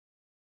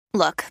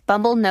Look,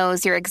 Bumble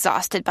knows you're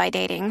exhausted by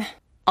dating.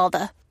 All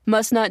the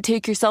must not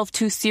take yourself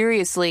too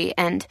seriously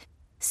and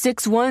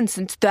 6'1"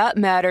 since that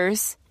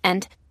matters.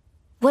 And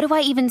what do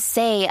I even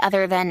say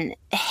other than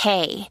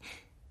hey?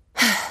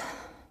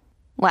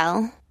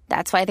 Well,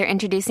 that's why they're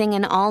introducing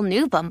an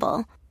all-new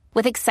Bumble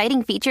with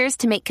exciting features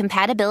to make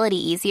compatibility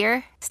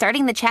easier,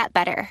 starting the chat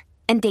better,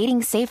 and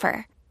dating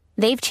safer.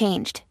 They've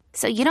changed,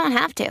 so you don't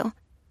have to.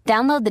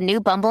 Download the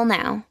new Bumble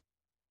now.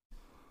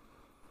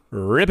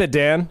 Rip it,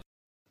 Dan.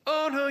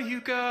 Oh no,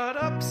 you got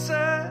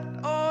upset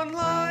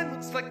online.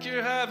 Looks like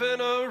you're having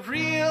a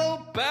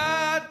real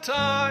bad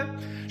time.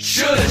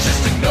 Should've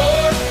just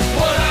ignored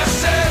what I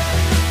said,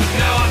 but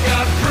now I've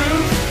got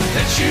proof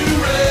that you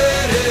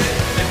read it.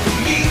 And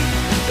for me,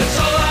 that's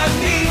all I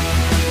need.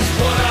 It's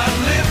what I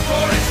live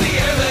for, it's the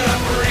air that I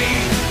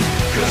breathe.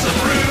 Cause I'm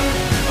rude,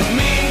 I'm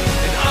mean,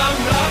 and I'm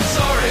not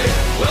sorry.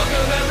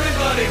 Welcome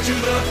everybody to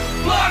the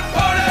Block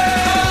Party!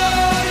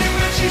 Oh, you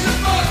bet she's a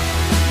fuck.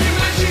 You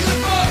bet she's a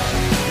fuck.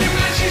 You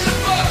bet she's a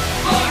fuck.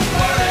 Block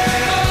Party!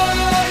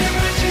 Oh, you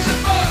bet she's a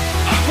fuck.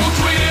 I quote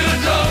tweeted a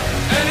dunk,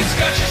 and it's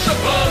got you so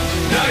bummed.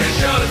 Now you're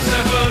shouting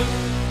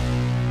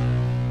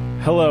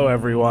 7. Hello,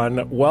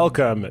 everyone.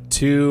 Welcome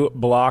to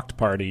Blocked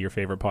Party, your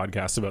favorite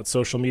podcast about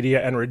social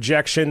media and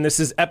rejection. This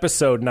is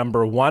episode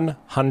number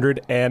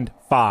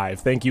 105.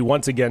 Thank you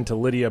once again to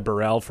Lydia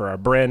Burrell for our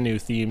brand new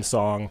theme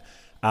song.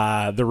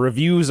 The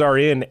reviews are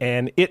in,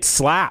 and it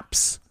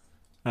slaps.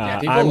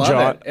 People I'm love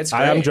John. it. It's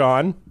great. I am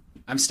John.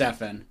 I'm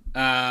Stefan.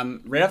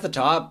 Right off the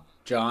top,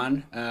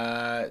 John,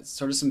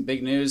 sort of some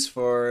big news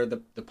for the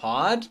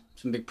pod.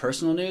 Some big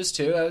personal news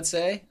too, I would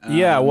say.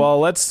 Yeah, well,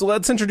 let's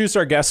introduce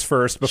our guests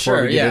first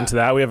before we get into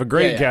that. We have a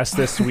great guest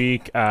this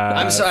week.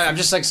 I'm sorry, I'm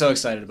just like so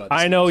excited about this.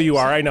 I know you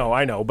are. I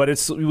know. But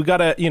we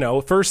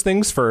gotta, first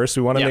things first.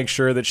 We want to make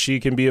sure that she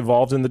can be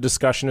involved in the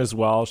discussion as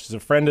well. She's a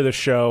friend of the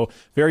show,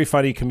 very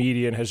funny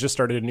comedian, has just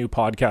started a new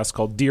podcast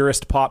called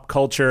Dearest Pop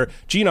Culture.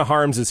 Gina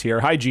Harms is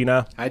here. Hi,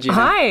 Gina. Hi, Gina.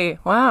 Hi.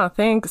 Wow.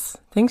 Thanks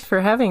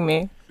for having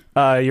me.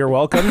 You're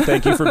welcome.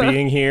 Thank you for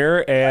being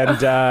here. And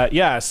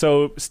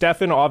so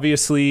Stefan,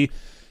 obviously,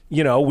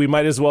 we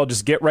might as well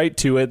just get right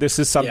to it. This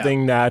is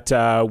something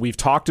that we've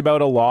talked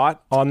about a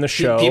lot on the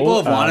show. People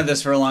have wanted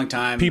this for a long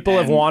time. People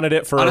have wanted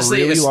it for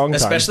honestly, a really long time.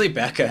 Especially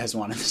Becca has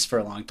wanted this for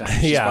a long time.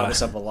 She's brought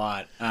this up a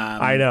lot.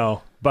 I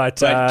know. But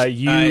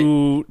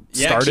you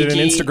started Kiki,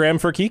 an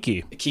Instagram for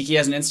Kiki. Kiki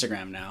has an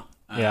Instagram now.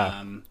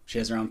 She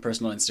has her own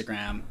personal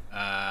Instagram.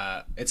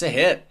 It's a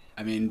hit.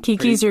 I mean,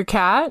 Kiki's your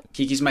cat?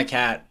 Kiki's my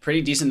cat.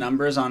 Pretty decent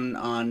numbers on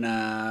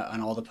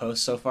all the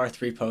posts so far.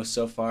 3 posts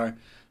so far.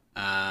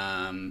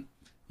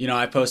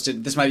 I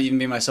posted, this might even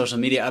be my social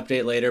media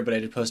update later, but I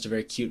did post a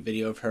very cute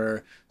video of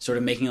her sort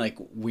of making like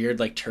weird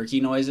like turkey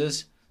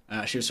noises.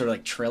 She was sort of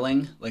like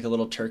trilling like a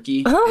little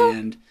turkey,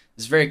 and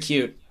it's very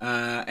cute.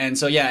 And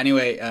so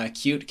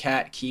cute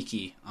cat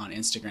Kiki on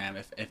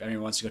Instagram. If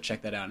anyone wants to go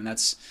check that out, and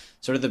that's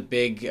sort of the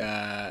big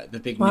news. The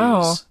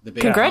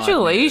big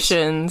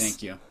Congratulations! News.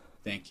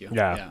 Thank you.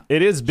 Yeah.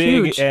 It is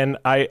big. Huge. And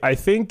I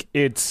think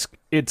it's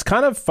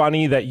kind of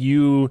funny that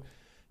you've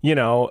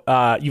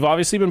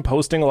obviously been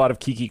posting a lot of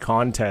Kiki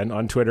content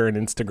on Twitter and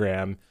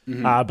Instagram.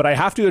 Mm-hmm. But I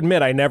have to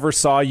admit, I never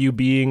saw you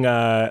being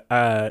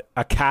a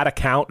cat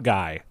account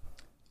guy.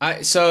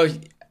 So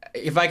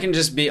if I can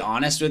just be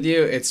honest with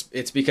you,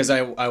 it's because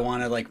I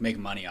want to like make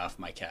money off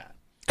my cat.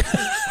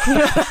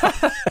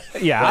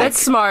 Yeah.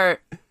 That's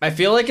smart. I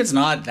feel like it's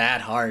not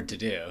that hard to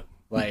do.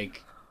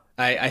 Like,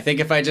 I think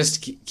if I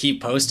just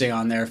keep posting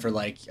on there for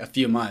like a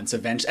few months,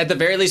 eventually, at the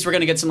very least, we're going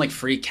to get some like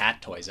free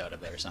cat toys out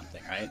of it or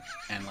something, right?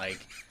 And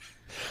like,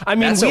 I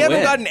mean, we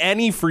haven't gotten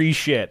any free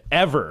shit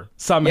ever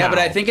somehow. Yeah, but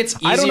I think it's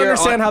easier. I don't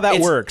understand how that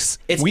works.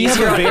 We have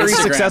a very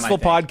successful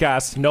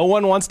podcast. No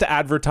one wants to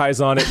advertise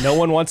on it. No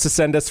one wants to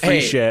send us free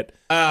shit.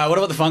 What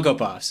about the Funko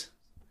Pops?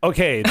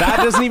 Okay, that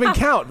doesn't even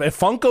count. If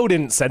Funko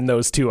didn't send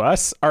those to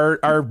us,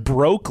 our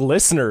broke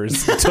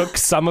listeners took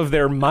some of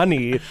their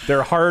money,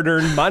 their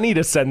hard-earned money,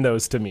 to send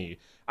those to me.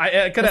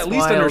 I could at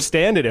least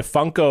understand it if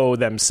Funko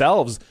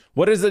themselves.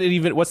 What is it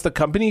even? What's the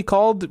company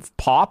called?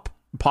 Pop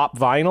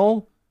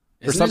Vinyl?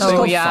 Or something? Is it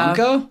called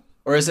Funko?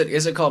 Or is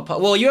it called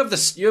Pop? Well, you have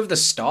the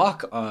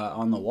stock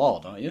on the wall,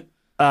 don't you?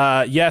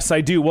 Yes,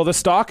 I do. Well, the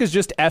stock is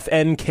just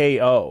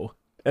FNKO.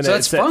 And so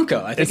that's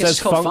Funko. I think it's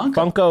just called Funko.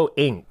 Funko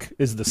Inc.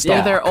 is the stock.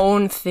 They're their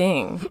own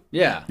thing.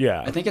 Yeah.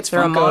 I think it's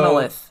They're Funko a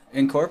monolith.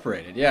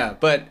 Incorporated. Yeah,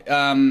 but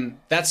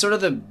that's sort of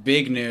the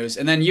big news.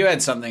 And then you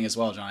had something as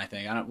well, John. I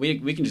think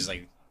we can just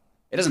like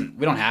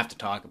we don't have to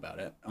talk about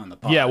it on the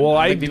pod. Yeah. Well,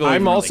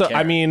 I'm also. Really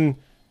I mean,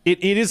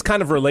 it is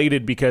kind of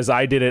related because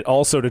I did it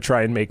also to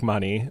try and make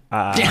money,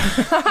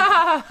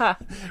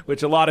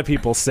 which a lot of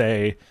people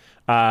say.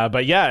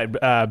 But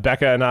yeah,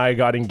 Becca and I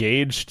got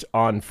engaged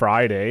on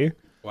Friday.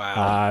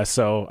 Wow.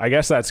 So I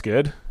guess that's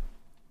good.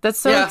 That's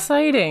so Yeah.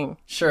 exciting.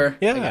 Sure.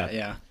 Yeah.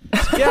 Yeah.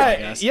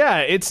 Yeah,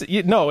 it's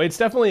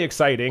definitely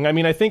exciting. I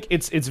mean, I think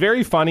it's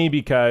very funny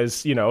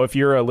because, if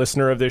you're a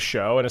listener of this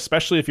show, and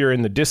especially if you're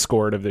in the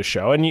Discord of this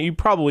show, and you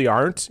probably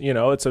aren't,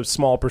 it's a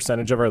small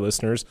percentage of our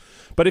listeners,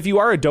 but if you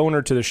are a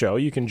donor to the show,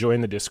 you can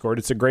join the Discord.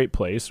 It's a great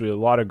place. We have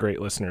a lot of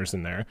great listeners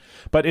in there,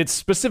 but it's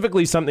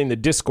specifically something the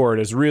Discord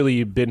has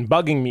really been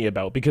bugging me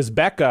about, because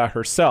Becca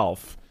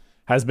herself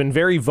has been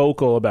very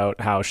vocal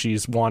about how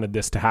she's wanted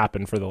this to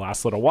happen for the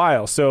last little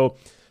while. So,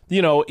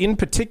 in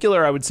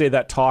particular, I would say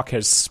that talk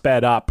has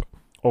sped up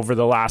over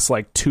the last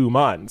 2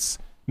 months.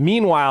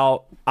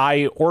 Meanwhile,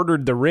 I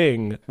ordered the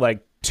ring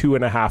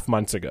 2.5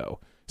 months ago.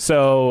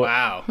 So,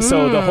 Wow.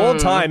 So the whole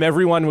time,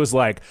 everyone was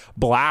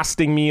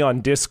blasting me on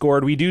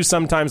Discord. We do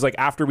sometimes,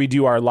 after we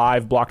do our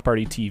live Blocked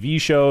Party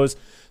TV shows,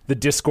 the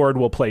Discord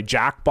will play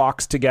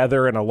Jackbox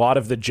together, and a lot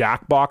of the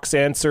Jackbox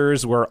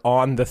answers were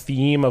on the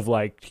theme of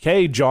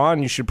hey,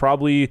 John, you should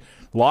probably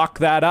lock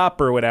that up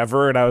or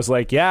whatever. And I was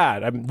like, yeah,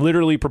 I'm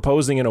literally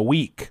proposing in a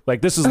week.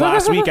 This is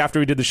last week after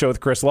we did the show with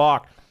Chris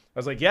Locke. I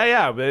was like,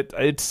 yeah, but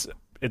it's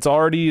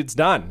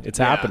done. It's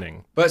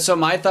happening. But so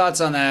my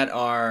thoughts on that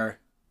are,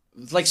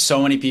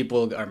 so many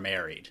people are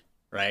married,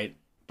 right?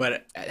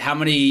 But how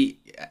many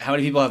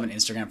people have an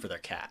Instagram for their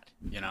cat?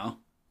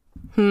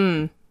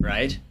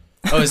 Right?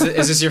 Oh, is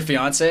this your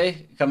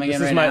fiance coming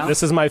in right now?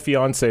 This is my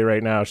fiance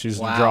right now. She's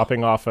Wow.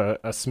 dropping off a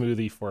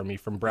smoothie for me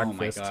from Oh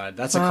breakfast. my god,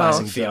 that's a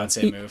classic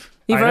fiance move.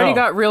 You've I already know.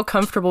 got real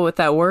comfortable with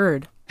that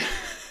word.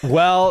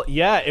 Well,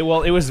 yeah. It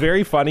was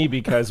very funny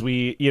because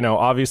we,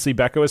 obviously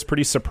Becca was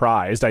pretty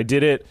surprised. I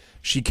did it.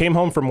 She came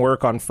home from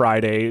work on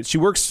Friday. She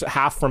works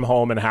half from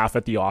home and half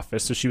at the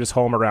office. So she was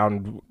home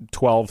around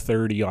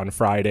 12:30 on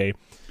Friday.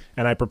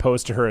 And I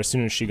proposed to her as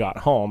soon as she got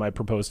home. I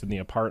proposed in the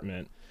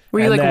apartment. Were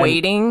you And then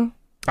waiting?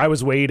 I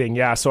was waiting,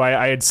 yeah. So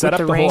I had set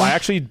With up the the whole. ring? I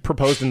actually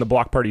proposed in the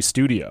Block Party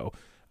studio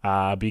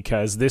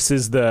because this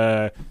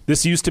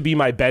used to be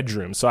my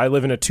bedroom. So I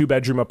live in a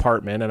 2-bedroom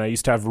apartment, and I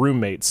used to have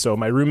roommates. So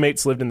my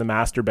roommates lived in the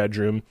master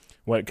bedroom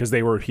because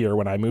they were here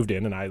when I moved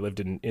in, and I lived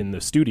in the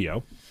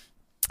studio.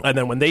 And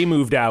then when they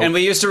moved out, And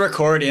we used to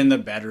record in the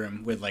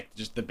bedroom with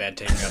just the bed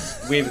taken up.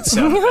 We would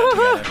sit on the bed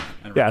together.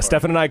 And yeah, record.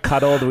 Stefan and I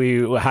cuddled.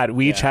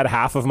 We each had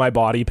half of my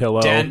body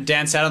pillow.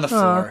 Dan sat on the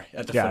floor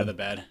at the Yeah. foot of the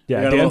bed. Yeah,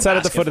 We got a Dan little sat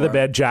at the basket foot of the for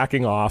him. bed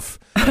jacking off,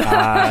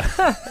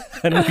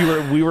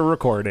 and we were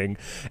recording.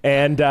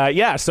 And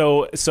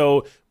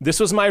so this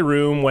was my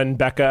room when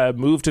Becca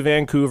moved to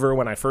Vancouver.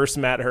 When I first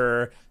met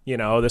her,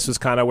 this was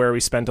kind of where we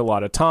spent a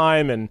lot of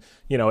time, and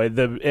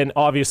and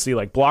obviously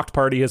Blocked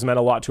Party has meant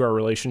a lot to our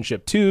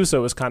relationship too. So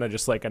it was kind of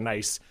just a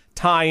nice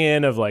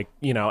tie-in of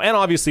and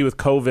obviously with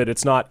COVID,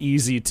 it's not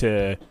easy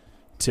to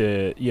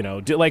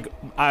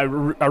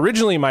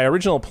originally my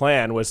original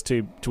plan was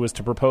to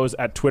propose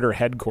at Twitter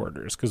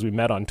headquarters because we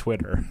met on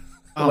Twitter.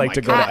 Oh my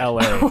to go to LA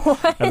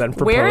and then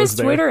propose Where is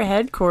there. Twitter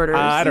headquarters?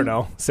 I don't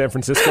know, San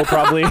Francisco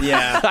probably.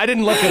 Yeah. I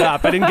didn't look it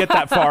up. I didn't get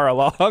that far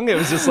along. It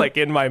was just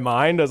in my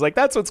mind. I was like,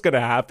 that's what's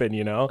gonna happen,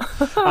 So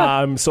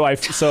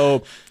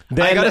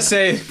then I gotta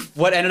say,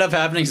 what ended up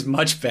happening is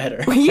much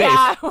better.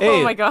 Yeah. Hey,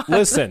 Oh my god.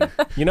 Listen,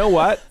 you know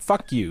what?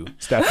 Fuck you,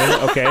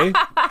 Stefan. Okay.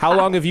 How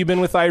long have you been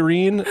with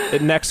Irene?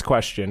 Next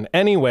question.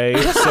 Anyway,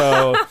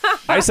 so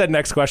I said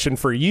next question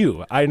for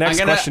you.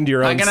 Questioned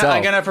your own self.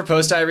 I'm gonna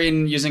propose to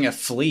Irene using a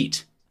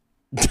fleet.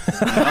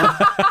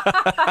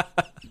 That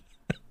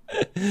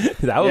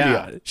would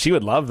Yeah. be. She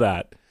would love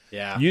that.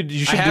 Yeah, You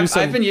should do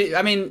some.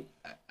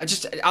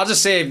 I'll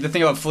just say the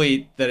thing about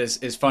Fleet that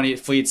is funny.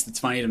 Fleet's that's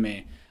funny to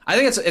me. I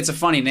think it's a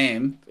funny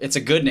name. It's a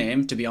good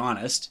name, to be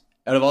honest.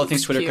 Out of all the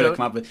things Twitter could have cute.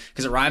 come up with,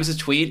 because it rhymes with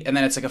tweet, and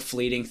then it's a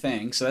fleeting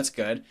thing, so that's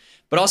good.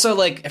 But also,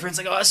 everyone's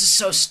like, "Oh, this is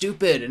so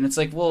stupid," and it's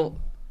well,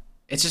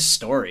 it's just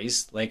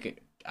stories.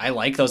 I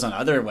like those on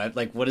other web.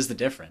 What is the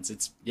difference?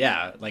 It's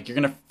you're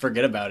gonna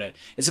forget about it.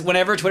 It's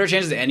whenever Twitter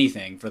changes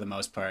anything for the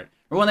most part.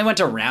 Or when they went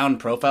to round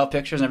profile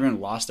pictures and everyone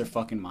lost their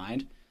fucking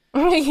mind.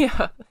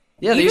 Yeah.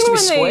 Yeah, they Even used to be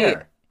when they-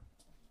 square.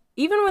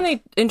 Even when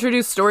they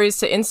introduced stories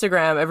to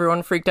Instagram,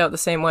 everyone freaked out the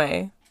same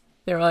way.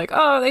 They were like,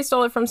 "Oh, they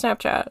stole it from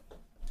Snapchat."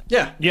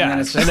 Yeah, Yeah, And then,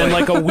 it's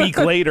just a week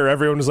later,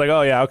 everyone was like,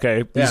 "Oh yeah,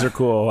 okay, these Yeah. are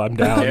cool. I'm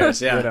down." Who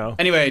cares? Yeah. You know.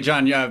 Anyway,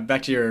 John,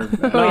 back to your.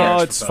 Oh,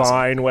 marriage it's proposal.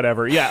 fine.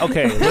 Whatever. Yeah.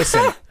 Okay.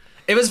 Listen.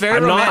 It was very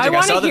I'm not- romantic. I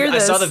wanna hear I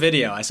saw this. the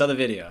video. I saw the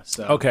video.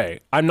 So Okay,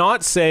 I'm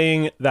not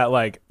saying that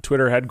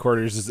Twitter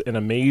headquarters is an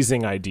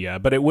amazing idea,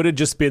 but it would have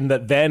just been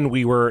that then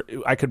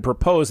I could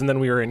propose and then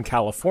we were in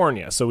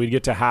California, so we'd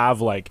get to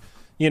have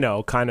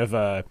kind of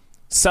a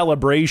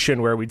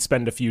celebration where we'd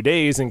spend a few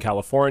days in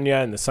California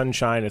in the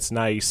sunshine. It's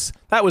nice.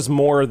 That was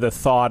more the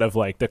thought of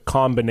the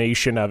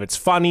combination of it's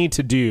funny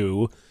to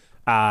do,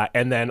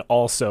 and then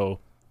also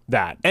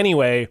that.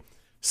 Anyway,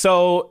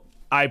 so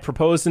I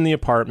proposed in the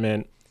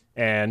apartment.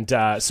 And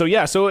so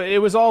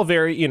it was all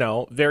very,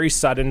 very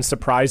sudden,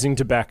 surprising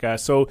to Becca.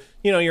 So,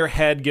 your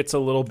head gets a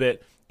little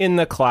bit in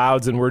the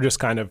clouds, and we're just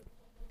kind of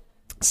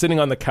sitting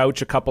on the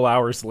couch a couple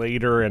hours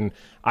later. And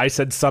I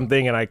said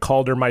something and I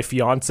called her my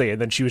fiance.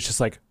 And then she was just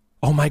like,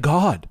 "Oh my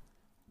God,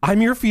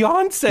 I'm your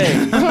fiance.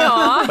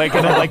 Like,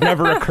 and it like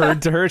never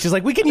occurred to her. She's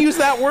like, we can use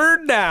that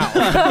word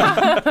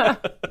now.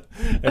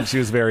 And she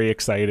was very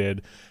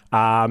excited.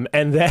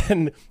 And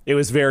then it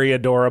was very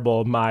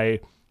adorable. My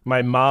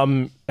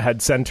mom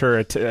had sent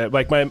her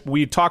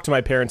we talked to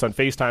my parents on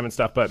FaceTime and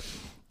stuff, but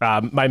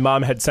my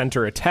mom had sent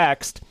her a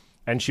text.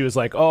 And she was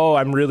like, oh,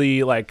 I'm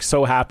really like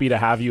so happy to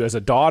have you as a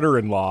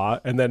daughter-in-law.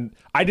 And then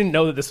I didn't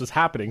know that this was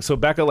happening. So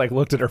Becca like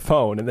looked at her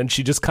phone and then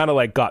she just kind of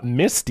like got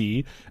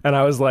misty. And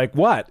I was like,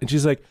 what? And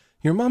she's like,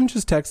 your mom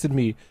just texted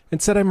me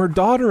and said I'm her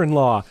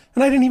daughter-in-law.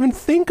 And I didn't even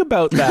think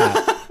about that.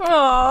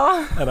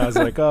 Aww. And I was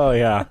like, oh,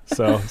 yeah.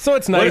 So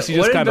it's nice.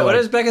 What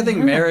does Becca think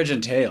marriage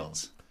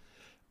entails?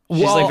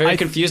 She's like very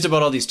confused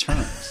about all these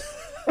terms.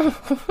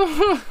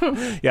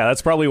 Yeah,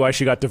 that's probably why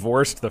she got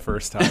divorced the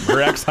first time.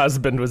 Her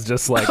ex-husband was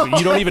just like,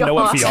 you don't even know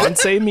what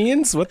fiance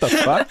means? What the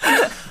fuck?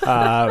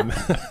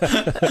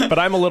 But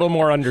I'm a little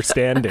more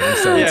understanding,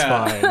 so it's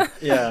fine.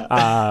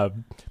 Yeah.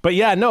 But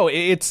yeah, no,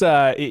 it's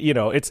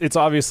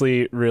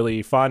obviously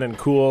really fun and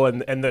cool,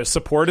 and the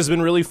support has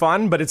been really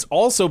fun, but it's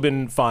also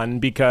been fun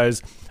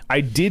because I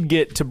did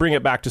get to bring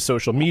it back to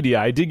social media.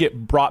 I did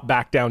get brought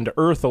back down to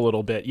earth a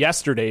little bit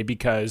yesterday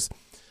because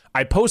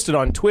I posted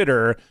on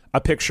Twitter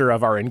a picture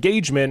of our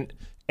engagement,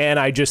 and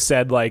I just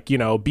said, like,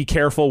 be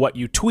careful what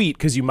you tweet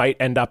because you might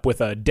end up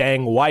with a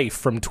dang wife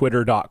from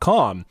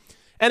twitter.com.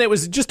 And it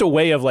was just a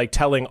way of like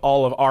telling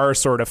all of our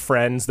sort of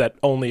friends that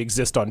only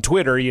exist on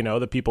Twitter,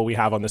 the people we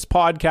have on this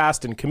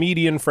podcast and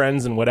comedian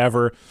friends and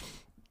whatever,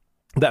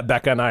 that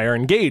Becca and I are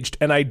engaged.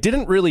 And I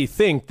didn't really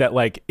think that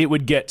like it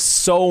would get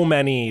so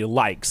many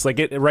likes. Like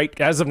it right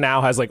as of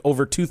now has like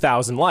over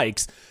 2,000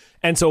 likes.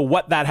 And so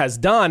what that has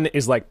done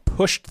is like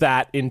pushed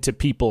that into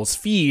people's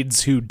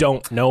feeds who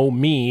don't know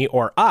me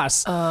or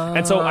us.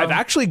 And so I've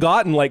actually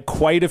gotten like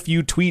quite a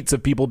few tweets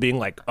of people being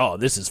like, oh,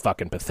 this is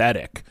fucking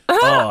pathetic.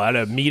 Out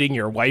of meeting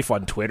your wife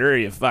on Twitter,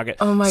 you fucking...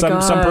 Oh my God.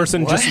 Some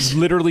person just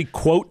literally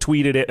quote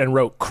tweeted it and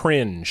wrote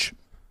cringe.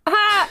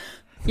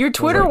 Your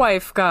Twitter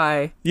wife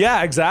guy.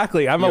 Yeah,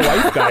 exactly. I'm a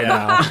wife guy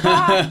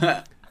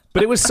now.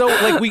 But it was so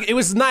like it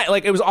was not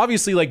like it was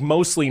obviously like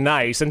mostly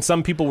nice, and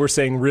some people were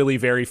saying really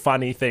very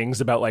funny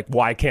things about like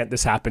why can't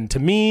this happen to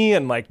me,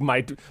 and like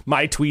my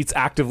tweets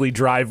actively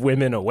drive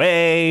women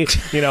away,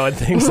 and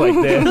things like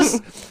this.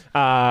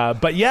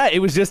 But yeah, it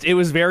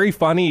was very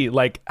funny.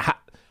 Like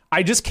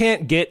I just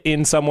can't get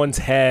in someone's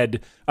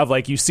head of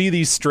like you see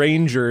these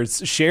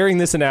strangers sharing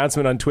this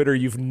announcement on Twitter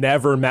you've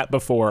never met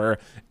before,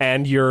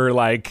 and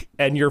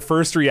your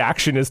first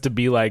reaction is to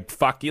be like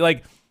fuck you,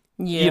 like.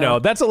 Yeah.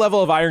 That's a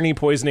level of irony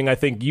poisoning I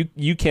think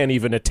you can't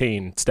even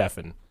attain,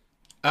 Stefan.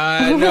 No,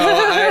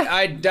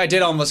 I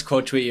did almost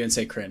quote tweet you and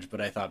say cringe,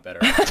 but I thought better.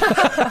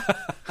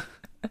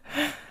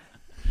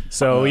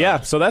 So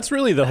that's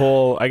really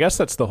I guess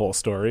that's the whole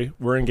story.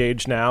 We're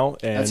engaged now.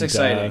 And, that's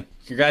exciting.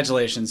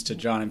 Congratulations to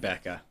John and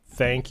Becca.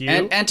 Thank you.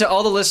 And to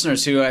all the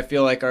listeners who I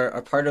feel like are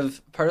part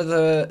of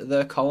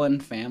the Cullen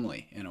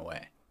family in a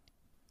way.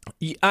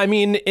 I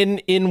mean,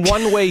 in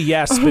one way,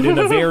 yes, but in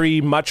a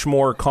very much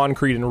more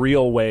concrete and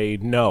real way,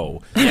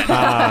 no.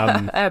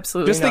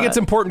 Absolutely. Just think it's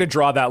important to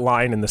draw that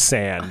line in the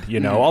sand,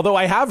 Although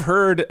I have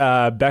heard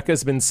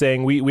Becca's been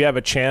saying we have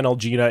a channel,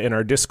 Gina, in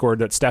our Discord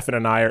that Stefan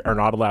and I are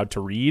not allowed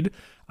to read.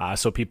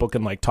 So people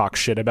can like talk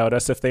shit about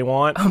us if they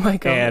want. Oh my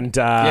God. And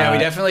yeah, we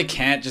definitely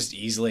can't just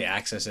easily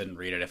access it and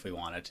read it if we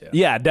wanted to.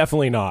 Yeah,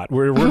 definitely not.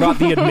 We're not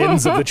the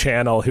admins of the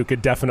channel who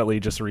could definitely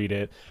just read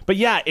it. But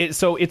yeah,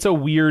 so it's a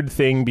weird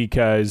thing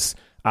because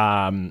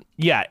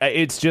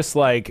it's just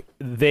like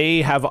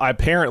they have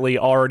apparently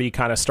already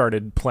kind of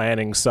started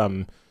planning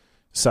some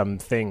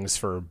things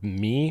for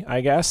me,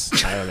 I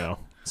guess. I don't know.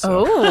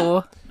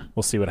 So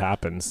we'll see what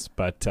happens.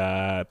 But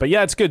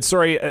yeah, it's good.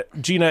 Sorry,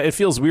 Gina, it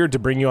feels weird to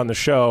bring you on the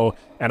show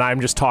and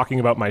I'm just talking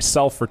about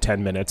myself for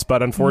 10 minutes.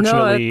 But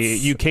unfortunately,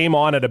 you came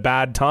on at a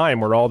bad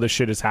time where all this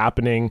shit is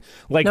happening.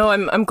 Like, no,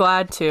 I'm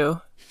glad to.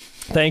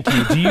 Thank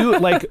you. Do you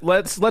like?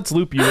 Let's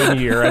loop you in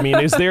here. I mean,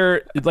 is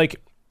there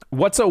like?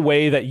 What's a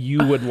way that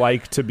you would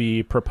like to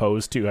be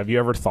proposed to? Have you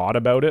ever thought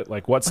about it?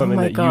 Like, what's something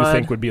that you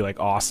think would be like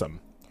awesome?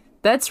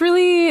 That's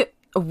really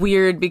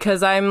weird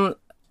because I'm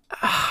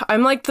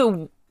like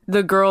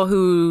the girl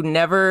who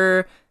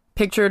never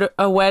pictured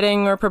a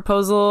wedding or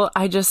proposal.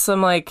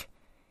 I'm like,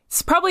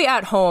 it's probably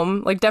at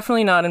home, like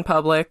definitely not in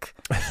public.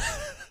 So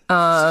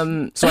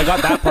I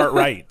got that part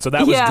right. So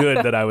that was good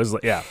that I was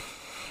like, yeah.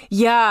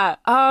 Yeah.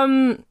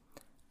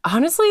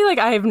 Honestly, like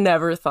I've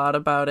never thought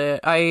about it.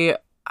 I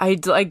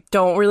like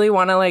don't really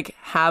want to like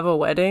have a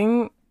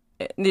wedding.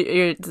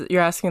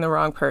 You're asking the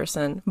wrong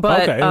person.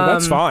 But okay,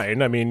 that's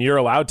fine. I mean, you're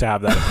allowed to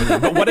have that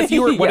opinion. But what if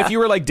you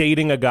were like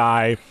dating a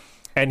guy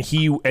and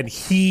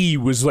he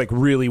was like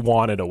really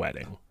wanted a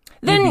wedding?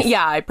 Then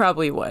yeah, I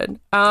probably would.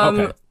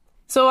 Okay.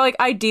 So like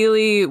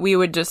ideally we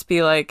would just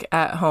be like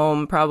at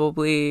home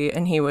probably,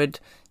 and he would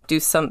do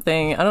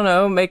something, I don't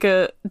know, make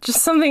a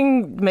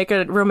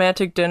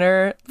romantic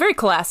dinner. Very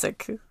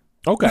classic.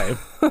 Okay.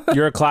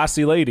 You're a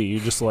classy lady. You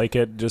just like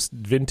it just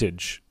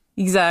vintage.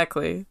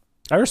 Exactly.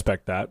 I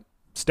respect that.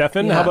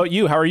 Stefan, how about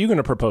you? How are you going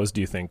to propose,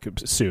 do you think?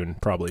 Soon,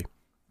 probably.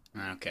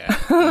 Okay.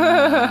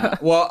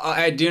 Well,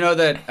 I do know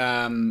that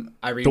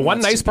Irene. The one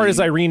wants nice to part be- is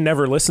Irene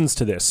never listens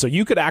to this, so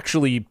you could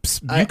actually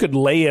could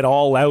lay it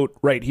all out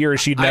right here.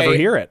 She'd never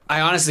hear it.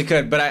 I honestly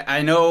could, but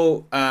I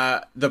know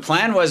the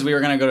plan was we were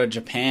going to go to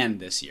Japan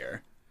this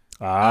year.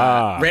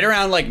 Right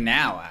around like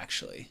now,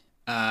 actually.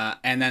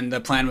 And then the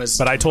plan was.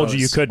 But I told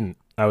you couldn't.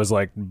 I was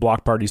like,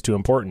 block party's too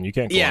important. You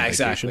can't go on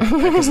vacation.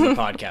 Exactly. Because of the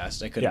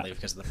podcast. I couldn't leave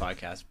because of the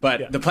podcast.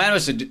 But the plan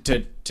was to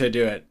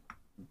do it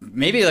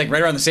maybe like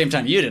right around the same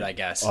time you did, I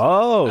guess.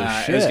 Oh,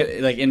 It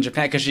was like in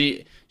Japan, because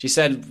she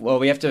said, well,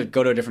 we have to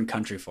go to a different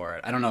country for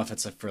it. I don't know if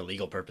it's like for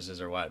legal purposes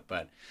or what,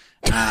 but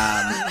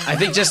I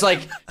think just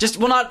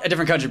not a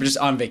different country, but just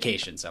on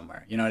vacation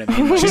somewhere. You know what I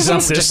mean? Like She's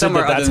insisted just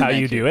somewhere that that's other how than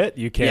you do Vancouver. it.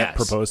 You can't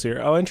propose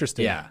here. Oh,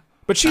 interesting. Yeah.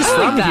 But she's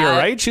from like here, that.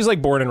 right? She's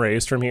like born and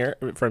raised from here.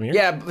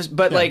 Yeah,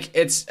 but like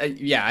it's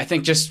I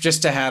think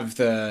just to have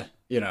the,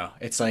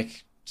 it's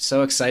like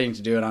so exciting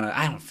to do it on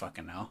I don't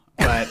fucking know,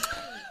 but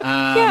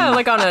Yeah,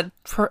 like on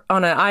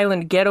an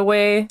island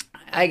getaway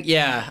I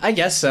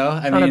guess so.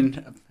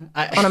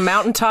 on a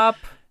mountaintop.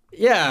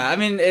 Yeah, I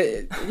mean,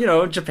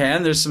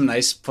 Japan. There's some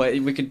nice place.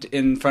 We could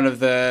in front of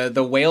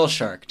the whale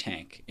shark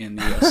tank in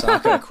the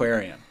Osaka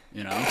Aquarium,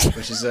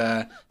 which is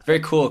a very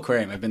cool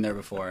aquarium. I've been there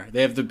before.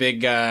 They have the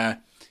big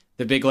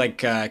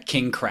like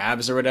king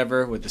crabs or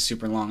whatever with the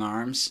super long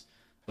arms,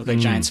 look like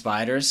giant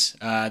spiders.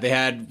 They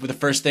had the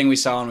first thing we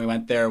saw when we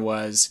went there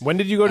was When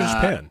did you go to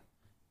Japan?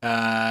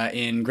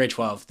 in grade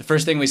 12. The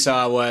first thing we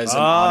saw was an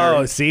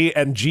otter. See,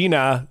 and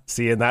Gina,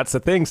 and that's the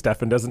thing.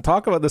 Stefan doesn't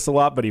talk about this a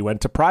lot, but he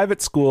went to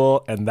private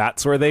school, and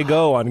that's where they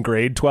go on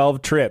grade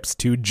 12 trips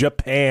to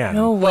Japan.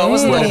 No way. Well, it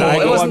wasn't, I it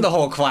go wasn't on- the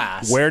whole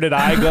class. Where did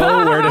I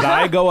go? Where did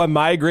I go on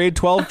my grade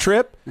 12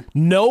 trip?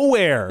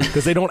 Nowhere,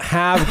 because they don't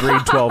have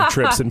grade 12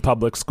 trips in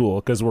public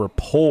school because we're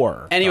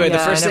poor. Anyway, the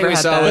Yeah, first I thing never we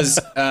had saw that. was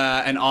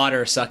an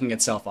otter sucking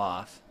itself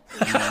off.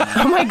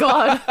 Oh my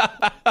god.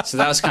 So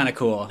that was kind of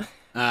cool.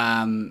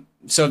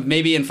 So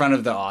maybe in front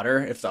of the otter,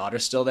 if the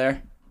otter's still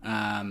there.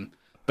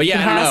 But yeah,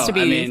 It I don't has know. to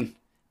be.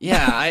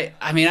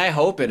 I mean, I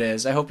hope it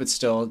is. I hope it's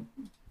still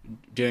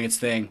doing its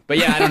thing. But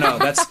yeah, I don't know.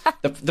 That's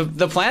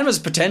the plan was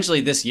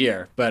potentially this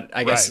year, but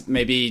I guess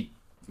Right.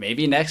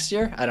 maybe next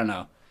year. I don't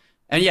know.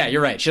 And yeah,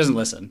 you're right. She doesn't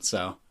listen.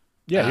 So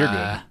Yeah, you're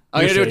good.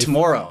 I'm gonna do it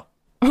tomorrow.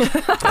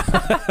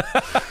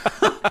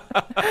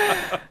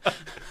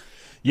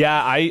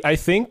 Yeah, I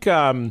think,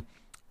 the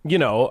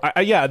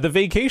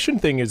vacation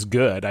thing is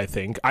good, I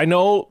think. I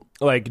know,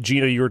 like,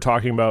 Gina, you were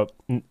talking about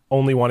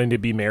only wanting to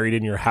be married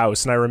in your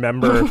house. And I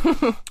remember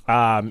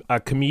a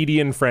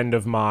comedian friend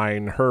of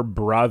mine, her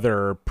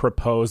brother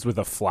proposed with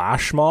a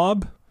flash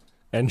mob.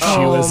 And she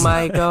was,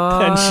 my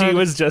god. and she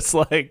was just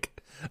like,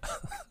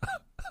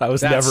 I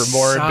was That never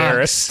more sucks.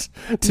 embarrassed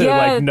to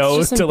Yeah,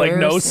 it's just know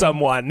embarrassing.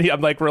 someone.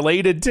 I'm like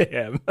related to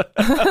him.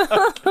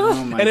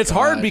 Oh my And it's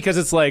hard God. because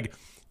it's like,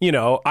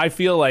 I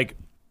feel like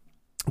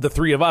the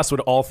three of us would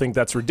all think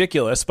that's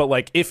ridiculous. But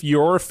like, if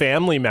your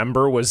family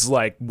member was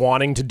like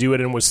wanting to do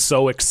it and was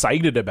so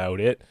excited about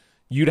it,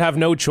 you'd have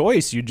no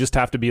choice. You'd just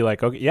have to be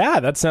like, okay, yeah,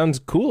 that sounds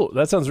cool.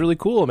 That sounds really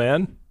cool,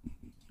 man.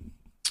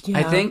 Yeah.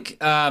 I think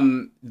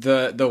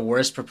the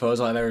worst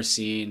proposal I've ever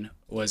seen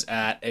was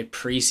at a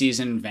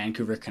preseason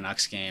Vancouver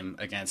Canucks game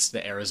against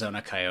the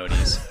Arizona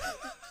Coyotes.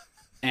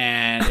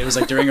 And it was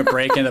like during a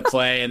break in the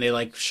play, and they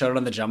like showed it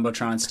on the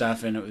Jumbotron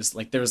stuff, and it was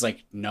like there was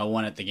like no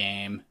one at the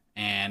game,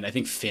 and I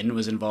think Finn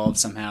was involved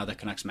somehow, the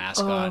Canucks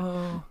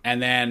mascot. And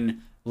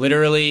then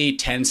literally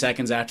 10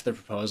 seconds after the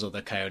proposal,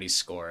 the Coyotes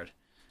scored.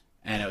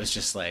 And it was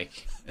just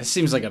like, this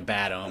seems like a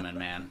bad omen,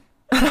 man.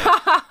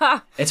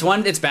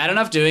 It's bad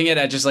enough doing it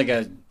at just like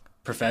a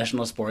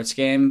professional sports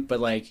game, but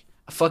like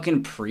a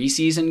fucking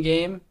preseason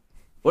game?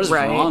 What is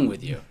Right. wrong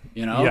with you?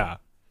 Yeah.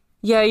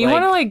 Yeah, you like-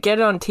 want to like get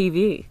it on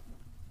TV.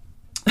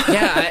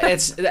 Yeah,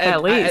 it's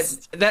At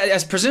least.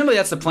 presumably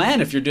that's the plan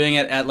if you're doing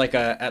it at like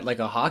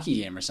a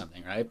hockey game or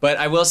something, right? But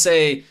I will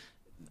say,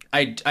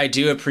 I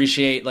do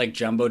appreciate like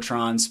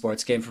Jumbotron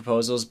sports game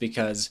proposals,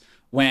 because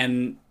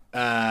when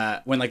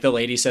like the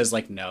lady says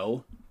like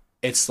no,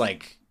 it's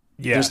like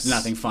Yes. there's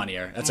nothing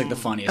funnier. That's like the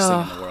funniest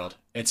thing in the world.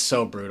 It's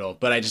so brutal,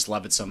 but I just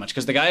love it so much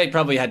because the guy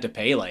probably had to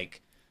pay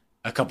like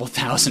a couple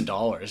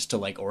 $1,000s to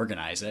like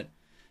organize it.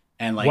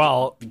 And like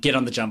get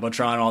on the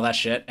Jumbotron and all that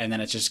shit, and then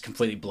it just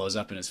completely blows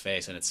up in his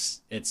face, and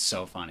it's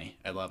so funny.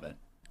 I love it.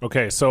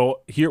 Okay,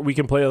 so here we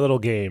can play a little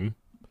game.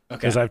 Okay.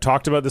 Because I've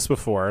talked about this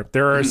before.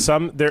 There are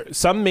some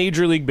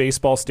Major League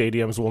Baseball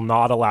stadiums will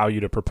not allow you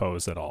to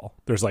propose at all.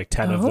 There's like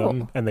 10 of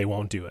them, and they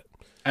won't do it.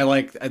 I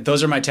like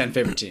those are my 10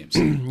 favorite teams.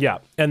 Yeah,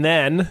 and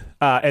then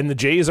and the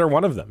Jays are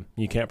one of them.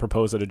 You can't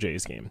propose at a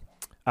Jays game.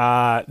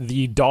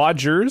 The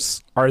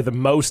Dodgers are the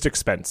most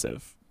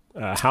expensive.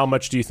 How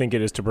much do you think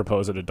it is to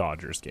propose at a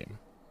Dodgers game?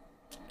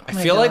 I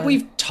feel like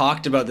we've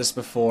talked about this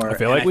before. I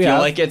feel like and we I feel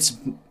have. like it's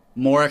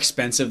more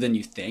expensive than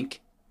you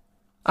think.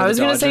 I was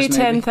gonna say Dodgers,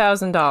 maybe?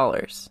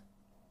 $10,000.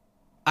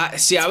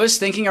 I was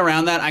thinking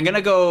around that. I'm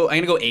gonna go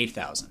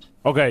 8,000.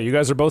 Okay, you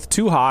guys are both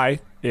too high.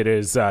 It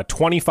is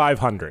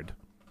 $2,500.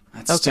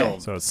 That's Okay. still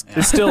So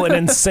it's still an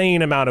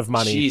insane amount of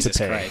money Jesus to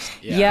pay. Christ.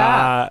 Yeah.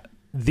 Yeah.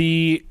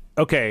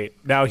 Okay,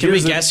 now Can we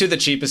here's guess who the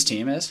cheapest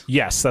team is?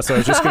 Yes, that's what I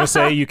was just going to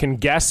say. You can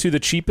guess who the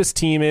cheapest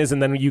team is,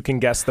 and then you can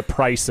guess the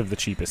price of the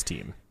cheapest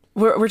team.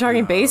 We're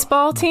talking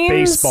baseball teams?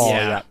 Baseball,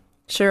 Yeah. yeah.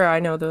 Sure, I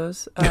know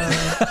those.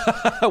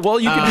 Well,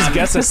 you can just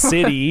guess a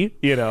city,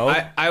 you know.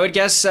 I would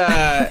guess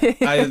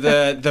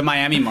either the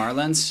Miami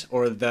Marlins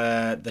or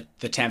the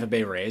Tampa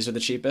Bay Rays are the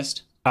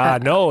cheapest.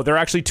 No, they're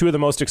actually two of the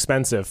most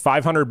expensive.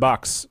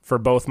 $500 for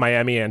both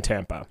Miami and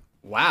Tampa.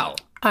 Wow.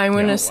 I'm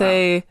going to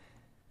say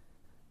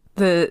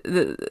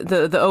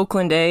the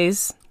Oakland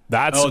A's.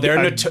 That's Oh, that's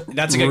a good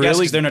guess really-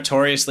 because they're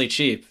notoriously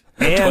cheap.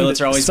 The and toilets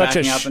are always such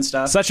backing a up and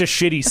stuff. Such a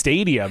shitty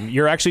stadium.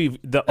 You're actually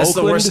That's Oakland.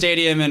 the worst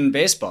stadium in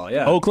baseball.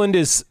 Yeah. Oakland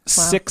is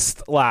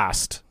sixth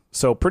last,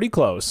 so pretty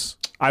close.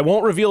 I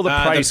won't reveal the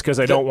price because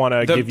I don't want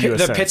to give you a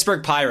the sense.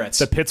 Pittsburgh Pirates.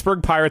 The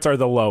Pittsburgh Pirates are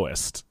the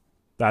lowest.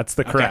 That's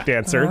the correct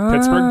answer.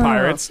 Pittsburgh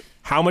Pirates.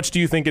 How much do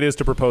you think it is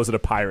to propose at a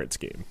Pirates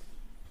game?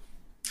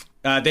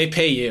 They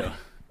pay you.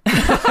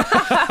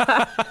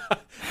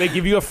 They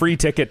give you a free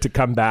ticket to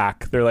come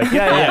back. They're like,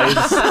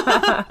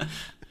 yeah.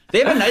 They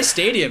have a nice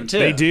stadium too.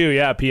 They do,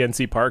 yeah.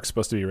 PNC Park's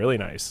supposed to be really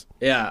nice.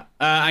 Yeah.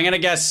 I'm gonna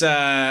guess.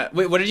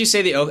 Wait, what did you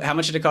say? How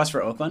much did it cost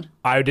for Oakland?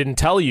 I didn't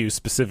tell you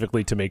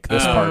specifically to make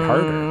this part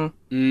harder.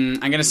 I'm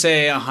gonna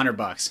say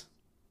 $100.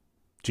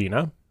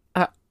 Gina?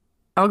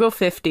 I'll go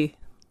 50.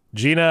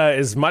 Gina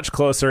is much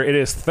closer. It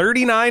is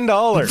 $39.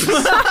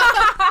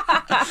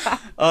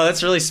 Oh,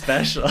 that's really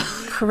special.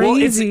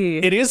 Crazy.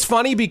 It is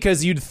funny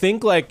because you'd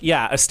think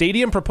a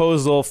stadium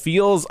proposal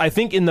feels, I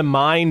think in the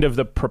mind of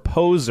the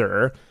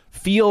proposer,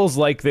 feels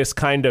like this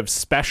kind of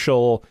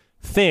special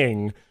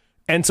thing.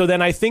 And so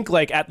then I think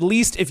at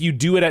least if you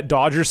do it at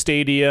Dodger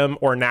Stadium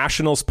or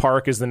Nationals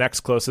Park is the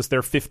next closest,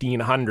 they're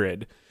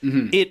 $1,500.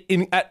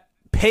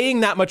 Paying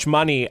that much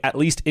money at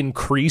least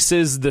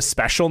increases the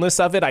specialness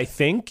of it, I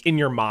think, in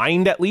your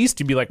mind at least.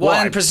 You'd be like, Well,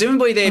 and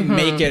presumably they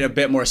make it a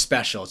bit more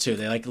special too.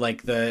 They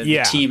the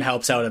Yeah. team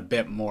helps out a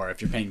bit more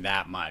if you're paying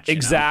that much. you know?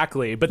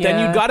 Exactly. But then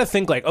Yeah. you got to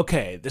think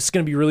okay, this is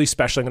going to be really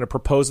special. I'm going to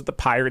propose at the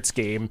Pirates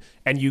game,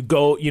 and you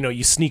go,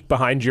 you sneak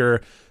behind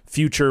your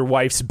future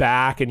wife's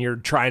back and you're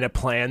trying to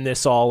plan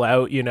this all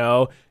out,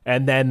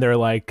 and then they're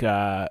like,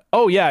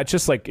 oh yeah, it's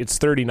just it's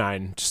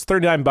 $39. Just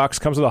 $39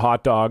 comes with a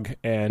hot dog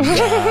and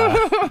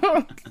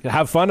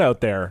have fun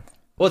out there.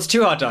 Well, it's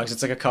 2 hot dogs.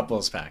 It's like a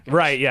couples pack.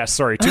 Right, yeah,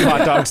 sorry. 2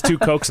 hot dogs, 2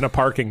 Cokes, and a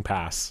parking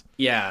pass.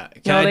 Yeah.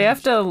 No, they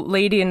have to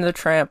Lady and the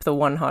Tramp the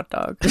one hot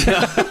dog.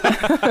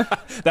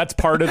 That's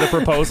part of the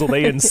proposal.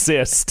 They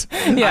insist.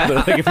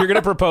 Yeah. If you're going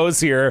to propose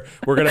here,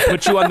 we're going to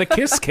put you on the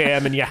kiss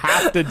cam and you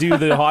have to do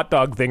the hot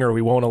dog thing or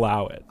we won't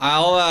allow it.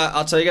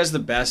 I'll tell you guys the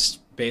best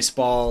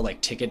baseball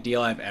ticket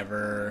deal I've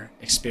ever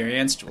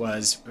experienced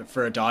was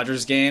for a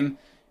Dodgers game,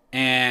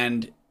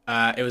 and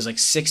it was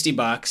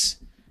 $60.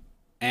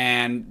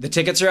 And the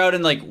tickets are out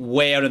in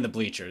way out in the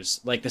bleachers.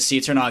 The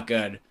seats are not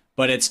good,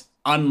 but it's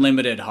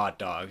unlimited hot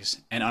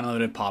dogs and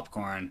unlimited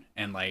popcorn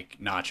and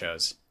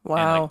nachos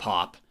Wow. and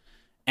pop.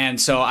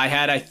 And so I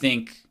had, I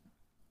think,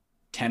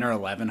 10 or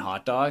 11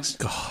 hot dogs.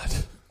 God.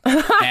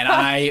 And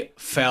I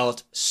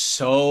felt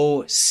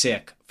so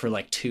sick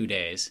for 2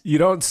 days. You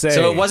don't say.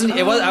 So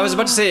I was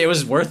about to say it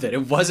was worth it.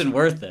 It wasn't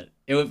worth it.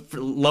 It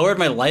lowered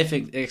my life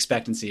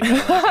expectancy by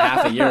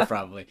half a year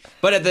probably.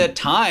 But at the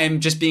time,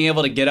 just being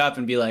able to get up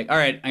and be like, all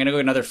right, I'm going to go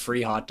get another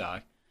free hot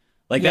dog.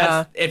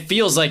 Yeah. It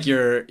feels like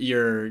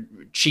you're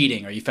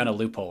cheating or you found a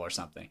loophole or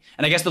something.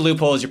 And I guess the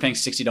loophole is you're paying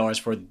 $60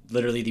 for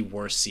literally the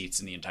worst seats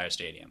in the entire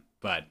stadium.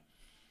 But,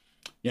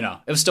 it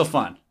was still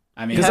fun.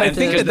 I mean, 'Cause I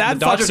think the that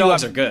Dodger fucks you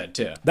dogs up. are good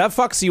too. That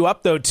fucks you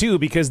up though too,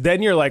 because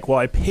then you're like, well,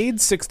 I paid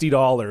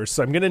 $60,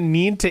 so I'm gonna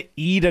need to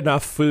eat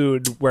enough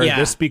food where Yeah.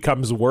 this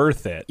becomes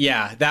worth it.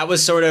 Yeah, that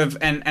was sort of,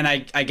 and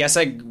I guess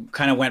I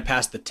kind of went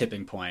past the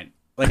tipping point.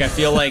 I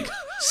feel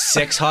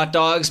 6 hot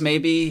dogs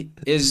maybe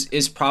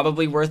is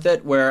probably worth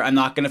it, where I'm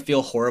not gonna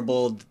feel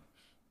horrible.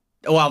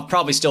 Well, I'll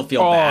probably still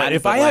feel bad.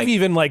 If but I have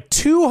even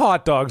 2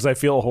 hot dogs, I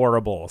feel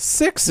horrible.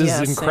 6 is Yeah,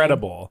 same.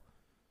 incredible.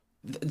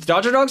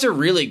 Dodger dogs are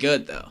really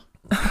good though.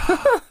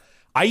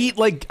 I eat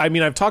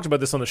I've talked about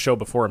this on the show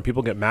before and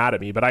people get mad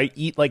at me, but I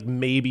eat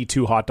maybe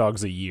 2 hot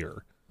dogs a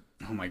year.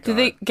 Oh my god. Do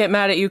they get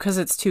mad at you because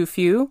it's too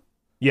few?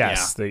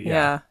 Yes.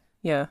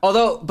 Yeah.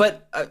 Although,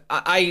 but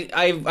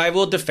I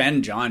will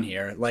defend John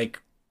here.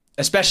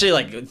 Especially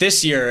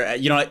this year,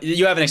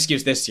 you have an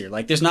excuse this year.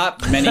 There's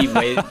not many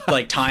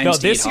times. No, to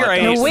this eat year hot I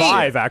dogs. ate No, wait.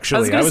 5 actually. I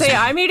was going to say,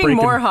 I'm eating freaking-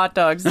 more hot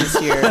dogs this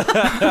year.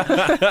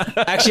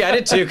 Actually, I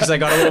did too because I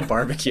got a little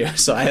barbecue,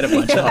 so I had a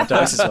bunch of hot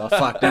dogs as well.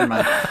 Fuck, never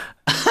mind.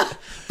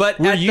 But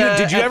Did you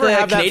ever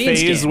have that Canadians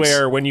phase games,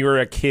 where when you were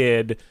a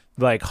kid,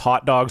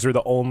 hot dogs were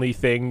the only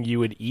thing you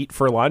would eat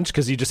for lunch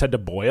because you just had to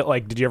boil?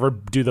 Did you ever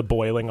do the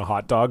boiling a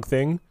hot dog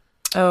thing?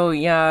 Oh,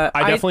 yeah.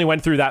 I definitely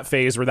went through that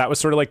phase where that was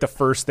sort of the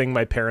first thing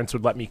my parents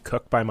would let me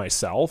cook by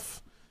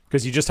myself,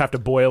 because you just have to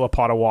boil a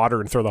pot of water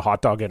and throw the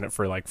hot dog in it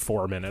for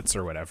 4 minutes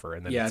or whatever,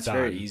 and then Yeah, it's it's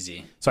very done.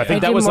 easy. So I think I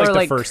that did was more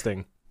the first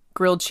thing.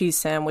 Grilled cheese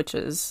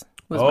sandwiches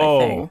was Oh.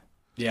 my thing.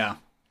 Yeah.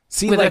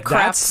 See, With a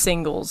craft that's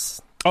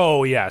singles.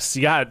 Oh yes,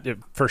 yeah,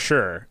 for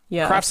sure.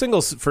 Yeah. Kraft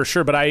singles for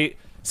sure. But I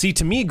see,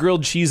 to me,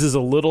 grilled cheese is a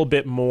little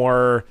bit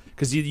more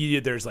because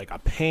there's like a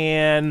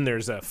pan.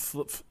 There's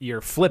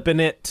you're flipping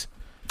it.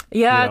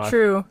 Yeah, You know,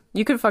 true.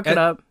 You could fuck it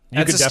up.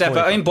 That's could a step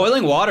definitely up. I mean, fuck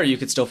boiling water you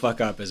could still fuck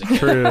up as a kid.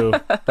 True.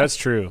 That's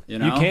true. You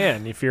know? You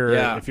can if you're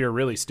Yeah.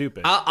 really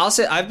stupid. I'll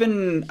say I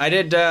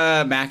did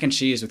mac and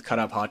cheese with cut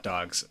up hot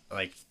dogs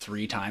like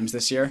 3 times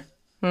this year.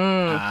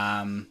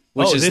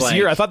 Which is this like,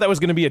 year I thought that was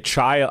going to be a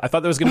child. I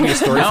thought that was going to be a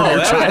story from No, your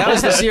that child.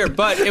 was this year,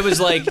 but it was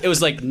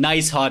like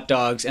nice hot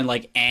dogs and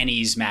like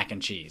Annie's mac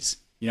and cheese.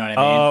 You know what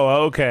I mean?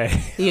 Oh,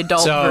 okay. The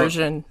adult So-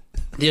 version.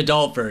 The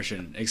adult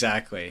version,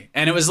 exactly.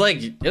 And it was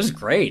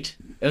great.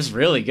 It was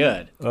really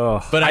good.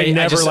 Oh, But I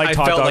never liked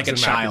hot felt dogs like a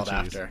and mac and child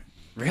cheese. after.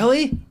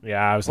 Really?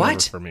 Yeah, it was never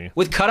What? for me.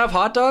 With cut up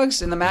hot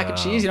dogs and the mac and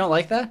cheese, you don't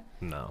like that?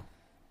 No.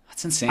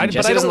 That's insane. But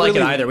Jesse I doesn't don't like it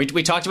really- either.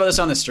 We talked about this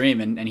on the stream,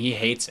 and he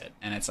hates it.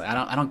 And it's like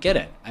I don't get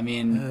it. I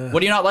mean, what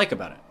do you not like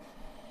about it?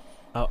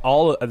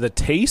 All the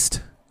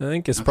taste, I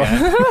think, is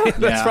probably that's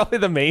Yeah. probably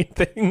the main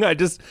thing. I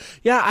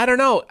don't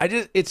know.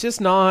 It's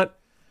just not.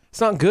 It's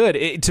not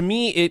good. To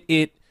me,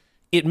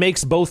 it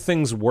makes both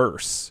things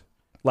worse.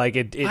 Like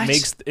it What?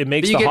 makes But the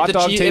you get hot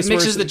dog cheese, taste it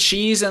mixes worse. the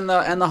cheese and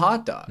the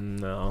hot dog.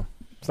 No,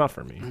 it's not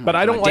for me. But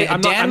I don't like.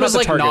 Dan, I'm not was the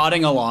like target.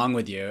 nodding along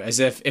with you, as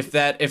if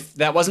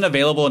that wasn't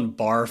available in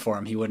bar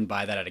form, he wouldn't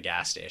buy that at a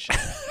gas station.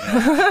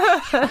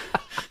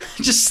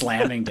 Just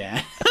slamming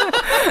Dan.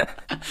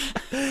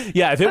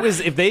 Yeah,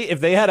 if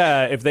they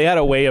had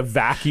a way of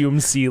vacuum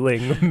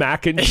sealing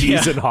mac and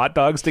cheese Yeah. and hot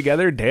dogs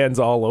together, Dan's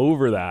all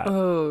over that.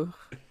 Oh,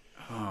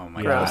 Oh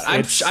my Gross. god,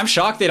 It's- I'm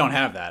shocked they don't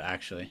have that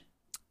actually.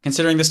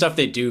 Considering the stuff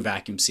they do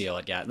vacuum seal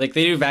at gas, like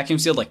they do vacuum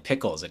sealed like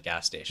pickles at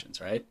gas stations,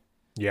 right?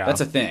 Yeah,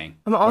 That's a thing.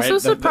 I'm also right? The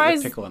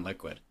surprised- pickle and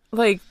liquid.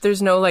 like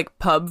there's no like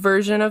pub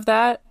version of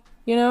that.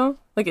 You know,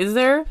 like is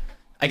there?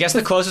 I guess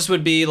the closest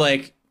would be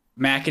like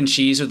mac and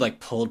cheese with like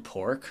pulled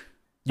pork.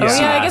 Oh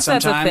yeah, I guess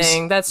that's a sometimes.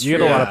 thing. That's you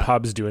true. get a lot of Yeah.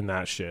 pubs doing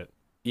that shit.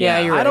 Yeah,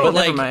 you're I right. don't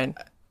Never like mind.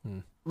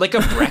 like a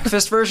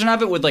breakfast version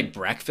of it with like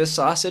breakfast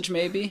sausage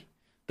maybe.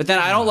 But then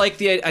I don't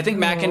like I think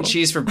mac and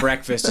cheese for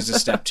breakfast is a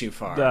step too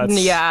far.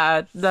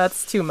 Yeah,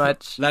 that's too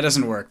much. That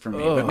doesn't work for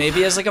me. But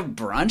maybe as like a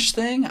brunch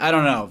thing, I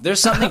don't know.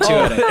 There's something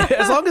to it. I think.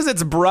 As long as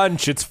it's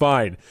brunch, it's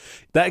fine.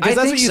 Because I that's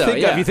think what you so, think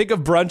yeah. of. You think of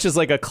brunch as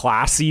like a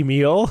classy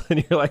meal,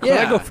 and you're like, when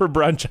I Yeah. go for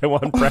brunch, I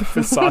want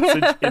breakfast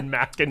sausage and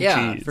mac and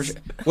Yeah, cheese. for sure.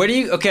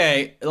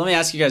 Okay, let me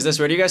ask you guys this.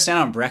 Where do you guys stand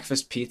on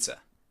breakfast pizza?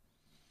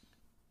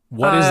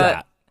 What is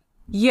that?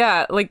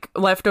 Yeah, like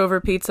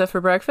leftover pizza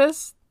for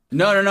breakfast.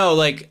 No,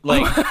 like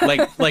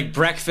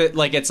breakfast,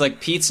 like it's like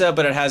pizza,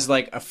 but it has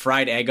like a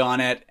fried egg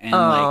on it and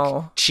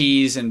like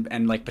cheese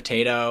and like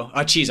potato.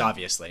 Cheese,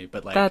 obviously,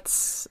 but like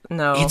That's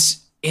no.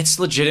 it's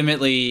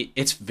legitimately,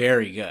 it's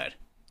very good.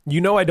 You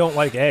know I don't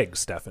like eggs,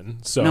 Stefan.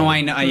 So No,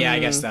 I know. Yeah, I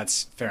guess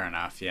that's fair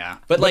enough. Yeah,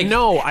 but Like, like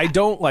no, I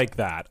don't like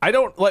that. I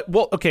don't like.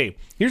 Well, okay.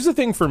 Here's the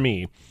thing for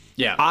me.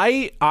 yeah,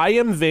 I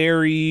am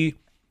very.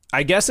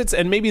 I guess it's,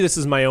 and maybe this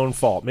is my own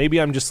fault. Maybe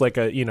I'm just like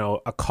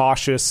a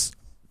cautious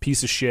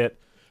piece of shit.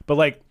 But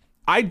like,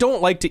 I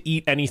don't like to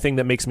eat anything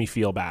that makes me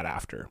feel bad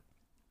after.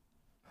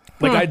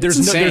 Like, there's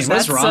no, insane.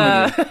 What's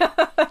wrong with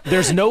you?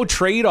 there's no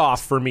trade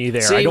off for me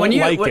there. See, I don't when you,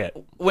 like when,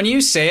 it. When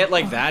you say it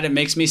like that, it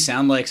makes me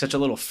sound like such a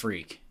little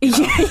freak.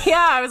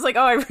 Yeah, I was like,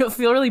 oh, I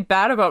feel really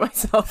bad about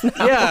myself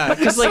now. Yeah,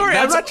 because like Sorry,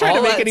 I'm that's not trying to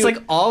all make it's any-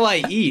 like all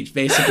I eat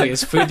basically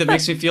is food that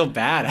makes me feel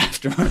bad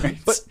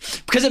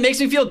afterwards. Because it makes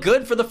me feel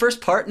good for the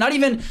first part. Not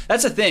even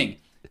that's the thing.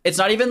 It's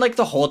not even like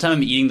the whole time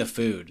I'm eating the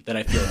food that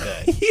I feel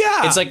good.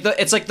 Yeah.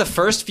 It's like the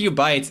first few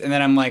bites, and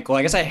then I'm like, well,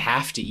 I guess I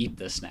have to eat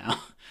this now.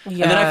 And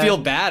then I Yeah. feel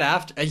bad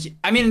after.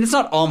 I mean, it's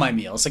not all my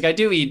meals. Like I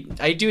do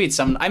eat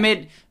some. I've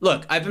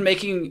been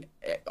making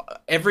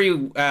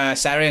every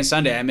Saturday and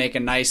Sunday. I make a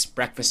nice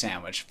breakfast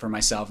sandwich for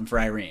myself and for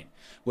Irene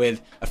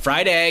with a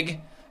fried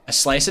egg, a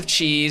slice of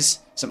cheese,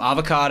 some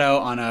avocado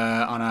on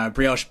a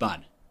brioche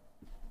bun.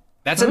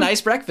 That's a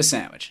nice breakfast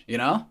sandwich, you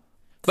know.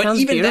 But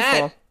Sounds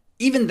beautiful.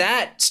 even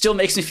that still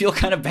makes me feel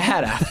kind of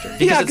bad after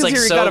because Yeah, it's like you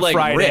so got a like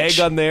fried rich.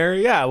 egg on there.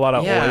 Yeah, a lot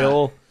of Yeah.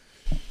 oil,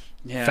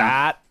 Yeah.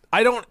 fat.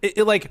 I don't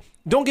like.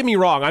 Don't get me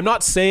wrong. I'm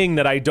not saying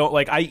that I don't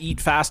like. I eat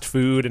fast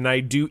food and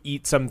I do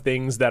eat some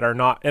things that are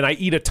not. And I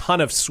eat a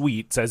ton of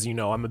sweets, as you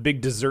know. I'm a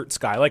big desserts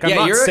guy. Like I'm Yeah,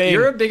 not saying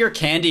you're a bigger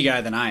candy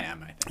guy than I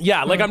am. I think.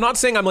 Yeah, like I'm not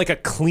saying I'm like a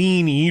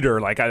clean eater.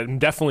 Like I'm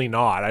definitely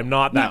not. I'm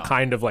not that No.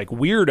 kind of like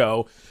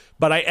weirdo,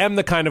 but I am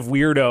the kind of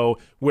weirdo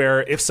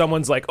where if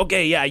someone's like,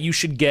 "Okay, yeah, you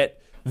should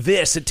get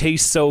this. It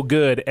tastes so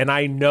good," and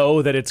I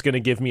know that it's going to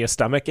give me a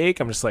stomach ache,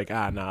 I'm just like,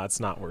 no,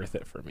 it's not worth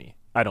it for me.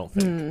 I don't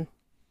think.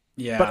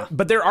 Yeah.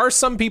 But there are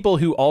some people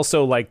who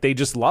also like they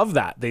just love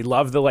that. They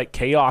love the like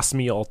chaos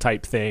meal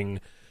type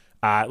thing.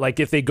 Like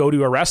if they go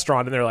to a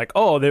restaurant and they're like,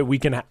 "Oh,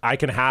 that I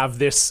can have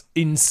this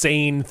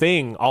insane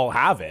thing. I'll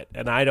have it."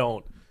 And I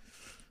don't.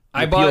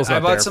 I appeal's not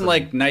there bought some for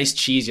like nice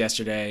cheese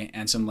yesterday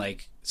and some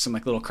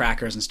little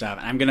crackers and stuff.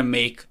 And I'm gonna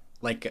make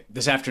like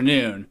this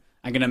afternoon.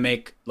 I'm gonna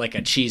make like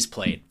a cheese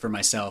plate for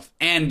myself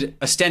and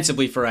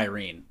ostensibly for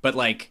Irene. But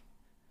like,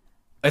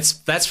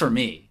 that's for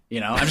me.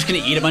 I'm just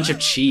going to eat a bunch of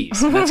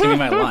cheese. And that's going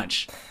to be my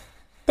lunch.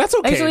 That's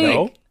okay, Actually,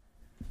 though.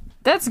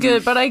 That's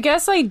good, but I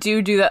guess I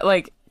do that.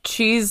 Like,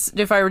 cheese,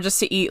 if I were just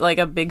to eat, like,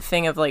 a big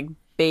thing of, like,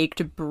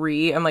 baked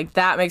brie, I'm like,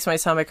 that makes my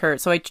stomach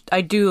hurt. So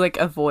I do, like,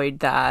 avoid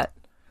that.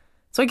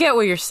 So I get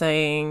what you're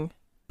saying,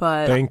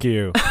 but... Thank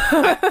you.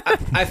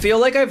 I feel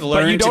like I've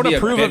learned But you don't to be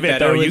approve a bit of it,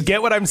 better though. with... You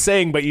get what I'm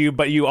saying, but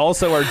you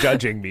also are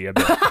judging me a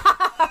bit.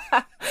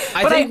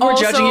 I think we're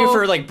judging you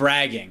for like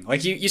bragging.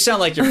 Like you sound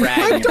like you're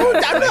bragging.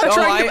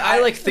 I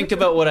like think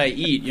about what I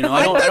eat.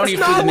 I don't eat food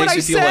that makes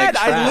me feel like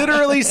trash. I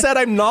literally said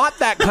I'm not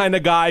that kind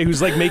of guy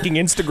who's like making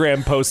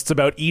Instagram posts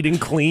about eating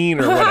clean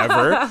or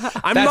whatever.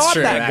 I'm That's not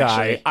true, that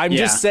guy. actually. I'm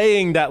just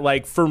saying that,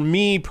 like, for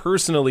me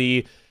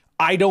personally,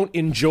 I don't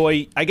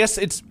enjoy. I guess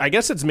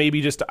it's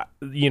maybe just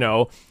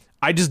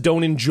I just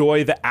don't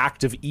enjoy the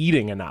act of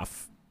eating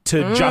enough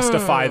to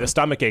justify the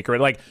stomach ache. Or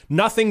like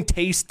nothing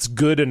tastes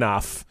good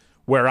enough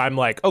where I'm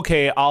like,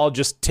 okay, I'll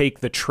just take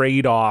the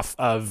trade-off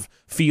of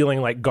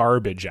feeling like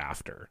garbage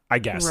after, I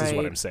guess is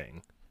what I'm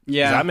saying.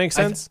 Yeah. Does that make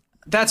sense?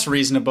 That's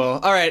reasonable.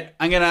 All right,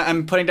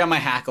 I'm putting down my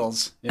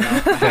hackles. My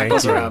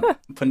hackles are up.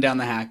 I'm putting down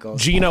the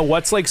hackles. Gina,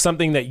 what's like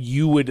something that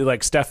you would,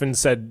 like Stefan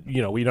said,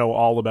 we know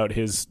all about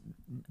his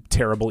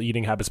terrible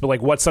eating habits, but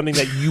like what's something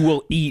that you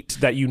will eat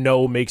that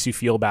makes you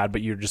feel bad,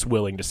 but you're just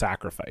willing to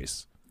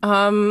sacrifice?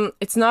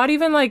 It's not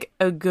even like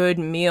a good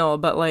meal,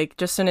 but like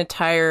just an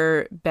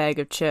entire bag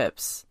of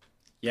chips.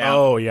 Yeah.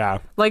 Oh yeah.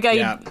 Like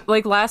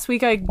like last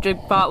week I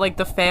bought like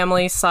the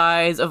family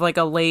size of like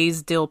a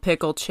Lay's dill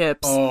pickle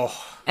chips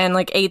and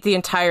like ate the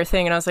entire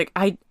thing, and I was like,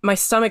 my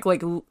stomach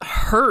like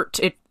hurt.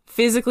 It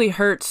physically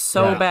hurt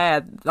so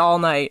bad all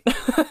night,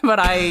 but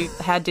I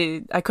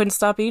couldn't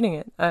stop eating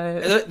it.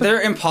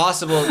 They're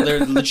impossible.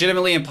 They're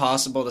legitimately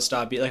impossible to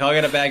stop eating. Like I'll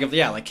get a bag of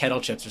like kettle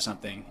chips or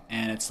something,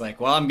 and it's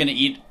like, well, I'm gonna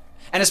eat,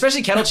 and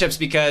especially kettle chips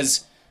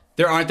because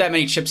there aren't that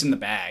many chips in the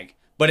bag.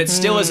 But it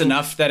still is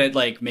enough that it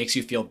like makes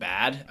you feel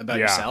bad about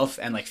yourself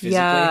and like physically.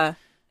 Yeah.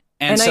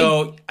 And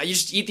so I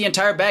just eat the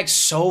entire bag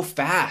so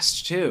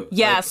fast too.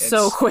 Yeah, like,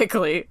 so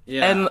quickly.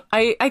 Yeah. And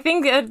I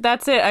think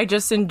that's it. I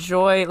just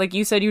enjoy, like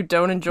you said, you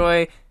don't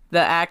enjoy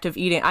the act of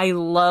eating. I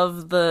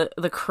love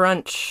the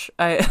crunch.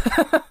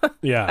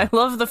 I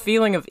love the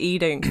feeling of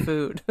eating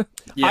food.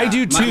 Yeah. I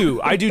do too.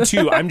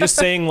 I'm just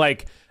saying,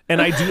 like,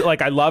 and I do,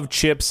 like, I love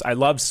chips. I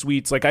love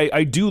sweets. Like,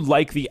 I do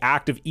like the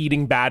act of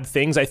eating bad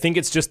things. I think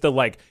it's just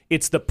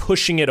it's the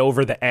pushing it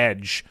over the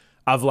edge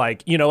of,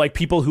 like, like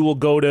people who will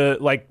go to,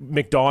 like,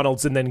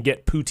 McDonald's and then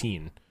get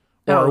poutine.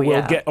 Or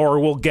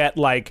we'll get,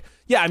 like,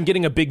 I'm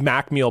getting a Big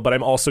Mac meal, but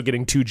I'm also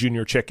getting 2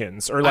 junior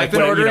chickens. Or like, I've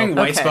been ordering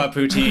White Spot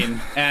poutine,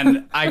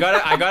 and I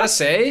gotta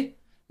say,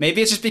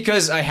 maybe it's just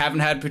because I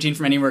haven't had poutine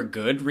from anywhere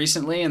good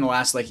recently in the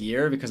last, like,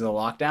 year because of the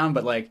lockdown,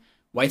 but, like,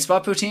 White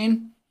Spot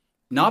poutine,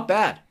 not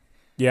bad.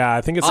 Yeah,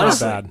 I think it's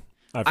honestly not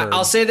bad.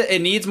 I'll say that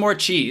it needs more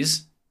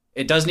cheese.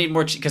 It does need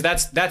more cheese because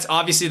that's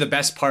obviously the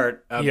best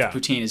part of the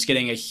poutine is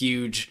getting a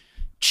huge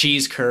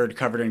cheese curd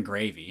covered in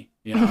gravy.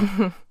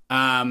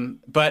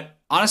 But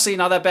honestly,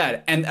 not that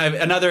bad. And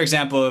another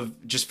example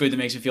of just food that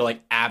makes me feel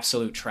like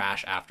absolute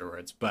trash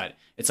afterwards. But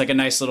it's like a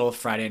nice little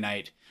Friday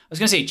night. I was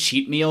gonna say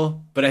cheat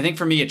meal, but I think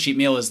for me a cheat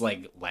meal is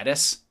like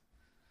lettuce.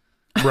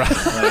 Right.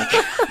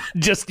 Like,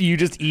 just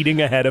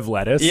eating a head of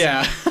lettuce.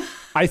 Yeah.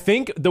 I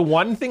think the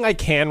one thing I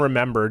can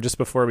remember, just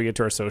before we get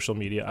to our social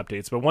media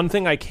updates, but one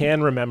thing I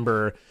can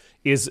remember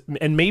is,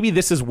 and maybe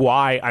this is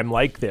why I'm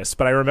like this,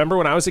 but I remember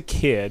when I was a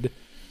kid,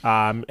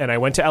 and I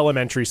went to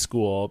elementary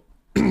school.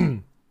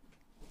 In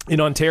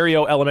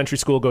Ontario, elementary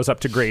school goes up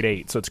to grade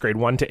 8, so it's grade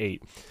 1 to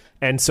 8.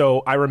 And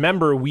so I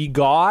remember we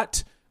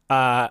got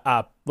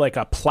like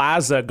a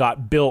plaza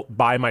got built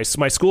by my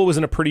school was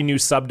in a pretty new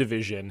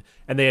subdivision,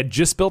 and they had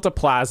just built a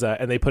plaza,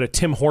 and they put a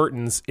Tim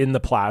Hortons in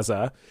the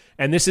plaza.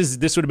 And this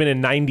would have been in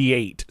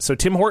 98. So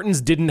Tim Hortons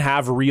didn't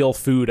have real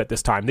food at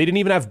this time. They didn't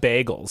even have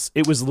bagels.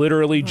 It was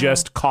literally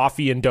just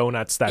coffee and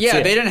donuts. That's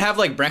it. They didn't have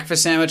like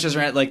breakfast sandwiches,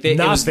 right? Like it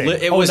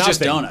was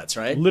just donuts,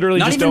 right? Literally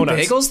not just even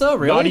donuts. Bagels though,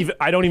 really?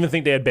 I don't even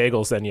think they had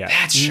bagels then yet.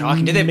 That's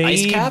shocking. Did they have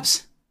ice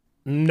caps?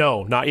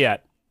 No, not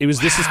yet.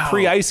 This is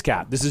pre-ice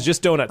cap. This is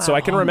just donuts. So I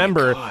can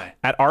remember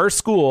at our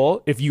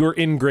school, if you were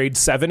in grade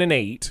 7 and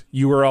 8,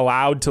 you were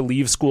allowed to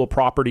leave school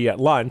property at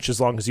lunch as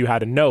long as you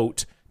had a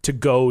note to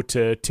go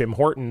to Tim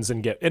Hortons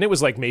and it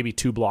was like maybe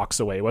 2 blocks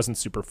away. It wasn't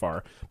super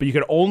far, but you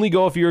could only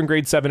go if you were in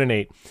grade 7 and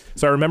 8.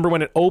 So I remember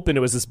when it opened,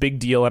 it was this big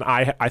deal. And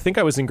I think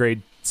I was in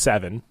grade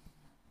 7.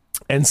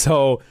 And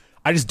so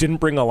I just didn't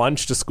bring a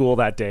lunch to school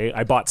that day.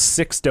 I bought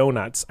 6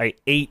 donuts. I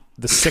ate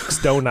the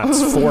 6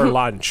 donuts for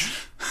lunch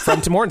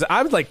from Tim Hortons.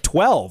 I was like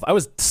 12. I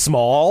was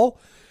small.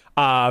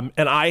 And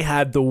I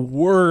had the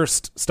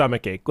worst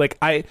stomach ache. Like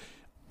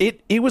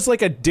it was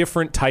like a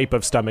different type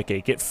of stomach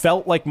ache. It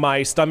felt like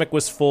my stomach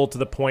was full to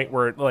the point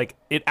where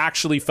it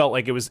actually felt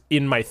like it was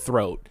in my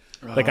throat.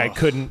 Like I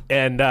couldn't,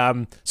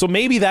 and so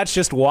maybe that's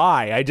just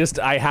why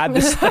I had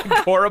this like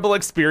horrible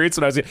experience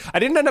when I was young. I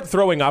didn't end up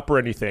throwing up or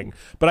anything,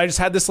 but I just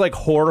had this like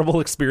horrible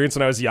experience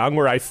when I was young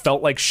where I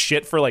felt like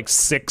shit for like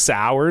 6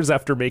 hours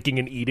after making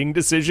an eating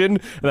decision,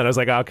 and then I was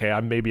like, okay,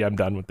 maybe I'm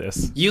done with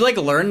this. You like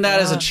learned that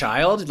as a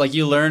child? Like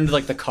you learned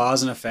like the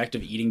cause and effect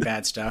of eating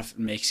bad stuff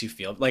makes you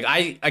feel like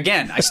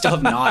I still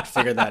have not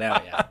figured that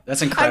out yet.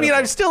 That's incredible. I mean,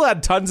 I've still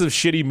had tons of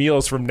shitty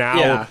meals from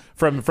now,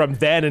 from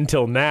then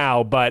until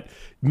now, but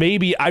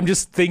maybe I'm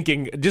just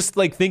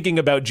thinking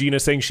about Gina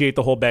saying she ate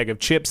the whole bag of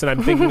chips, and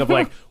I'm thinking of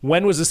like,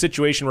 when was a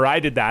situation where I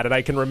did that? And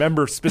I can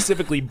remember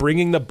specifically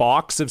bringing the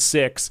box of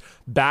 6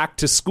 back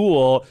to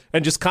school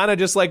and just kind of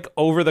just like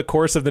over the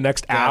course of the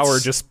next hour,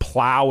 just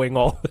plowing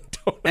all the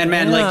donuts. And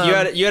man,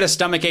 like you had a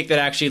stomach ache that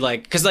actually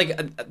like, cause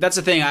like, that's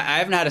the thing. I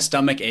haven't had a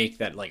stomach ache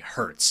that like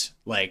hurts.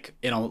 Like,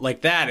 you know,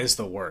 like that is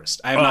the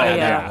worst. I have not had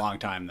that in a long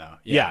time though.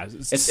 Yeah.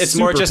 It's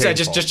more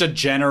just a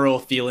general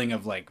feeling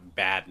of like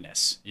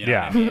badness. You know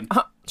what I mean?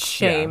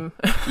 Shame.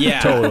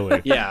 Yeah.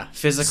 Totally. Yeah.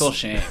 Physical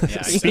shame. Yeah.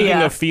 Exactly.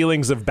 Speaking of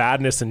feelings of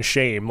badness and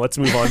shame, let's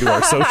move on to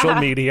our social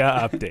media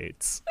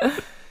updates.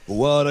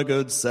 What a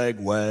good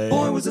segue.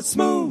 Boy, was it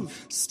smooth.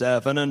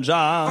 Stefan and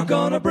John are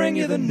gonna bring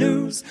you the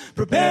news.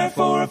 Prepare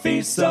for a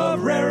feast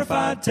of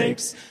rarefied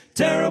takes.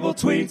 Terrible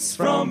tweets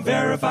from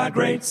verified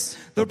greats.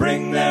 They'll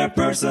bring their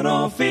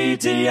personal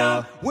feed to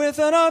ya with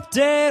an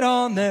update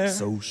on their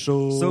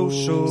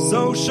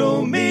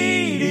social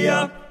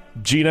media.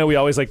 Gina, we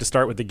always like to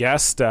start with the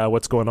guest.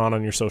 What's going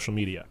on your social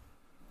media?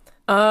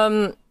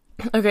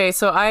 Okay,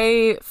 so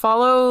I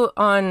follow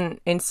on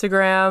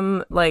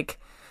Instagram like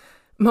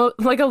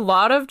a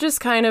lot of just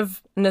kind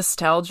of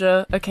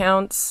nostalgia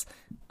accounts.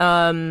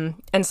 And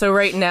so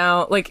right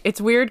now, like, it's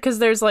weird because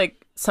there's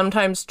like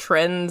sometimes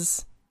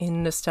trends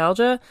in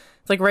nostalgia.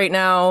 It's like right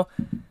now,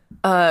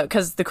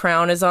 because The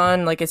Crown is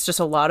on, like, it's just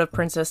a lot of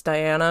Princess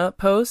Diana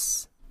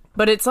posts.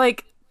 But it's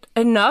like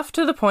enough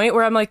to the point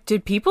where I'm like,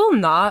 did people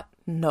not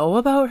know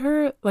about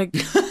her? Like,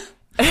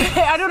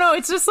 I don't know.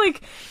 It's just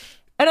like,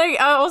 and I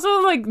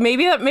also like,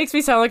 maybe that makes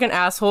me sound like an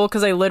asshole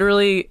because I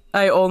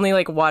only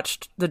like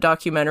watched the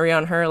documentary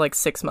on her like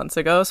 6 months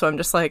ago. So I'm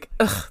just like,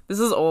 ugh, this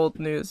is old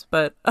news.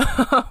 But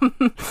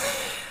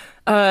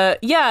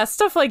yeah,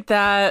 stuff like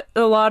that.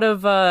 A lot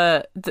of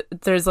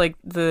there's like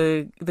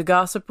the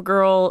Gossip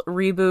Girl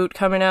reboot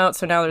coming out.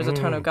 So now there's a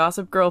ton of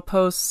Gossip Girl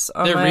posts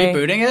on They're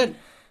rebooting it?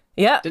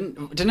 Yeah.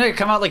 Didn't it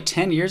come out like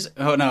 10 years?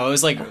 Oh no, it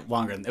was like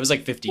longer. It was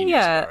like 15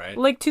 years ago, right?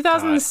 Like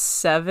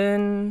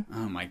 2007. God.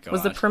 Oh my god.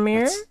 Was the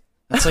premiere?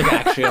 That's like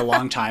actually a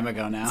long time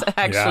ago now. It's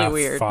actually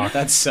weird. Fuck.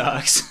 That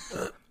sucks.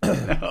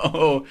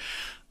 No.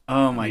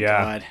 Oh my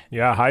god.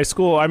 Yeah, high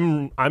school.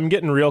 I'm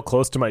getting real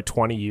close to my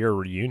 20-year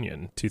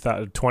reunion.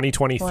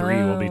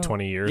 2023 will be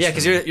 20 years. Yeah,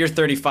 because you're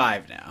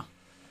 35 now.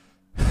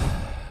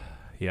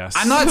 Yes.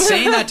 I'm not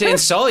saying that to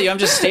insult you. I'm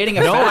just stating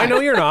a fact. No, I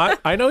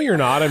know you're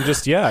not. I'm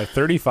just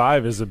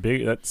 35 is a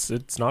big.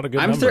 It's not a good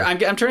number.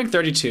 I'm turning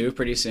 32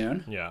 pretty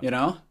soon. Yeah. You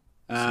know.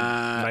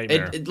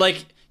 Nightmare.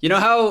 Like, you know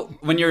how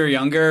when you were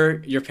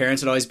younger, your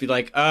parents would always be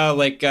like, "Oh,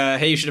 like,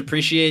 hey, you should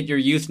appreciate your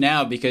youth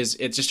now because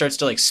it just starts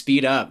to like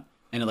speed up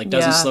and it like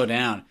doesn't slow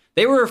down."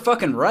 They were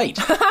fucking right.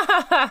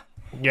 Yeah,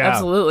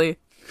 absolutely.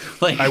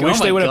 Like, I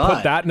wish they would have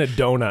put that in a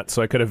donut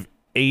so I could have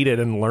ate it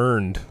and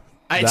learned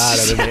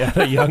at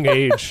a young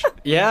age.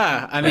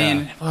 Yeah, I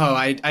mean,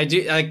 I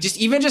do like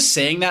just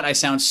saying that I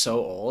sound so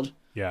old.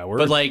 Yeah,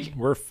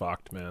 we're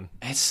fucked, man.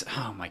 It's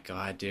oh my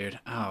god, dude.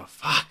 Oh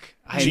fuck.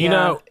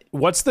 Gina,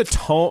 what's the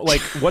tone?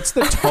 Like, what's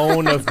the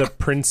tone of the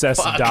Princess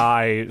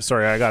Di?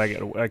 Sorry,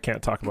 I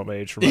can't talk about my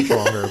age for much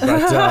longer.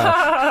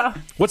 But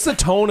what's the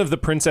tone of the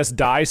Princess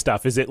Di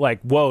stuff? Is it like,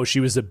 whoa, she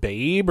was a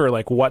babe, or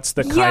like, what's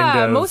the kind of?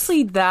 Yeah,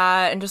 mostly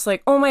that, and just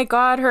like, oh my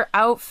god, her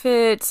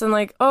outfits, and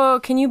like, oh,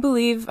 can you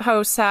believe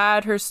how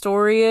sad her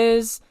story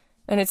is?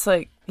 And it's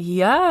like,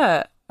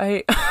 yeah.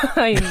 I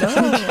know.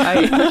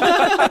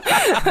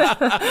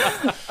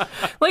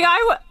 Like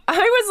I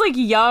was like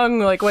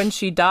young like when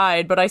she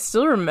died, but I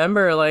still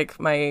remember like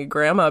my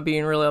grandma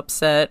being really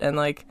upset and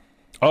like,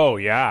 oh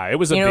yeah, it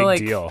was a big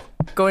deal.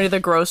 Going to the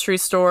grocery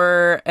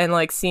store and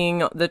like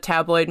seeing the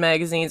tabloid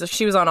magazines.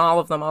 She was on all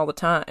of them all the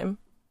time.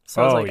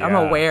 So I was like, I'm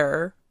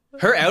aware.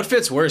 Her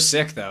outfits were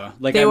sick though.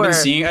 Like I've been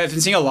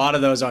seeing a lot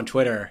of those on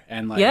Twitter,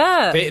 and like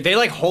they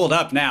like hold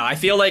up now. I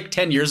feel like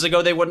 10 years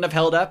ago they wouldn't have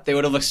held up. They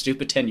would have looked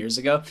stupid 10 years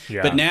ago.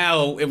 Yeah. But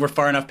now we're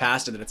far enough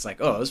past it that it's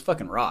like, oh, it was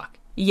fucking rock.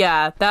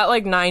 Yeah, that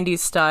like 90s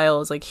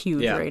style is like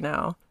huge right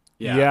now.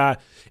 Yeah.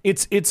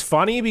 It's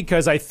funny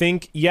because I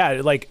think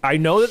like I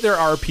know that there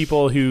are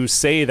people who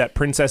say that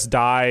Princess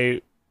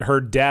Di,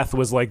 her death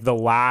was like the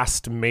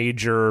last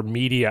major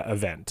media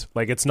event.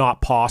 Like it's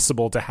not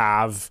possible to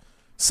have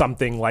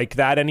something like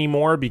that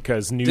anymore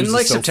because news didn't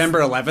like is so September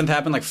 11th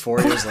happen like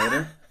 4 years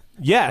later.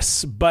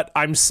 Yes, but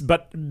I'm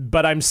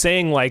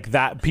saying like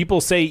that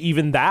people say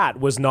even that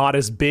was not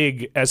as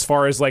big as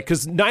far as like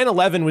because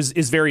 9/11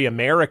 is very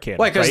American.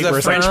 Why? Because the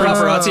French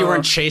paparazzi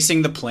weren't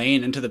chasing the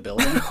plane into the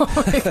building.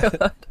 Oh my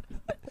god.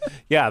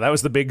 Yeah, that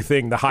was the big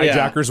thing. The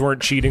hijackers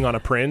weren't cheating on a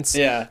prince.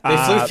 Yeah, they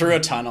flew through a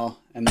tunnel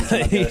and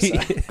then came up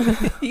the other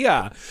side.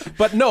 Yeah,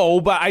 but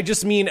I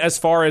just mean as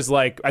far as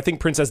like, I think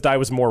Princess Di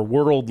was more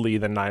worldly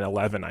than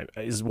 9/11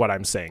 is what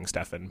I'm saying,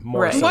 Stefan.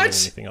 More Right. so What?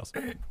 than anything else.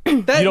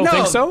 You don't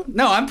think so?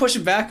 No, I'm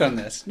pushing back on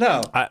this.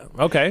 No.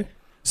 Okay.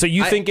 So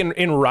you think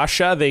in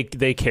Russia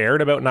they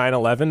cared about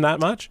 9/11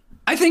 that much?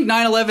 I think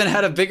 9/11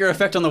 had a bigger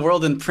effect on the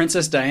world than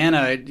Princess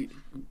Diana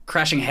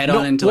crashing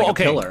head-on into a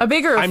pillar. A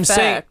bigger I'm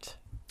saying- effect.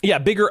 Yeah,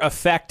 bigger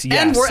effect,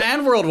 yes.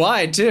 And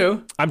worldwide,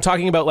 too. I'm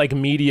talking about like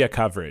media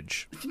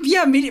coverage.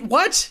 Yeah,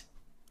 what?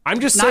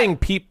 I'm just saying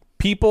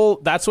people,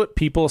 that's what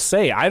people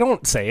say. I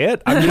don't say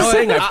it. I'm just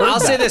saying I've heard I'll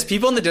that. say this.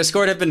 People in the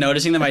Discord have been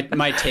noticing that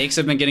my takes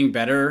have been getting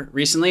better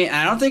recently. And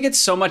I don't think it's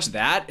so much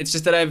that. It's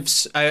just that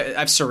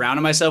I've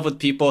surrounded myself with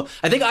people.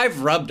 I think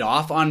I've rubbed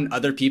off on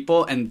other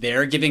people and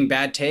they're giving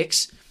bad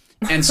takes.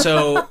 And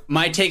so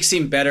my takes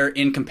seem better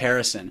in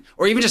comparison,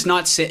 or even just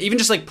even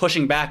just like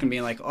pushing back and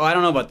being like, oh, I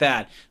don't know about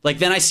that. Like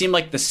then I seem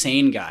like the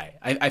sane guy.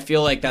 I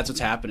feel like that's what's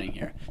happening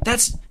here.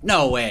 That's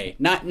no way.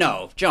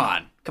 No,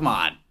 John, come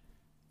on.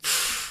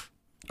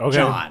 Okay.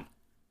 John.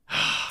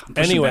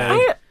 Anyway.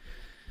 I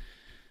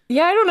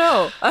don't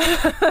know.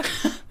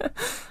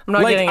 I'm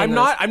not getting into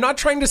this.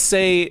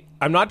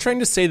 I'm not trying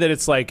to say that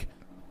it's like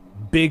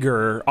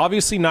bigger.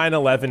 Obviously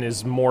 9/11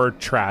 is more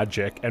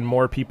tragic and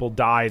more people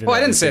died. Well, I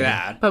didn't say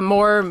that. But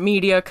more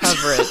media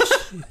coverage.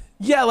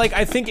 Yeah, like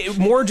I think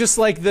more just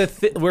like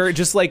where it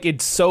just like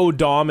it so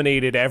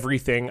dominated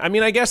everything. I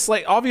mean, I guess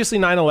like obviously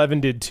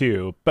 9/11 did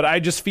too, but I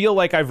just feel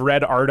like I've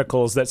read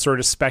articles that sort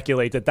of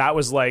speculate that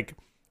was like,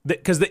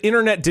 because the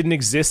internet didn't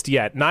exist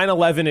yet.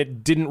 9/11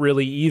 it didn't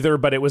really either,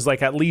 but it was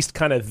like at least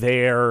kind of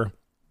there.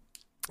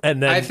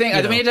 And then I think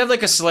we need to have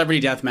like a celebrity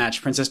death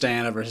match, Princess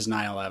Diana versus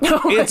 9/11.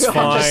 It's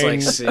fine. Just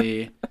like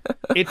see.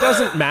 It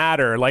doesn't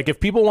matter. Like if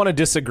people want to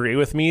disagree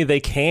with me, they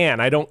can.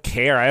 I don't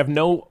care. I have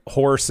no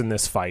horse in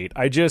this fight.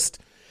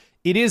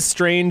 It is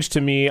strange to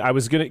me. I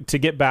was going to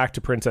get back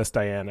to Princess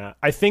Diana.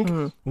 I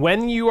think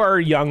when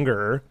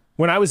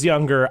I was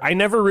younger, I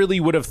never really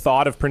would have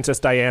thought of Princess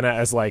Diana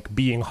as like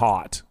being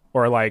hot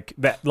or like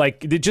that.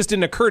 Like it just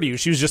didn't occur to you.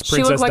 She was just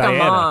Princess She looked like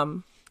Diana. a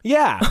mom.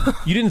 Yeah.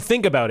 You didn't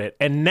think about it.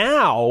 And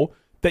now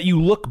that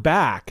you look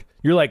back,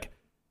 you're like,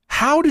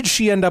 how did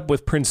she end up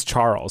with Prince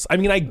Charles? I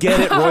mean, I get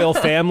it, royal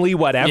family,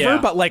 whatever, Yeah.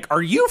 but like,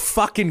 are you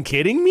fucking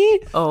kidding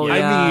me? Oh,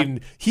 yeah. I mean,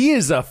 he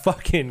is a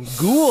fucking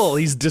ghoul.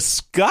 He's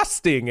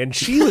disgusting. And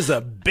she was a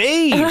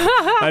babe.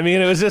 I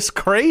mean, it was just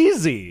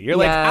crazy. You're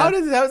like, Yeah.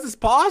 how is this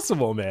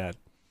possible, man?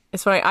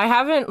 It's funny. I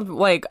haven't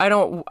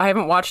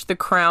watched The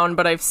Crown,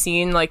 but I've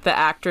seen like the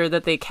actor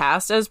that they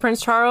cast as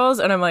Prince Charles,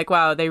 and I'm like,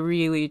 wow, they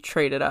really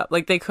traded up.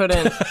 Like they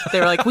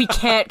were like, we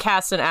can't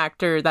cast an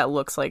actor that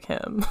looks like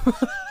him.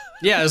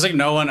 Yeah, there's like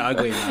no one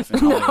ugly enough in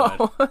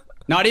Hollywood.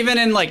 Not even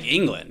in like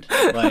England.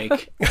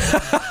 Like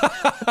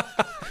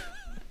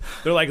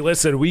They're like,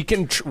 listen, we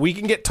can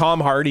get Tom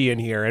Hardy in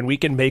here and we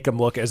can make him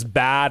look as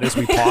bad as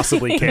we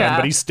possibly can, Yeah.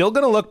 but he's still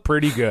going to look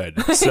pretty good.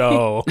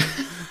 So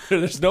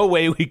there's no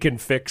way we can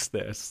fix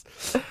this.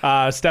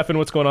 Stefan,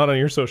 what's going on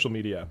your social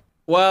media?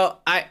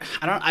 Well, I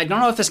don't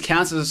know if this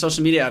counts as a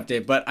social media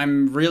update, but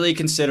I'm really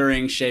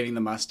considering shaving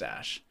the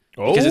mustache.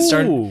 Because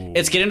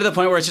it's getting to the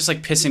point where it's just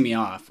like pissing me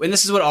off. And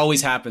this is what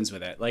always happens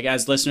with it. Like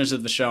as listeners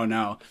of the show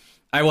know,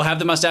 I will have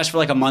the mustache for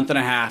like a month and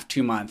a half,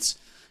 2 months.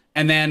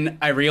 And then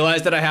I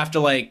realize that I have to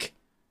like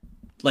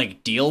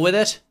deal with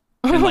it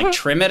and like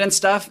trim it and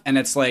stuff. And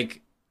it's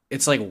like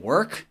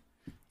work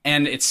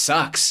and it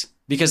sucks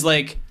because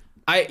like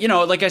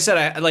like I said,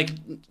 I like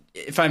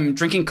if I'm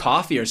drinking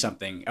coffee or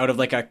something out of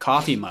like a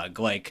coffee mug,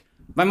 like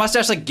my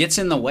mustache like gets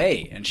in the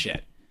way and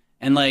shit.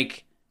 And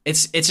like,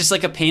 it's just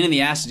like a pain in the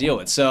ass to deal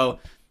with. So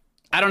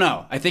I don't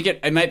know. I think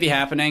it might be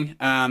happening.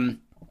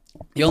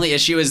 The only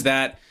issue is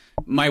that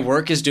my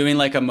work is doing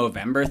like a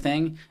Movember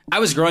thing. I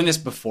was growing this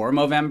before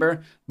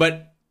Movember,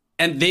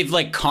 and they've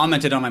like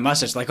commented on my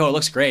mustache like, oh, it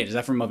looks great. Is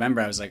that from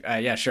Movember? I was like,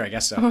 yeah, sure, I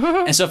guess so.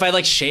 And so if I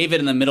like shave it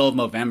in the middle of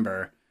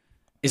Movember,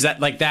 is that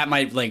like that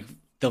might like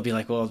they'll be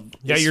like, well,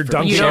 Yeah, this you're is for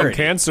dunking on charity.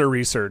 cancer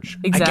research.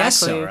 Exactly. I guess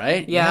so,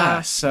 right?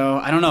 Yeah. So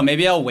I don't know.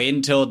 Maybe I'll wait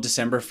until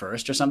December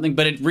 1st or something.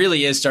 But it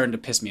really is starting to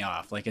piss me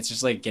off. Like it's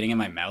just like getting in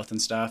my mouth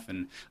and stuff.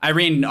 And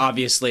Irene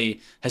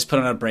obviously has put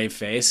on a brave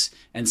face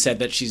and said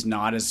that she's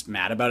not as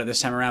mad about it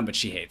this time around, but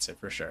she hates it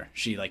for sure.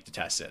 She like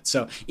detests it.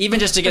 So even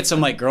just to get some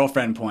like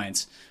girlfriend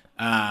points,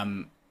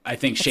 I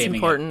think shaving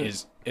important.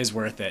 it is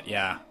worth it.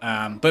 Yeah.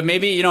 But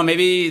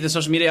maybe the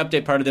social media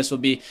update part of this will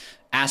be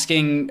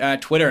asking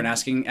Twitter and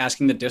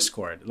asking the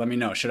Discord. Let me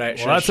know. Should I?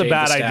 Well, that's a shave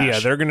bad the stash?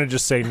 idea. They're going to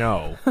just say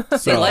no. They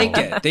So. like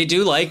it. They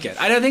do like it.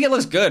 I don't think it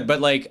looks good,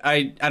 but like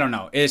I don't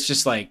know. It's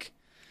just like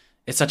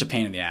it's such a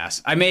pain in the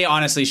ass. I may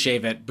honestly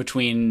shave it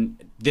between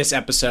this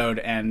episode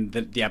and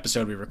the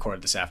episode we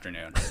recorded this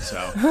afternoon.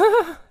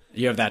 So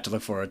you have that to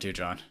look forward to,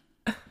 John.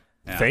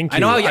 Yeah. Thank you.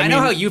 I know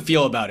how you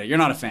feel about it. You're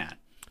not a fan.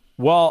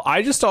 Well,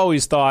 I just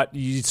always thought,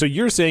 so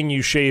you're saying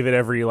you shave it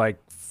every like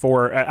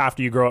for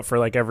after you grow it for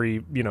like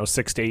every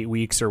 6 to 8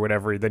 weeks or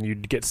whatever, then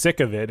you'd get sick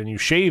of it and you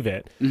shave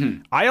it.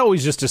 I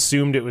always just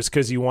assumed it was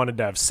because you wanted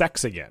to have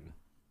sex again.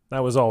 That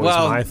was always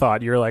my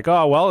thought. You're like,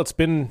 oh well, it's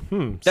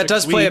been that 6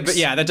 does play a weeks. bit.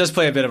 Yeah, that does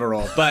play a bit of a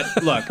role. But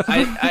look,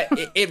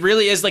 it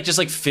really is like just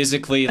like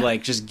physically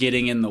like just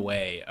getting in the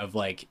way of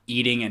like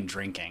eating and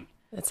drinking.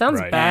 It sounds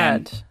Right.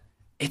 bad. And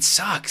it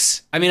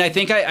sucks. I mean, I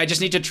think I just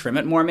need to trim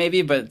it more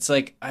maybe, but it's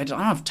like I don't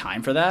have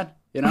time for that.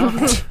 I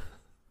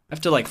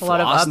have to like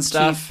lot of floss and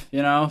upkeep.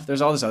 stuff.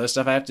 There's all this other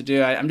stuff I have to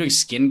do. I'm doing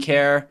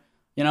skincare.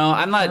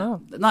 I'm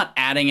not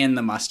adding in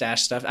the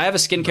mustache stuff. I have a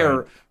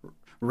skincare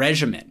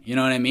regimen. You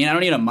know what I mean? I don't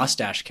need a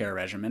mustache care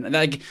regimen.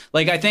 Like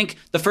I think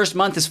the first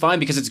month is fine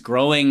because it's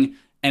growing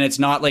and it's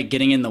not like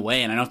getting in the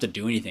way, and I don't have to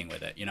do anything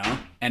with it.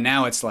 And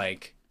now it's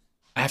like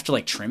I have to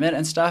like trim it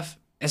and stuff.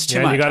 It's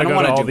too much. You got I to don't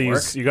go to want all to do work.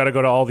 these. You got to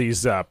go to all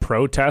these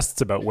protests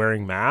about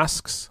wearing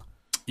masks.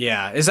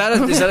 Yeah, is that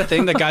a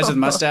thing that guys with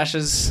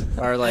mustaches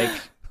are like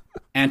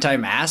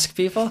anti-mask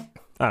people?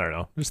 I don't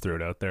know. Just threw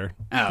it out there.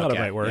 Oh, Thought it okay.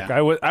 might work.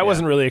 Yeah. I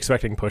wasn't really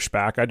expecting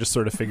pushback. I just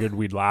sort of figured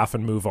we'd laugh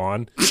and move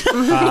on.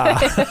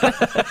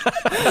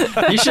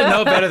 You should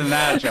know better than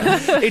that, John.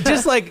 It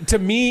just like, to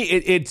me,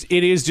 it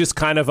is just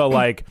kind of a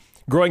like,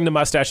 growing the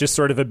mustache is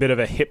sort of a bit of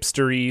a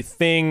hipstery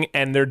thing,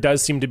 and there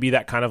does seem to be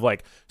that kind of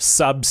like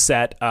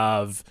subset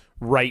of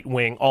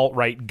right-wing,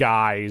 alt-right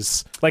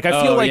guys. Like,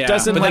 I feel like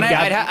doesn't but like then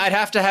Gavin... I'd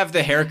have to have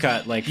the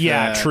haircut like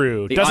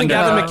true. the Doesn't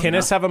Gavin underdog,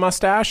 McInnes have a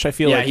mustache? I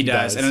feel Yeah, like he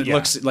does, and it yeah.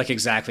 looks like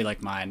exactly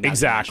like mine.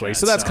 Exactly.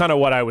 So that's kind of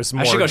what I was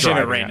more I should go shave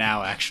it driving right at.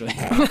 now, actually.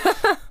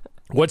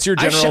 What's your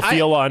general I-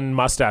 feel on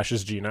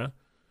mustaches, Gina?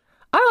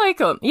 I like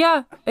them.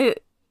 Yeah,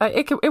 it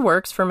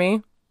works for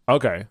me.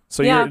 Okay,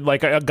 so Yeah. you're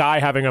like a guy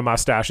having a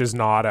mustache is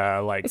not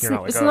a like It's, you're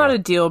not like it's not a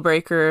deal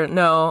breaker.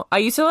 No, I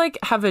used to like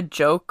have a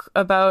joke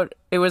about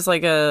it. Was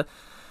like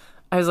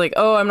I was like,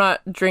 oh, I'm not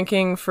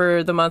drinking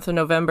for the month of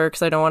November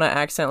because I don't want to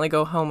accidentally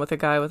go home with a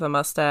guy with a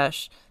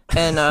mustache.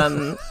 And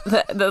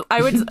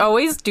I would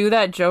always do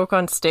that joke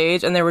on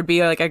stage, and there would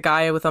be like a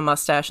guy with a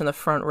mustache in the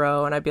front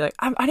row, and I'd be like,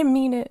 I didn't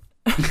mean it.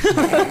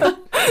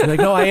 You're like,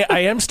 no, I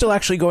am still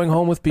actually going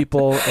home with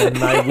people, and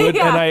I would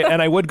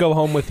and I would go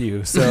home with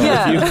you. So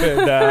Yeah. if you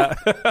could.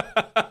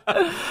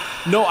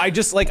 No, I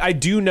just like I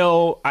do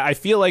know. I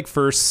feel like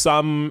for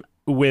some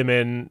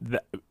women,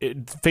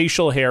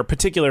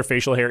 particular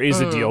facial hair is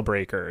a deal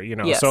breaker.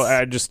 Yes. So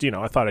I just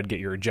I thought I'd get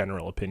your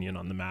general opinion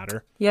on the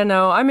matter. Yeah,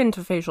 no, I'm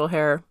into facial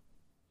hair.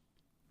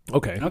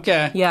 Okay.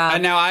 Okay. Yeah.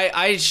 Now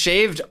I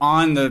shaved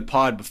on the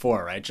pod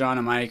before, right, John?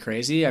 Am I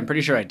crazy? I'm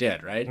pretty sure I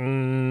did, right?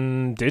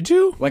 Did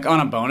you? Like on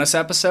a bonus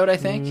episode, I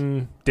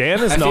think.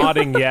 Dan is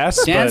nodding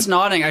yes. Dan's but,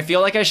 nodding. I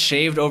feel like I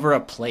shaved over a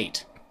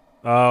plate.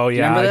 Oh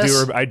yeah, Remember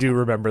this? I do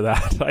remember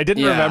that. I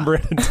didn't Yeah. remember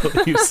it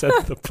until you said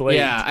the plate.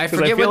 Yeah, I 'Cause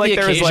forget feel what the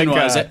there was occasion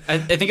like was. a- I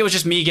think it was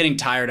just me getting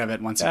tired of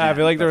it once again. I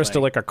feel like there but, was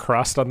still like a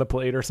crust on the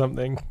plate or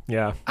something.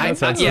 Yeah. that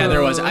sounds yeah, right.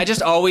 there was. I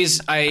just always,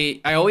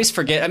 I always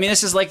forget. I mean,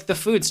 this is like the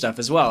food stuff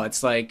as well.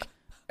 It's like,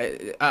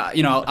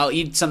 I'll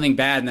eat something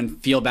bad and then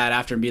feel bad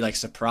after and be like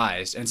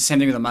surprised. And it's the same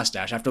thing with a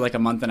mustache. After like a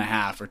month and a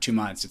half or 2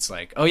 months, it's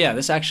like, oh yeah,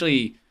 this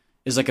actually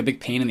is like a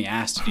big pain in the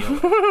ass to deal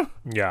with.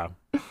 Yeah.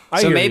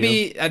 So hear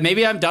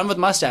maybe I'm done with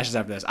mustaches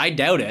after this. I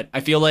doubt it. I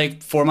feel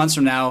like 4 months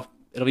from now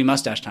it'll be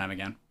mustache time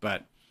again.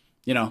 But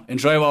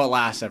enjoy while it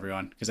lasts,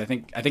 everyone, because I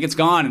think it's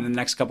gone in the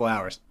next couple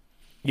hours.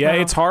 Yeah,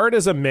 it's hard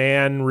as a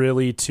man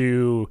really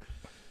to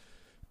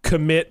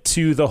commit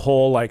to the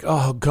whole like,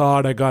 oh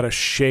God, I gotta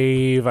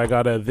shave,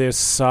 this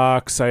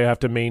sucks, I have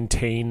to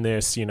maintain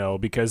this,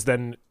 because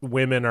then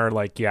women are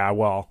like, yeah,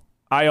 well,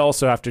 I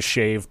also have to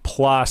shave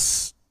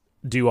plus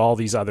do all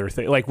these other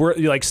things. Like we're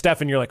like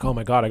Stefan, you're like, oh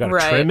my God, I gotta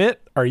trim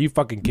it. Are you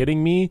fucking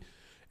kidding me?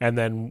 And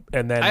then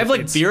I have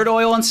like beard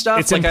oil and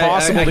stuff. It's like,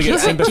 impossible to get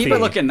sympathy. I keep it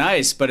looking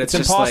nice, but it's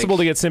just impossible like,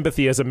 to get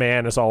sympathy as a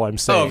man is all I'm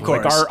saying. Oh, of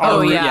course. Like Oh,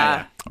 our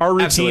yeah. our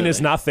routine Absolutely.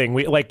 is nothing.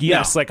 We like,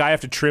 yes, No. like I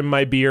have to trim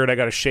my beard, I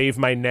got to shave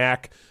my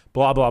neck,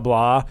 blah blah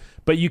blah.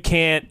 But you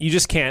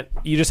just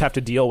have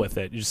to deal with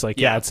it. You're just like,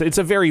 yeah, it's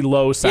a very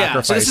low sacrifice.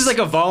 Yeah, so this is like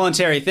a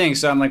voluntary thing.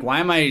 So I'm like, why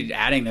am I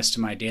adding this to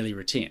my daily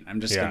routine?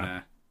 I'm just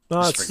gonna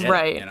just that's forget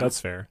right. it,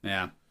 That's fair.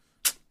 Yeah.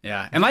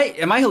 Am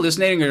I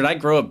hallucinating, or did I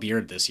grow a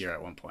beard this year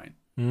at one point?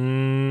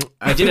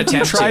 I did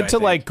attempt Tried to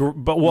I think.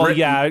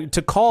 like,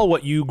 to call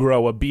what you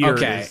grow a beard.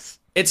 Okay. is-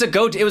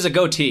 It was a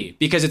goatee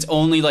because it's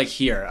only like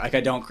here. Like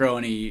I don't grow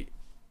any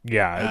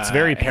yeah, it's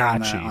very hair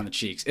on patchy. on the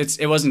cheeks.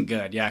 It wasn't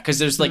good. Yeah, because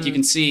there's like you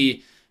can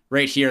see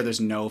right here.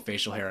 There's no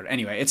facial hair.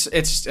 Anyway, it's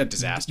a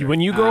disaster. When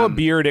you grow a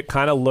beard, it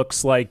kind of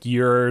looks like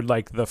you're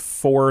like the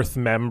fourth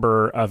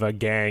member of a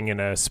gang in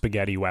a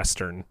spaghetti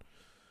western.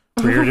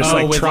 Where you're just Oh,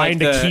 like with, trying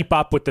like, to the- keep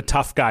up with the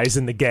tough guys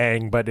in the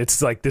gang, but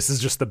it's like this is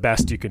just the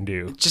best you can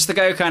do. Just the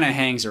guy who kind of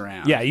hangs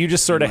around. Yeah, you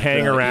just sort of Like,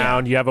 hang really,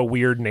 around. You have a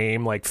weird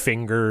name like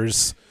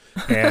Fingers,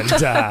 and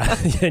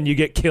and you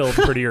get killed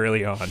pretty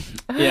early on.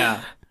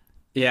 Yeah.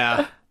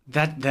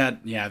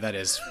 That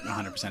is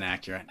 100%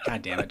 accurate.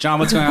 God damn it, John.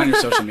 What's going on your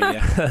social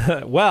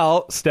media?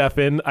 Well,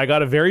 Stefan, I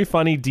got a very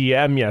funny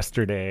DM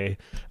yesterday.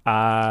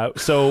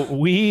 So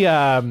we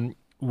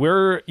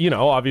we're,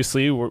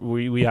 obviously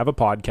we have a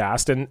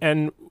podcast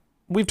and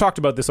we've talked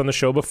about this on the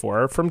show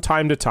before. From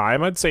time to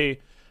time, I'd say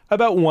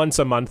about once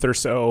a month or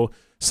so,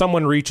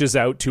 someone reaches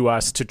out to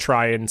us to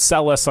try and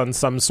sell us on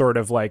some sort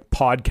of like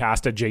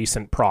podcast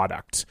adjacent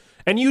product.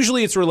 And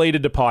usually it's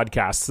related to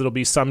podcasts. It'll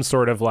be some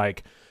sort of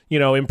like,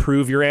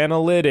 improve your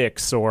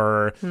analytics,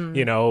 or,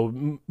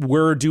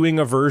 we're doing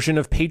a version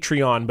of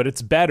Patreon, but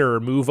it's better.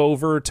 Move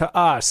over to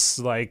us,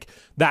 like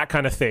that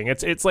kind of thing.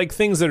 It's like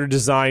things that are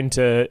designed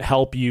to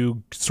help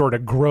you sort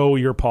of grow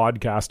your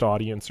podcast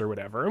audience or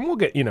whatever. And we'll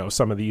get,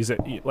 some of these,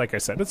 like I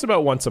said, it's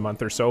about once a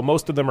month or so.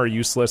 Most of them are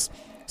useless.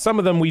 Some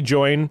of them we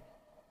join,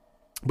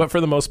 but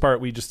for the most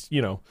part, we just,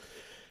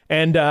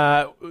 And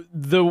I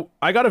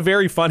got a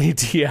very funny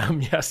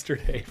DM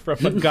yesterday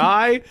from a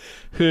guy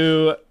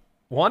who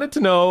wanted to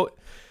know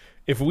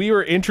if we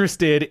were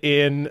interested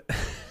in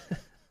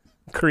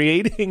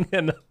creating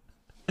an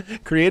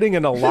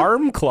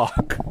alarm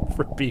clock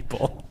for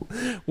people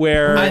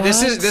where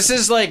this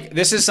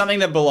is something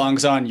that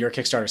belongs on Your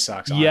Kickstarter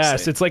Sucks, honestly.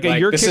 Yes, it's like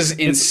this is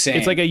insane.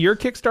 It's like a Your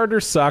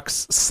Kickstarter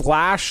Sucks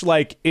 /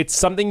 like it's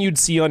something you'd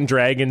see on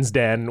Dragon's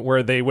Den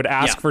where they would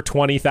ask for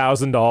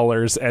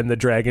 $20,000 and the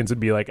dragons would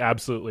be like,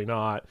 absolutely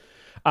not.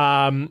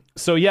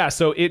 So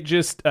it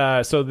just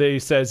so they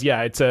says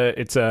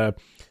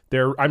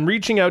I'm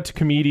reaching out to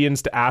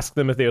comedians to ask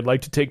them if they would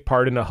like to take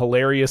part in a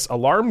hilarious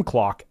alarm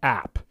clock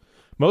app.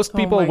 Most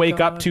people wake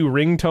up to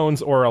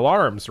ringtones or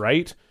alarms,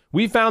 right?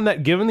 We found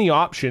that given the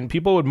option,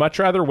 people would much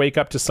rather wake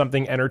up to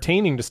something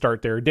entertaining to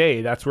start their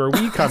day. That's where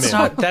we come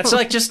in. That's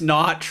like just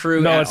not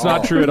true. No, it's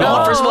not true at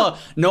all. First of all,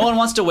 no one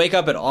wants to wake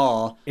up at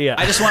all. Yeah.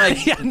 I just want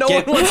to no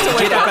one wants to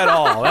wake up at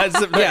all.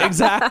 That's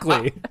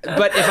exactly.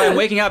 But if I'm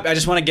waking up, I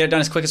just want to get it done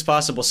as quick as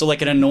possible. So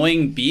like an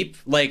annoying beep,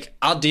 like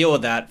I'll deal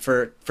with that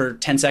for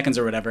 10 seconds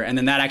or whatever, and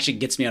then that actually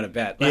gets me out of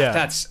bed. Like,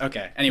 that's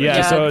okay. Anyway.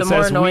 Yeah, so the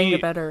more annoying, the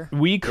better.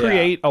 We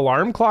create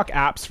alarm clock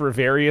apps for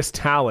various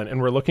talent, and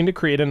we're looking to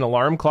create an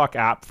alarm clock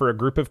app for a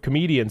group of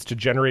comedians to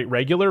generate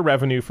regular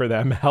revenue for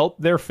them, help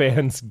their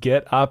fans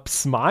get up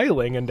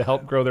smiling, and to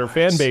help grow their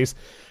fan base.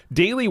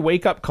 Daily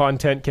wake-up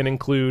content can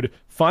include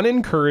fun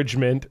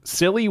encouragement,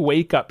 silly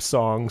wake-up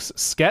songs,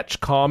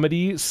 sketch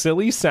comedy,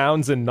 silly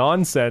sounds and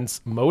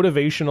nonsense,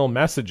 motivational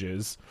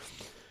messages.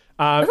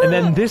 And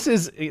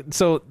then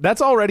so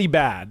that's already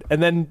bad.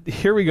 And then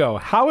here we go.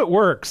 How it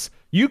works.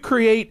 You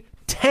create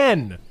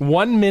 10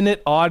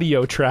 1-minute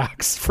audio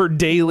tracks for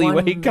daily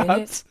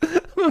wake-ups.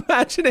 I'm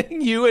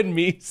imagining you and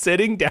me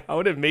sitting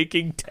down and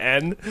making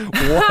 10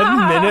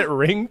 1-minute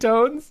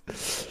ringtones.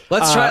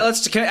 Let's try.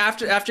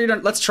 After you're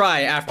done. Let's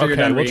try after you're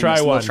done. We'll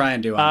try one. We'll try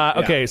and do one.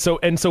 Okay. So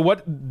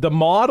what the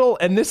model,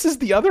 and this is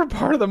the other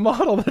part of the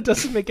model that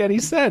doesn't make any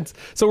sense.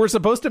 So we're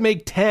supposed to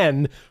make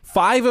 10.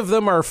 5 of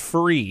them are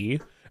free,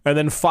 and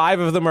then 5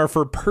 of them are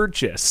for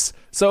purchase.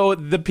 So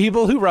the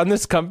people who run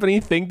this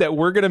company think that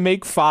we're going to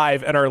make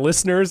 5 and our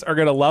listeners are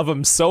going to love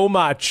them so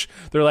much.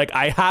 They're like,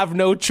 I have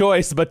no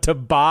choice but to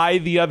buy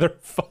the other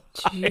 5.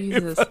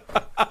 Jesus.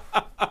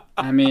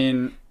 I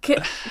mean...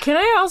 Can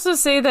I also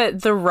say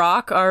that The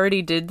Rock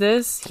already did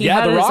this? He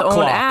had the his Rock own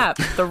Clock. app,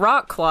 The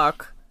Rock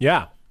Clock.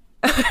 Yeah.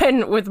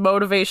 And with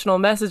motivational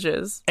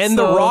messages. And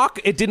The Rock,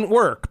 it didn't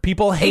work.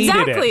 People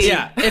hated it.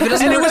 Yeah, if it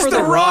doesn't work for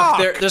The Rock,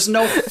 there's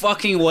no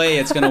fucking way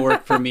it's going to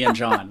work for me and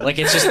John. Like,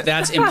 it's just,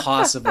 that's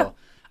impossible.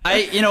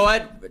 You know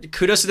what?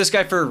 Kudos to this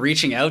guy for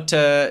reaching out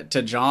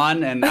to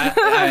John and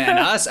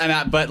us.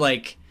 But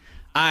like,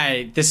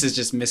 this is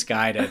just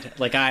misguided.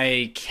 Like,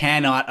 I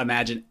cannot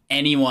imagine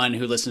anyone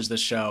who listens to the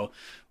show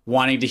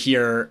wanting to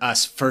hear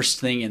us first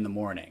thing in the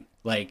morning.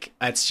 Like,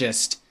 that's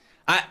just...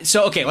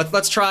 So okay,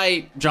 let's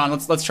try, John.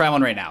 Let's try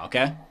one right now.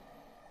 Okay.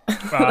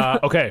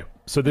 Okay.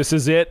 So this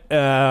is it.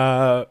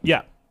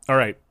 Yeah. All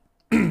right.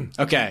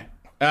 Okay.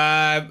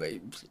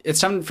 It's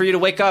time for you to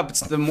wake up.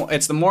 It's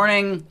the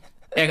morning.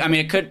 I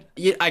mean,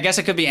 I guess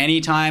it could be any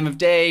time of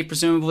day,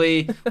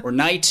 presumably, or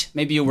night.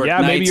 Maybe you work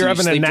nights. Maybe you're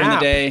having a nap. During the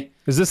day.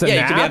 Is this a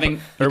nap? You could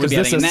be or was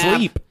this a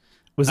sleep?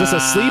 Was this a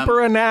sleep or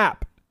a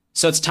nap?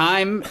 So it's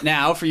time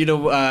now for you to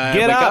wake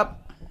up.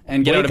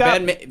 And get out of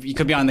bed. You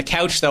could be on the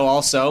couch, though,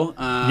 also.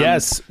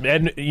 Yes,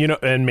 and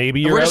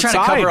maybe you're we're just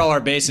outside. trying to cover all our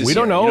bases. We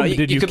don't know.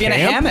 You could be in a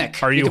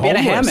hammock. Are you could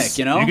homeless?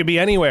 Be in a hammock. You could be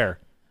anywhere.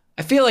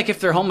 I feel like if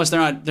they're homeless,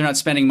 they're not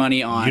spending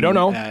money on. You don't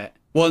know.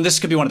 Well, this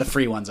could be one of the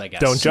free ones, I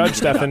guess. Don't judge,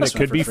 Stefan. It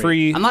could be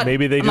free.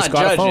 Maybe they just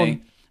got a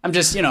phone. I'm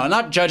just,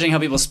 not judging how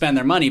people spend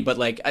their money, but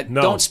like,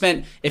 don't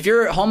spend. If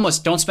you're homeless,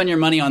 don't spend your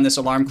money on this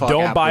alarm clock.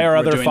 Don't app buy our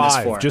other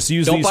 5. For. Just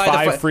use these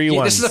 5 free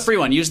ones. This is a free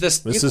one. Use this.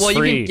 This is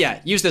free.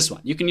 Use this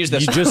one. You can use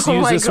this. You just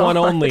use this one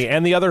only,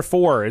 and the other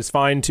 4 is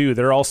fine too.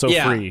 They're also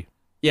free.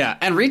 Yeah,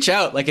 and reach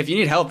out. Like, if you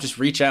need help, just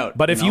reach out.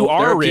 But if you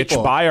are rich,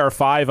 buy our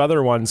 5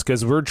 other ones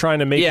because we're trying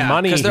to make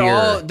money here.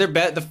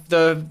 Because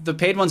the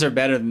paid ones are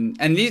better than,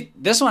 and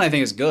this one I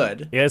think is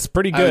good. Yeah, it's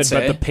pretty good,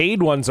 but the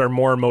paid ones are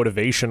more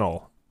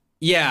motivational.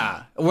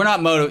 Yeah, we're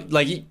not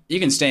like you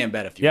can stay in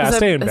bed if you want.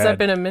 Stay in bed. Has that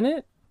been a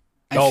minute?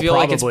 I feel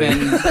like it's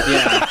been,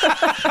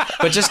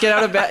 but just get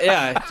out of bed.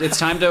 Yeah, it's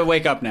time to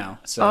wake up now.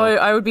 So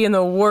I would be in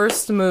the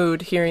worst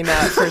mood hearing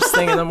that first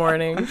thing in the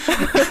morning.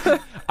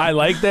 I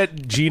like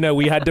that, Gina,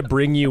 we had to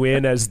bring you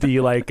in as the,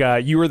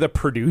 you were the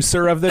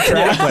producer of the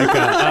track.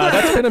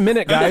 That's been a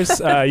minute,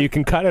 guys. You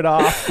can cut it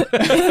off.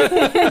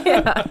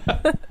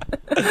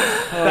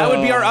 That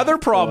would be our other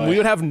problem. We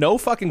would have no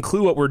fucking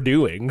clue what we're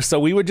doing. So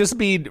we would just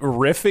be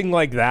riffing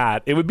like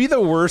that. It would be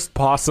the worst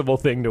possible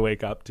thing to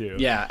wake up to.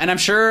 Yeah, and I'm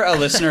sure a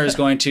listener is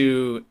going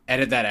to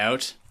edit that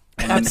out.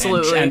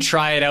 Absolutely. And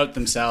try it out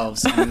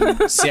themselves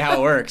and see how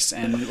it works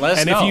and let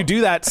us know. And if you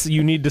do that,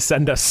 you need to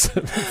send us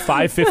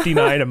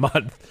 $5.59 a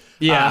month.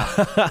 Yeah.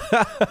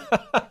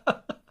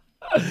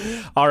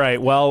 All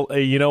right. Well,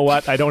 you know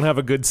what? I don't have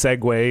a good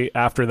segue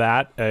after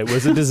that. It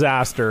was a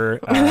disaster.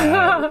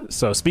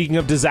 So speaking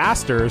of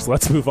disasters,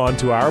 let's move on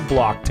to our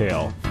block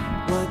tale.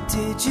 What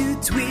did you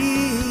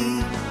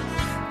tweet?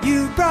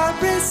 You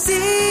brought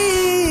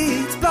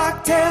receipts.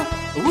 Blocktail.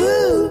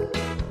 Woo!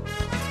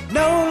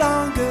 No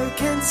longer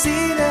can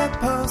see the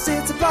post.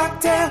 It's a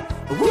blocktail.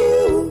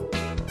 Woo!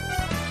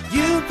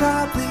 You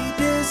probably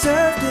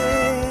deserved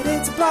it.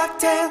 It's a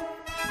blocktail.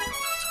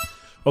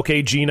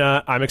 Okay,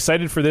 Gina, I'm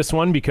excited for this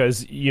one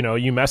because, you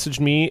messaged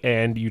me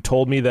and you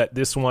told me that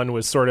this one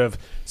was sort of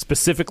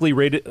specifically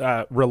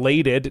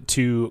related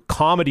to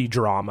comedy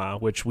drama,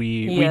 which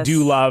we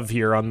do love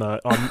here on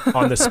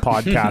this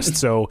podcast.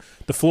 So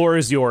the floor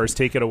is yours.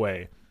 Take it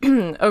away.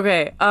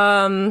 Okay.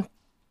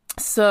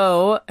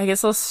 So I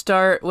guess I'll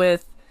start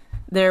with,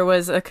 there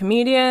was a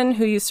comedian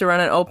who used to run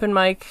an open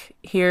mic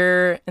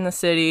here in the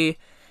city,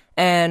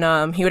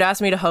 and he would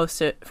ask me to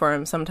host it for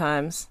him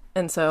sometimes.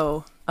 And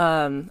so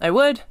I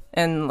would,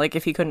 and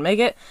if he couldn't make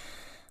it.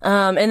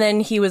 And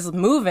then he was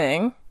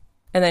moving,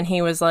 and then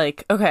he was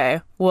like, okay,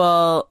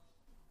 well,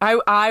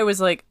 I was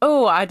like,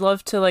 oh, I'd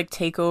love to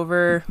take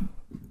over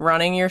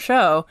running your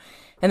show.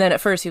 And then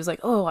at first he was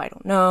like, oh, I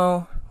don't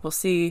know, we'll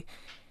see.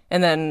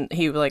 And then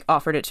he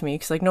offered it to me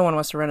because no one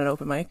wants to run an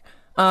open mic.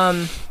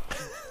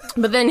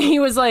 But then he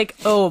was like,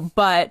 oh,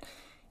 but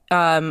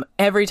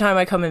every time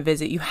I come and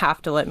visit, you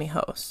have to let me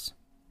host.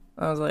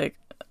 I was like,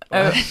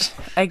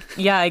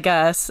 I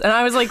guess. And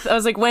I was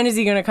like, when is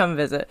he gonna come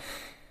visit?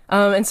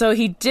 And so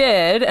he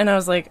did, and I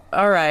was like,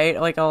 all right,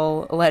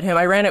 I'll let him.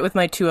 I ran it with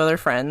my two other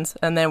friends,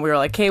 and then we were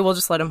like, hey, we'll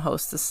just let him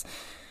host this.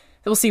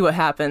 We'll see what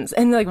happens.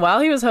 And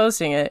while he was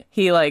hosting it,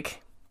 he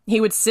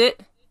would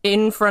sit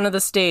in front of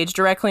the stage,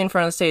 directly in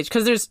front of the stage,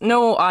 because there's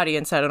no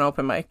audience at an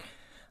open mic.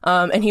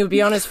 And he would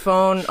be on his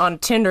phone on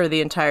Tinder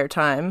the entire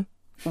time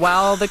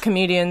while the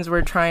comedians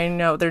were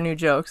trying out their new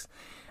jokes.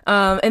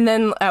 And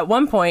then at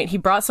one point he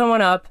brought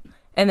someone up,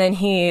 and then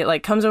he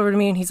comes over to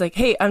me and he's like,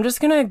 hey, I'm just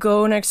gonna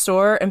go next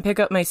door and pick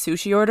up my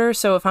sushi order,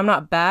 so if I'm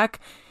not back,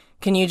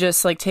 can you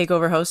just take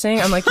over hosting?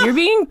 I'm like, you're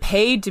being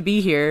paid to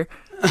be here.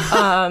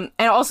 And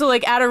also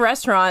at a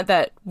restaurant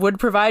that would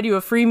provide you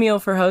a free meal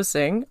for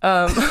hosting.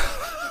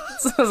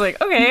 So I was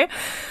like, okay.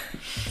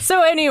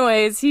 So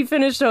anyways, he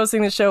finished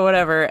hosting the show,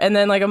 whatever. And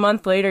then a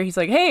month later, he's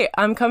like, hey,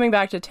 I'm coming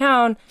back to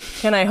town.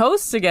 Can I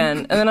host again?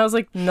 And then I was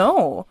like,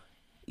 no,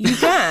 you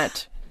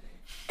can't.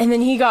 And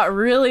then he got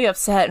really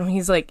upset, and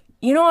he's like,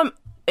 I'm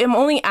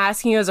only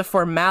asking you as a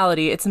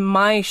formality. It's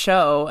my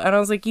show. And I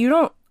was like, you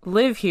don't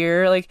live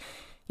here.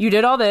 You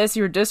did all this.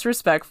 You were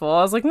disrespectful.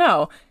 I was like,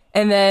 no.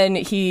 And then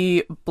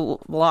he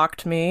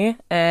blocked me,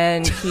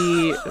 and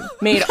he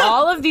made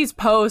all of these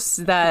posts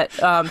that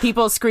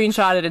people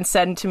screenshotted and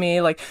sent to me.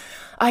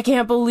 I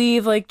can't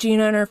believe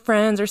Gina and her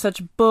friends are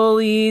such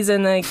bullies,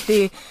 and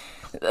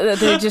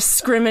they're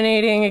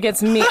discriminating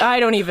against me. I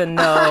don't even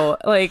know.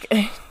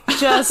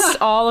 Just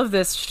all of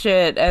this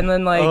shit. And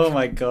then oh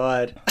my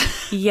God.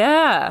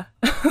 Yeah.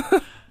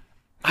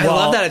 I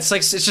love that. It's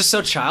it's just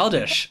so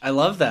childish. I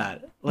love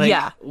that.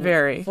 Yeah,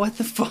 very. What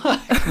the fuck?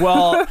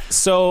 Well,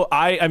 so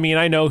I mean,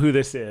 I know who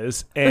this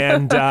is,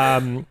 and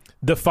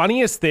the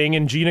funniest thing,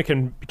 and Gina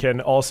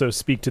can also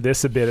speak to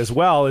this a bit as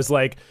well, is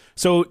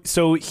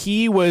so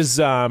he was,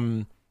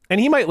 and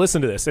he might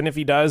listen to this, and if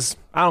he does,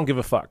 I don't give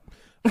a fuck.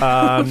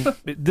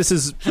 This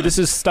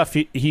is stuff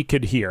he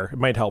could hear. It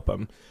might help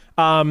him.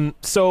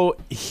 So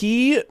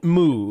he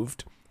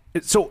moved.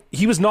 So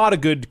he was not a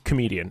good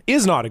comedian,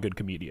 is not a good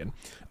comedian.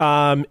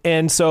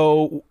 And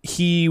so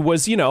he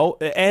was,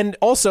 and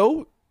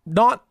also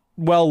not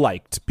well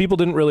liked. People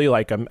didn't really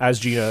like him, as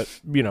Gina,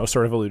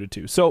 sort of alluded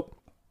to. So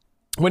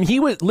when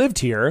he lived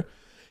here,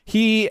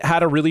 he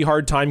had a really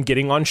hard time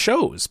getting on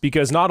shows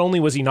because not only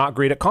was he not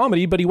great at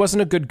comedy, but he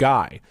wasn't a good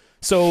guy.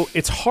 So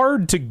it's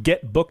hard to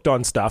get booked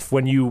on stuff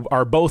when you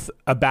are both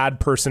a bad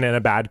person and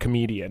a bad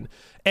comedian.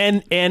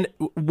 And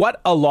what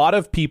a lot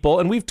of people,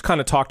 and we've kind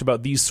of talked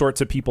about these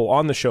sorts of people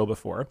on the show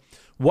before,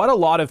 what a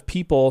lot of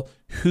people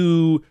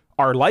who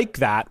are like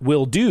that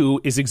will do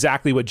is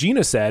exactly what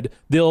Gina said.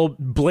 They'll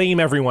blame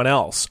everyone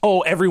else.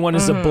 Oh, everyone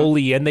is a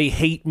bully and they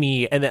hate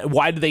me. And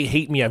why do they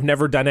hate me? I've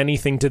never done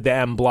anything to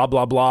them, blah,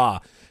 blah, blah.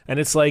 And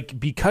it's like,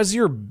 because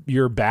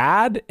you're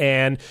bad.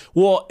 And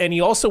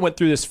he also went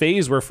through this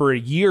phase where for a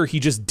year he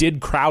just did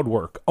crowd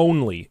work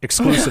only,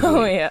 exclusively.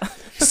 Oh, yeah.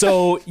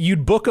 So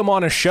you'd book him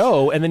on a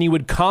show, and then he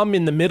would come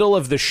in the middle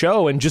of the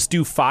show and just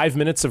do 5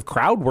 minutes of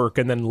crowd work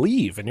and then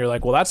leave. And you're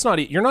like, well,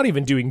 you're not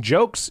even doing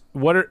jokes.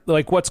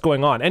 What's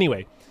going on?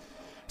 Anyway,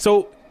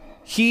 so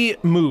he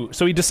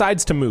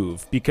decides to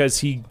move because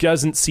he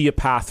doesn't see a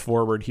path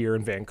forward here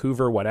in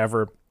Vancouver,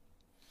 whatever.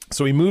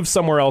 So he moves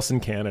somewhere else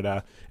in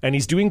Canada, and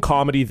he's doing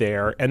comedy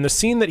there. And the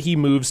scene that he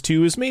moves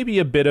to is maybe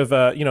a bit of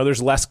a,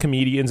 there's less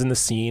comedians in the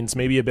scenes,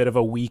 maybe a bit of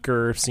a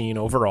weaker scene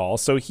overall.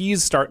 So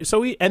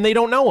and they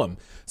don't know him.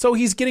 So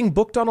he's getting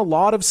booked on a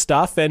lot of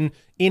stuff, and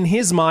in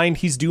his mind,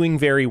 he's doing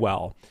very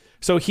well.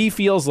 So he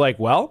feels like,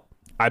 well,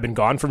 I've been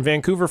gone from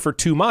Vancouver for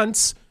 2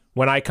 months.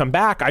 When I come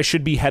back, I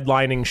should be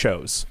headlining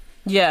shows.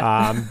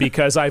 Yeah.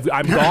 Because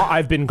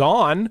I've been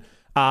gone.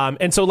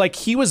 And so like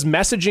he was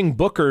messaging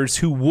bookers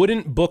who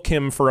wouldn't book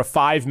him for a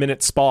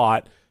 5-minute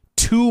spot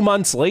 2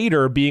 months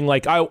later, being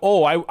like,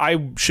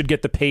 I should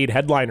get the paid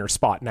headliner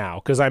spot now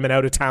because I'm an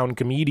out of town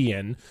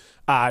comedian.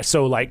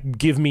 So like,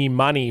 give me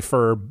money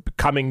for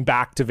coming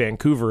back to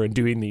Vancouver and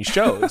doing these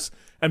shows.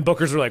 And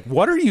bookers were like,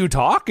 what are you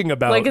talking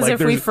about? Like as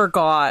if we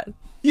forgot.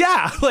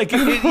 Yeah,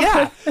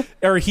 yeah.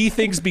 Or he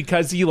thinks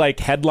because he like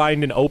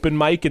headlined an open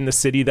mic in the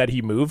city that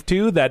he moved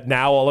to, that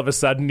now all of a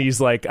sudden he's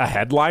like a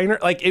headliner.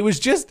 Like it was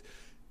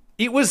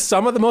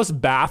some of the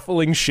most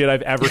baffling shit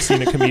I've ever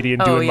seen a comedian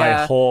do in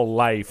my whole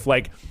life.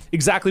 Like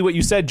exactly what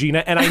you said,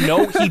 Gina. And I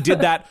know he did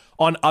that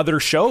on other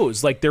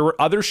shows. Like there were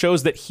other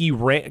shows that he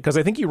ran, because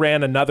I think he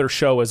ran another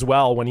show as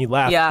well when he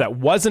left that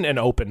wasn't an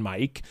open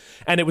mic.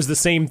 And it was the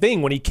same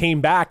thing. When he came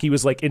back, he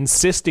was like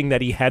insisting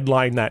that he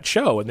headline that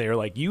show. And they were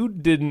like, you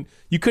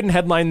couldn't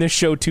headline this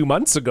show 2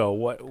 months ago.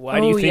 Why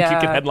do you think you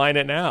can headline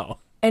it now?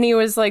 And he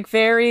was like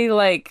very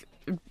like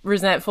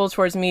resentful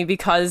towards me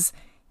because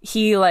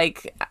he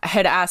like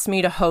had asked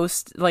me to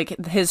host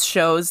like his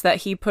shows that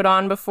he put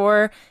on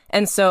before.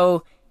 And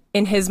so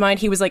in his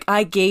mind, he was like,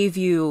 I gave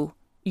you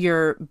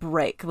your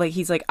break. Like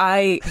he's like,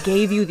 I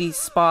gave you these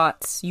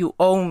spots, you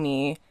owe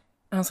me.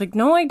 And I was like,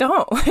 no, I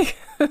don't. Like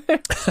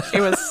it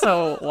was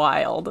so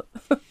wild.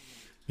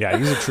 Yeah,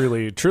 he's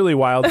a truly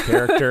wild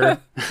character.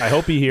 I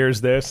hope he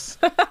hears this.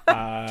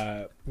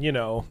 It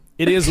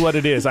is what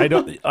it is.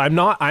 I'm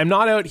not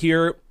out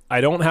here.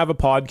 I don't have a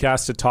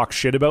podcast to talk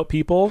shit about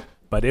people,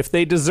 but if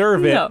they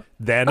deserve it,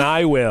 then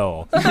I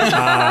will.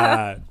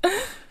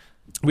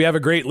 We have a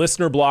great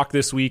listener block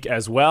this week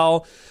as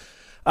well.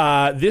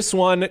 This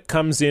one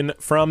comes in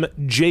from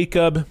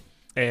Jacob,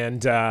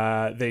 and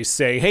they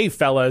say, hey,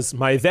 fellas,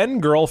 my then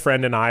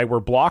girlfriend and I were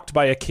blocked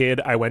by a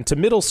kid I went to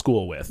middle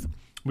school with.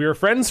 We were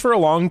friends for a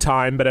long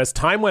time, but as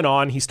time went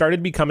on, he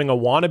started becoming a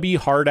wannabe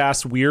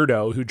hard-ass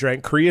weirdo who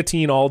drank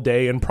creatine all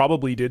day and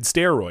probably did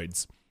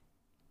steroids.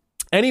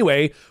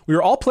 Anyway, we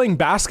were all playing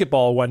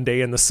basketball one day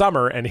in the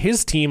summer, and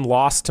his team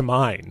lost to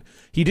mine.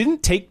 He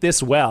didn't take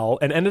this well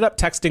and ended up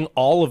texting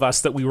all of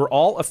us that we were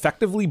all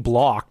effectively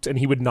blocked and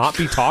he would not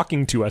be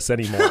talking to us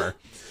anymore.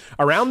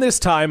 Around this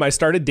time, I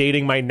started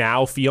dating my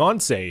now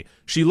fiance.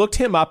 She looked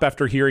him up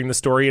after hearing the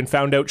story and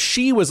found out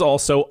she was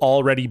also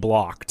already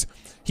blocked.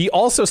 He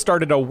also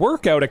started a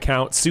workout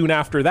account soon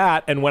after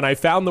that, and when I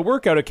found the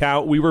workout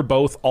account, we were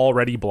both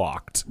already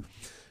blocked.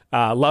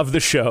 Love the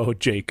show,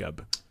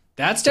 Jacob.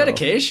 That's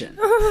dedication.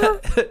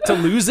 To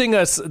losing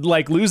a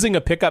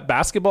pickup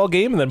basketball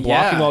game and then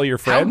blocking all your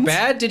friends. How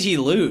bad did he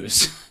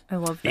lose? I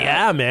love that.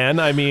 Yeah, man.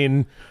 I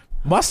mean,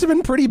 must have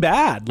been pretty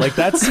bad. Like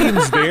that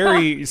seems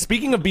very,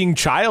 speaking of being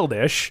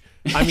childish,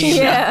 I mean,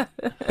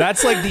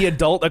 that's like the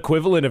adult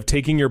equivalent of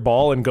taking your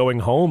ball and going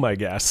home, I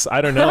guess.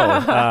 I don't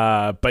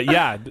know. But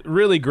yeah,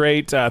 really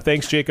great.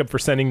 Thanks, Jacob, for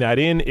sending that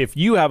in. If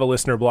you have a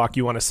listener block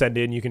you want to send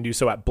in, you can do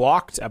so at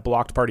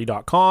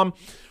blockedparty.com.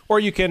 Or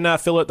you can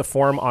fill out the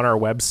form on our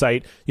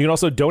website. You can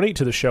also donate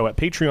to the show at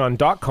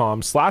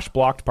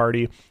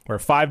patreon.com/blockedparty, where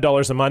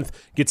 $5 a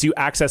month gets you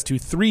access to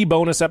 3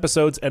 bonus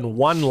episodes and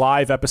 1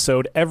 live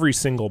episode every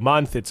single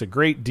month. It's a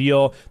great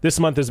deal.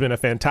 This month has been a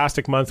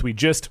fantastic month. We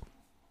just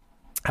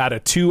had a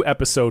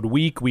 2-episode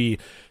week. We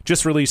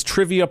just released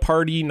Trivia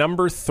Party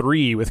number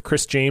 3 with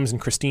Chris James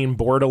and Christine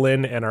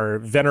Bordelin and our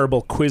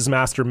venerable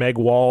quizmaster Meg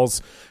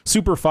Walls.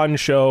 Super fun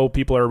show.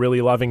 People are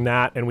really loving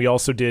that. And we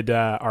also did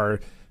our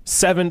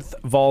 7th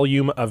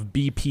volume of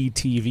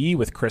BPTV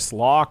with Chris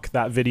Locke.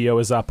 That video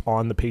is up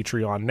on the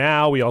Patreon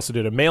now. We also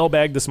did a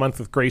mailbag this month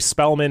with Grace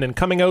Spellman, and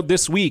coming out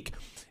this week,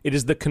 it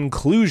is the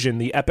conclusion,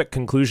 the epic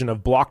conclusion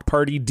of Blocked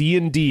Party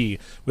D&D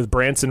with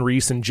Branson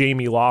Reese and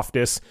Jamie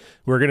Loftus.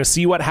 We're going to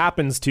see what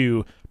happens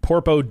to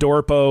Porpo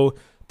Dorpo,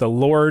 the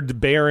Lord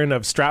Baron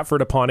of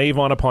Stratford upon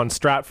Avon upon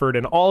Stratford,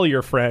 and all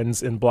your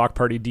friends in Block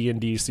Party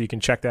D&D. So you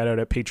can check that out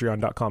at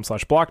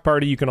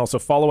patreon.com/blockparty. You can also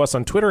follow us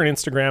on Twitter and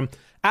Instagram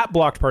at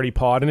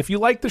BlockedPartyPod. And if you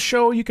like the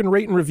show, you can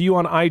rate and review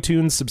on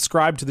iTunes,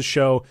 subscribe to the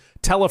show,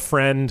 tell a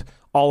friend.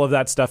 All of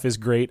that stuff is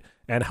great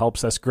and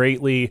helps us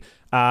greatly.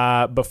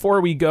 Before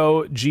we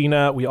go,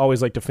 Gina, we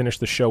always like to finish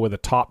the show with a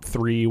top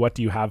 3. What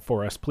do you have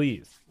for us,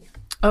 please?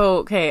 Oh,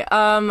 okay.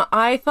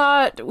 I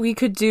thought we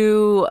could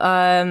do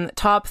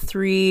top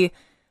 3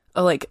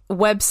 like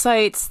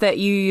websites that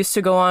you used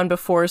to go on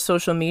before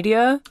social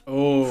media.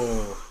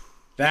 Oh,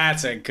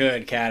 that's a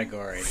good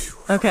category.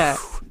 Okay.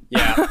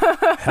 Yeah.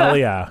 Hell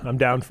yeah, I'm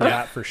down for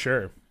that for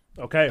sure.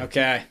 Okay.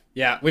 Okay.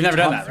 Yeah, we've never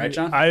done that, right,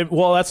 John?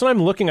 Well, that's what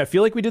I'm looking. I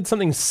feel like we did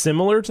something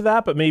similar to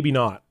that, but maybe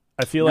not.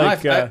 I feel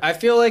like I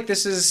feel like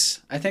this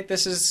is. I think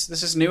this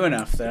is new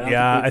enough that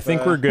I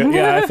think we're good.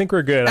 Yeah, I think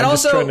we're good. And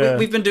also,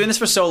 we've been doing this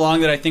for so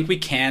long that I think we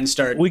can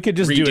start. We could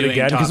just do it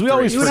again because we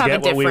always you would forget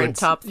have a what we different would.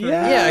 top 3.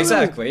 Yeah,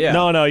 exactly. Yeah.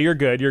 No, you're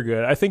good. You're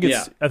good. I think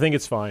it's. Yeah. I think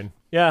it's fine.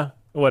 Yeah.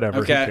 Whatever.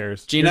 Okay. Who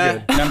cares?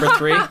 Gina, number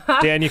 3.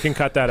 Dan, you can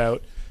cut that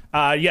out.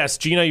 Yes,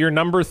 Gina, you're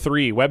number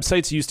 3.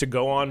 Websites you used to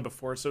go on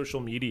before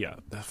social media.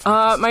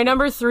 My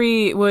number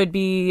 3 would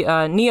be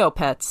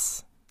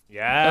Neopets.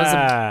 Yeah.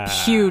 That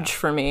was huge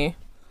for me.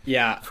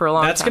 Yeah, for a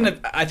long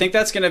time. I think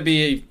that's gonna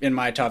be in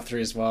my top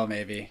 3 as well,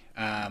 maybe.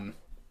 Yeah,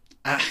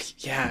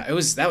 that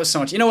was so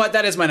much. You know what?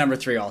 That is my number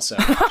 3 also,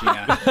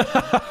 Gina.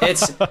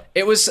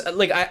 It was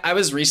like I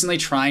was recently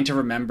trying to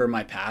remember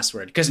my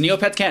password because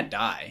Neopets can't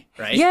die,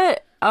 right? Yeah.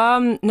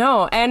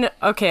 No. And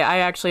okay, I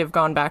actually have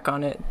gone back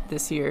on it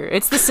this year.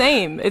 It's the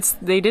same.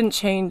 They didn't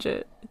change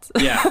it.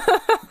 Yeah.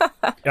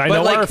 I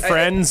know our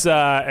friends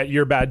at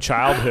Your Bad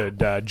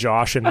Childhood,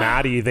 Josh and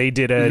Maddie, they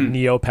did a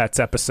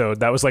Neopets episode.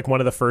 That was like one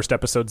of the first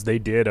episodes they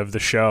did of the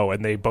show,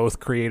 and they both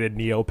created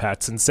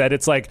Neopets and said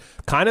it's like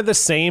kind of the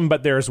same,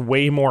 but there's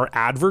way more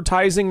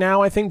advertising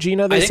now, I think,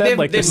 Gina, they said.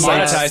 They've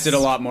monetized it a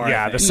lot more.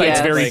 Yeah, the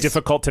site's very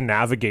difficult to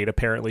navigate,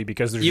 apparently,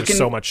 because there's just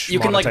so much You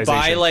can like buy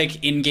monetization.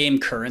 like in-game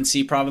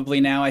currency probably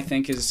now, I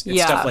think, is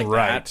stuff like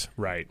that.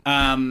 Right.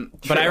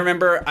 But I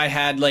remember I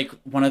had like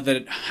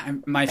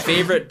my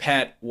favorite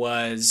pet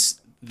was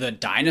the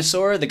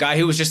dinosaur, the guy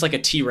who was just like a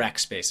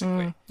T-Rex,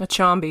 basically. A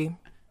Chombi.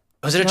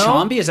 Was it a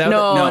Chombi? Is that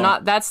no,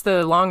 not that's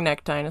the long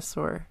neck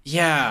dinosaur.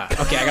 Yeah.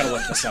 Okay, I gotta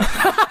look this up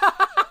now.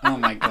 Oh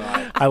my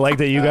god. I like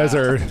that you guys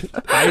are.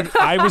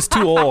 I was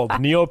too old.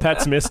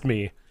 Neopets missed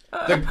me.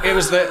 It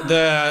was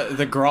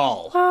the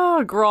Grawl.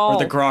 Oh, Grawl. Or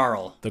the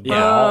Grarl. The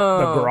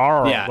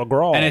Grarl. Yeah. The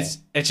Grarl. And it's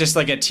just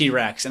like a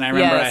T-Rex. And I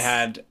remember Yes. I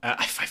had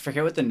I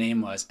forget what the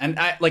name was. And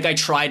I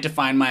tried to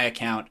find my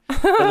account,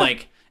 but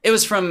like it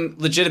was from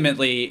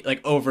legitimately like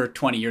over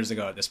 20 years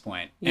ago at this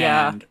point.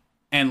 Yeah.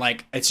 And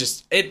like it's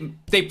just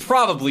they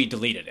probably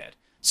deleted it.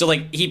 So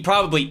like he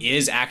probably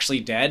is actually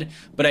dead,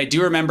 but I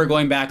do remember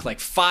going back like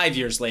 5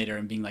 years later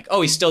and being like,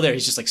 "Oh, he's still there.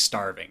 He's just like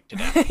starving to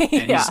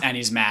death." And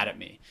he's mad at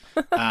me.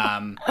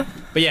 But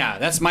yeah,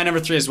 that's my number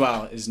 3 as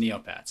well, is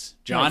Neopets.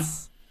 John?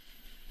 Yes.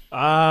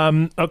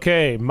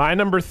 Okay, my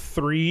number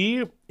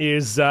 3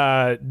 is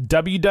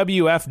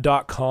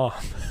WWF.com.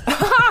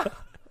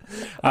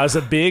 I was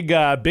a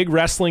big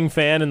wrestling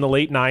fan in the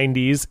late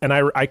 90s, and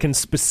I can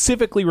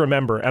specifically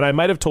remember, and I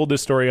might have told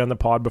this story on the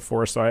pod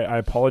before, so I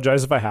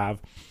apologize if I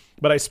have,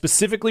 but I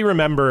specifically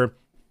remember,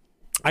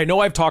 I know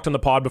I've talked on the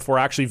pod before,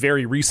 actually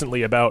very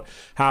recently, about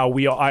how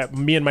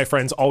me and my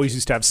friends always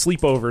used to have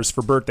sleepovers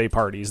for birthday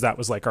parties. That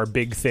was like our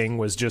big thing,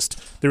 was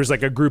just, there was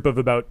like a group of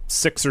about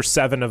 6 or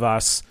 7 of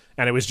us,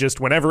 and it was just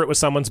whenever it was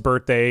someone's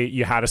birthday,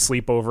 you had a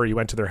sleepover, you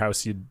went to their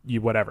house,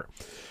 you whatever.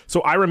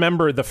 So I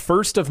remember the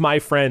first of my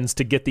friends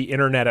to get the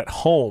internet at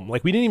home.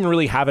 Like, we didn't even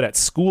really have it at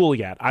school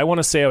yet. I want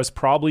to say I was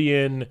probably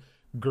in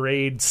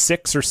grade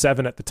 6 or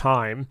 7 at the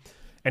time.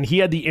 And he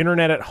had the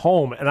internet at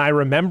home. And I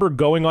remember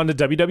going on to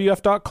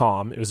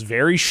WWF.com. It was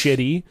very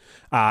shitty.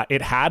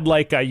 It had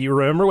like, you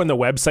remember when the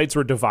websites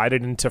were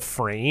divided into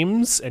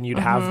frames and you'd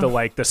have the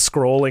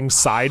scrolling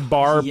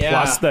sidebar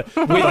plus the...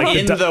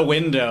 the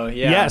window,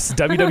 yeah. Yes,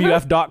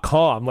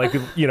 WWF.com. Like,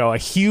 a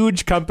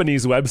huge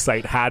company's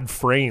website had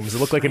frames. It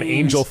looked like an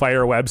Angel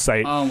Fire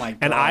website. Oh my God.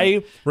 And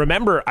I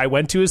remember I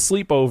went to his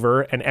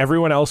sleepover and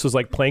everyone else was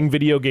like playing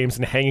video games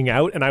and hanging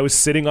out. And I was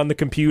sitting on the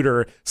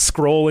computer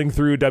scrolling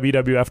through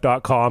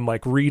WWF.com,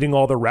 like reading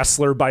all the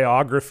wrestler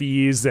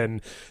biographies, and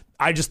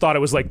I just thought it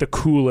was like the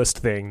coolest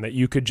thing that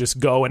you could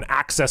just go and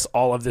access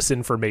all of this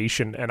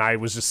information, and I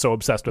was just so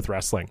obsessed with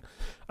wrestling.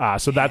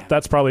 So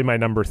that's probably my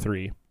number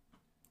 3.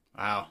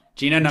 Wow.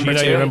 Gina, number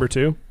 2? Your number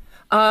 2?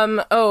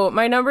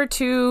 My number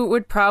 2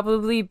 would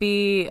probably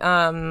be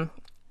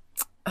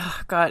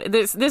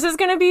this is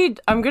gonna be,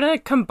 I'm gonna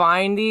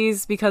combine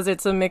these because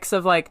it's a mix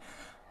of like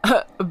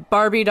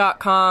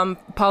Barbie.com,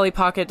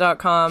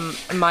 PollyPocket.com,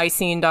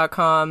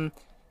 MyScene.com.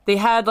 They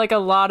had like a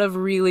lot of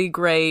really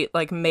great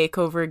like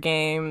makeover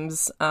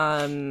games.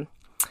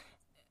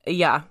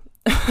 Yeah.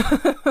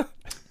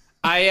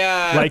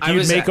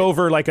 You'd make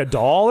over like a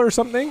doll or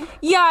something?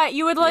 Yeah,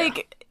 you would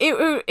like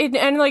it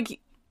and like,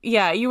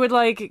 yeah, you would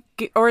like,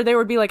 or there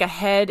would be like a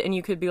head and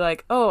you could be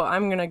like, oh,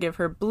 I'm going to give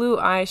her blue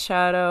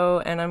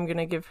eyeshadow and I'm going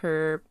to give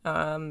her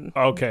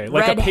okay,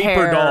 like red a paper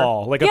hair.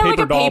 doll, like a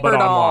paper doll but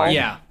online.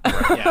 Yeah.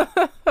 Yeah.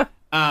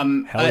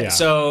 Hell yeah.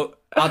 So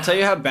I'll tell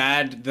you how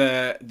bad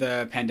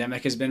the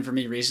pandemic has been for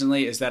me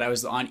recently is that I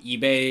was on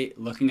eBay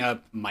looking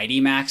up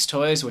Mighty Max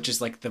toys, which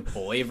is like the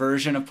boy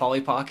version of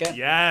Polly Pocket.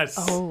 Yes.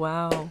 Oh,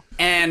 wow.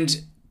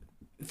 And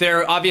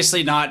they're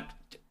obviously not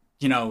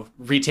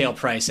retail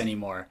price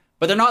anymore.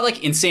 But they're not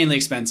like insanely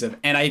expensive.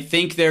 And I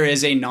think there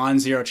is a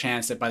non-zero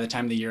chance that by the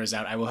time the year is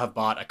out, I will have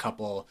bought a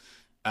couple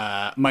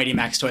Mighty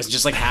Max toys and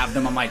just like have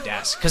them on my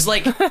desk. Because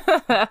like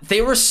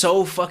they were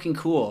so fucking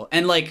cool.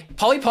 And like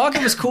Polly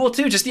Pocket was cool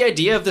too. Just the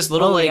idea of this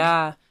little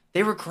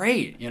they were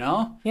great,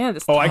 Yeah.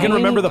 This I can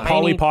remember the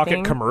Polly Pocket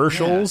thing.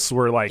 commercials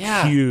were like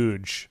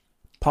huge.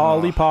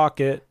 Polly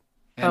Pocket.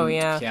 And,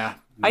 yeah. Yeah.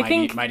 I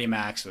think Mighty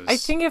Max was. I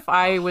think if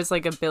I was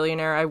like a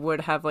billionaire, I would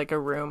have like a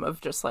room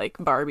of just like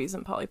Barbies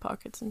and Polly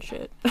Pockets and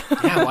shit.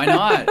 Yeah, why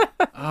not?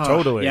 Oh,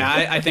 Totally.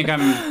 Yeah, I think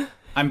I'm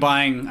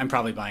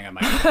probably buying a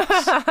Mighty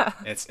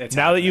Max. It's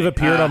Now that you've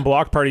happening. appeared on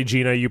Block Party,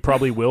 Gina, you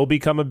probably will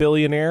become a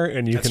billionaire,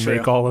 and you can true.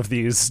 make all of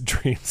these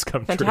dreams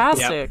come true.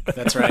 Fantastic. Yep,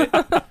 that's right.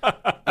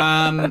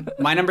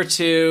 My number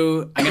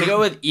 2, I'm gonna go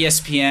with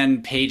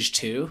ESPN Page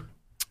 2.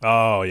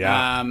 Oh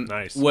yeah,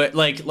 nice. What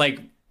like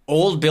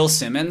old Bill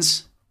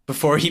Simmons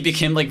before he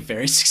became like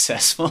very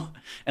successful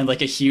and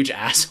like a huge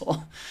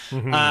asshole.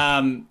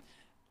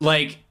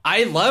 Like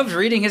I loved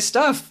reading his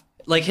stuff.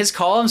 Like his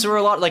columns were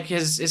a lot. Like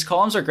his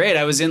columns are great.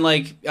 I was in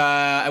like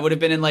I would have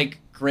been in like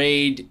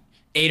grade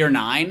 8 or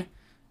 9,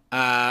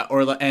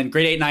 and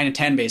grade 8, 9, and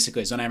 10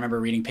 basically is when I remember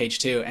reading Page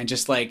 2 and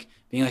just like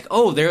being like,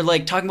 oh, they're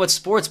like talking about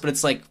sports, but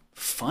it's like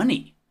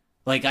funny.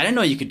 Like I didn't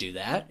know you could do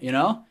that,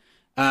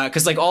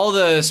 Because like all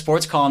the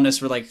sports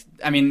columnists were like,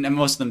 I mean, and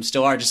most of them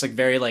still are just like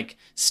very like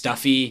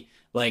stuffy,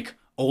 like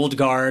old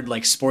guard,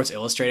 like Sports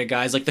Illustrated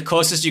guys. Like the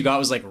closest you got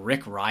was like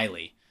Rick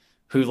Riley,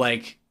 who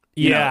like,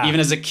 you know, even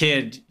as a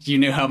kid, you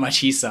knew how much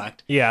he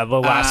sucked. Yeah, the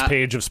last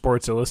page of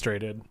Sports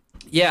Illustrated.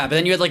 Yeah, but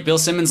then you had like Bill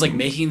Simmons like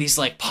making these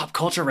like pop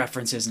culture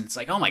references, and it's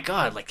like, oh my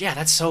god, like yeah,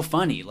 that's so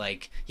funny.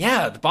 Like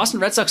yeah, the Boston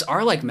Red Sox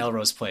are like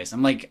Melrose Place.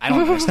 I'm like, I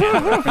don't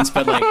understand the reference,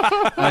 but like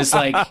I was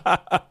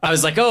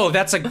like, oh,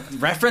 that's a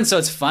reference, so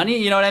it's funny.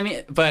 You know what I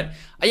mean? But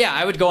yeah,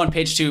 I would go on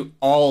Page 2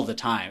 all the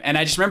time, and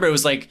I just remember it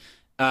was like.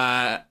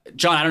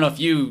 John, I don't know if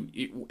you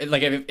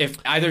like if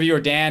either of you or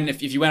Dan,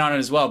 if you went on it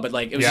as well, but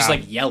like it was just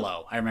like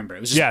yellow. I remember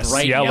it was just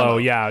bright yellow.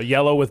 Yeah,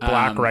 yellow with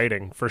black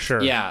writing for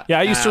sure. Yeah,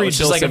 I used to read. Which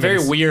Bill is like Simmons. a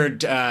very weird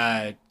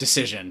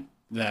decision,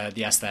 the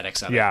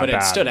aesthetics of it, but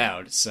bad. it stood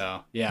out.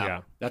 So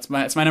yeah, that's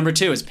my number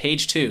 2 is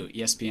Page 2,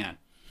 ESPN.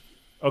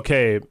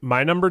 Okay,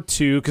 my number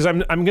 2, because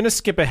I'm gonna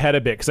skip ahead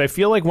a bit because I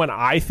feel like when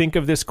I think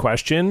of this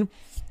question,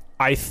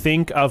 I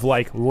think of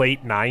like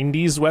late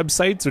 90s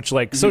websites, which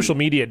like social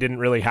media didn't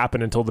really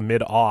happen until the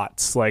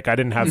mid-aughts. Like I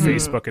didn't have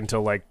Facebook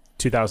until like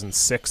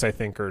 2006, I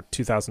think, or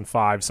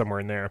 2005, somewhere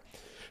in there.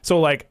 So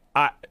like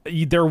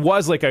there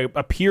was like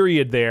a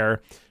period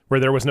there where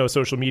there was no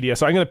social media.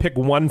 So I'm going to pick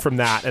one from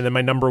that. And then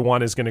my number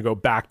 1 is going to go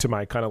back to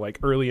my kind of like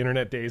early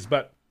internet days.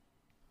 But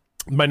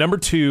my number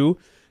 2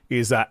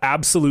 is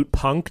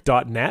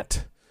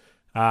absolutepunk.net.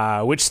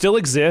 Which still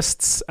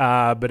exists,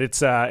 but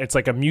it's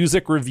like a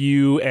music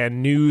review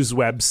and news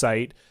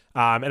website.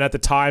 And at the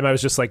time, I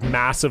was just like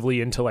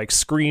massively into like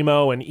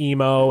screamo and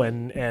emo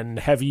and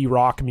heavy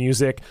rock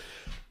music.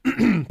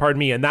 Pardon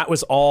me. And that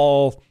was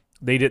all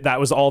they did. That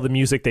was all the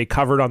music they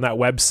covered on that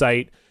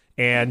website.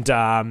 And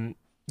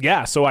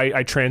so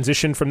I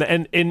transitioned from that.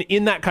 And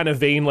in that kind of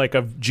vein, like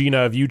of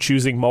Gina, of you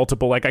choosing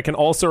multiple, like I can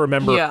also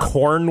remember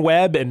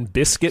Cornweb and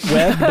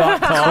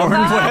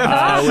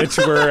BiscuitWeb.com, which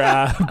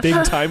were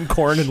big time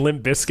Corn and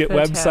Limp Bizkit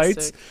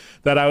websites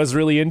that I was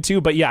really into.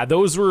 But yeah,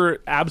 those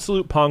were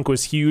Absolute Punk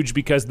was huge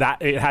because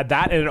it had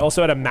that, and it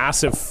also had a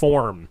massive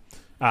forum.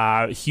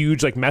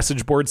 Huge like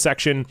message board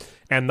section,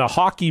 and the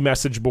hockey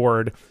message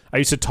board. I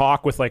used to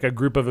talk with like a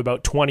group of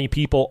about 20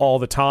 people all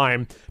the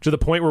time, to the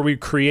point where we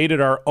created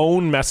our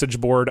own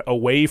message board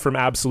away from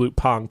Absolute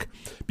Punk,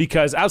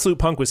 because Absolute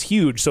Punk was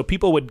huge. So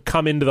people would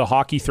come into the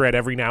hockey thread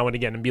every now and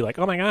again and be like,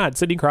 oh my God,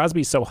 Sidney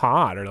Crosby's so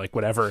hot, or like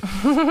whatever.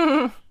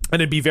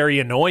 And it'd be very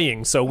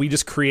annoying. So we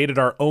just created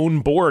our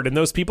own board. And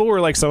those people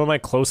were like some of my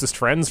closest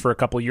friends for a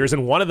couple of years.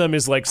 And one of them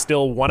is like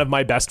still one of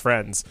my best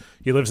friends.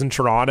 He lives in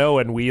Toronto,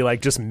 and we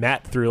like just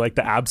met through like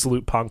the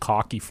Absolute Punk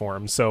hockey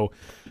forum. So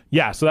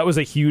yeah, so that was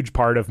a huge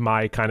part of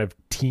my kind of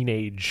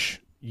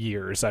teenage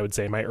years, I would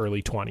say, my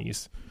early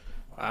 20s.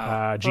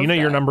 Wow. Gina,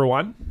 you're number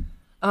 1?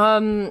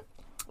 I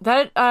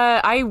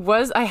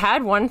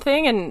had one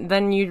thing, and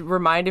then you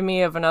reminded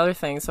me of another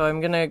thing, so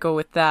I'm gonna go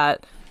with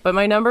that. But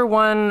my number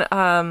 1,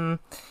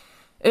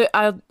 it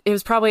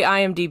was probably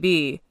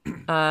IMDb.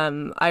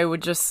 I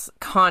would just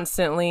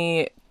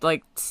constantly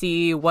like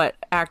see what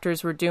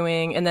actors were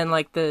doing, and then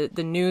like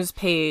the news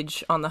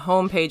page on the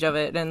homepage of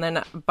it, and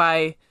then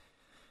by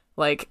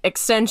like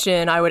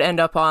extension, I would end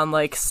up on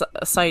like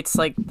sites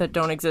like that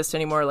don't exist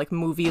anymore, like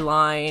Movie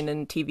Line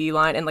and TV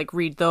Line, and like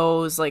read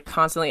those like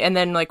constantly. And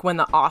then like when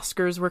the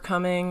Oscars were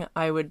coming,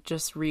 I would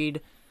just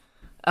read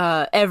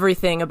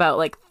everything about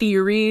like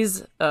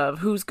theories of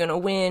who's gonna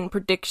win,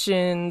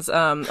 predictions.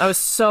 I was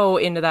so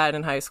into that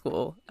in high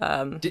school.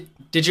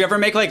 Did you ever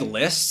make like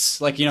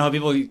lists, like, you know how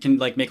people can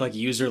like make like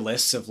user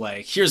lists of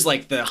like, here's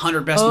like the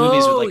 100 best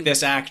movies with like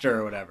this actor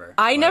or whatever?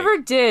 I never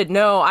did.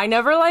 No, I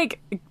never like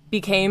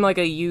became like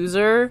a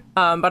user,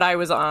 but I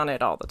was on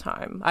it all the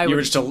time. You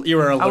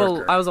were a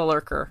lurker. I was a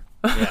lurker.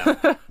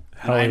 Yeah.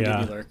 Hell IMDb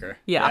yeah. lurker.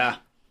 Yeah.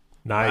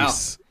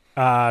 Nice.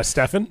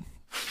 Stefan?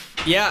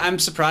 Yeah, I'm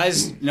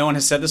surprised no one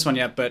has said this one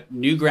yet, but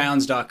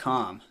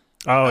newgrounds.com.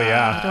 Oh,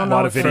 yeah. don't A know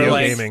lot of what video for,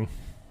 like, gaming.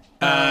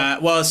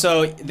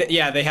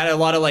 They had a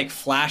lot of like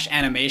Flash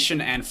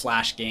animation and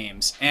Flash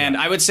games. And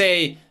I would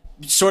say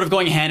sort of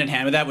going hand in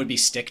hand with that would be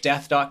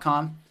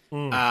stickdeath.com.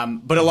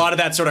 But a lot of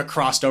that sort of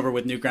crossed over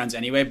with Newgrounds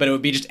anyway, but it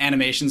would be just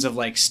animations of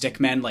like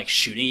stickmen like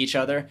shooting each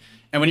other.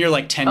 And when you're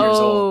like 10 years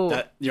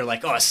old, you're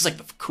like, oh, this is like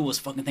the coolest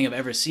fucking thing I've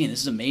ever seen.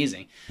 This is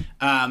amazing.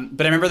 But I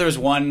remember there was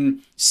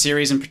one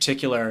series in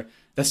particular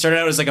that started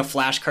out as like a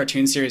Flash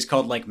cartoon series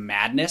called like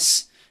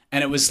Madness.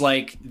 And it was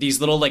like these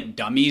little like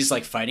dummies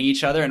like fighting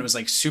each other. And it was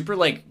like super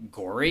like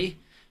gory.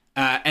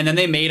 And then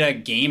they made a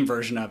game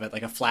version of it,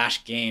 like a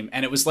Flash game.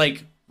 And it was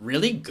like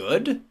really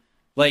good.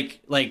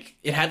 Like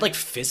it had like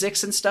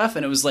physics and stuff,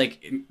 and it was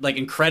like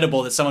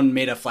incredible that someone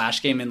made a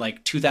Flash game in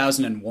like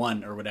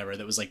 2001 or whatever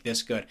that was like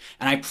this good.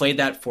 And I played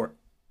that for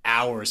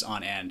hours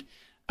on end.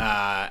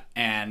 And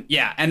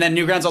then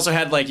Newgrounds also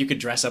had like you could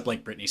dress up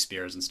like Britney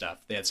Spears and stuff.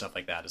 They had stuff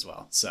like that as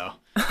well. So,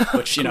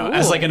 which you know,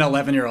 as like an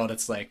 11-year-old,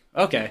 it's like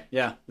okay,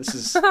 yeah, this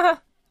is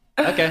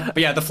okay. But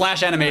yeah, the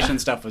Flash animation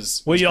stuff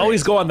was. Well, you great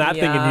always as go well. on that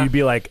thing and you'd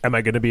be like, am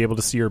I going to be able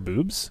to see your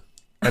boobs?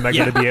 Am I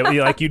going to be able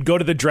to, like, you'd go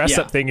to the dress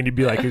up thing and you'd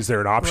be like, is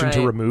there an option to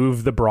Right.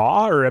 remove the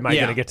bra, or am I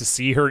going to get to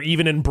see her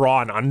even in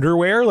bra and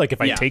underwear? Like if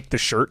I take the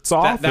shirts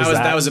off?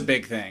 That was a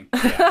big thing.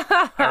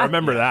 Yeah. I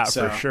remember that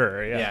So, for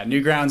sure. Yeah,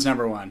 Newgrounds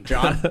 #1.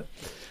 John?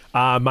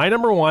 My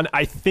number one,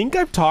 I think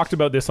I've talked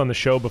about this on the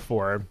show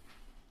before.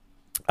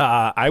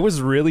 I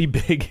was really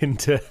big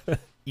into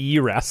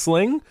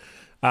e-wrestling.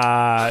 Did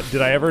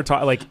I ever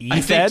talk like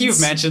e-feds? I think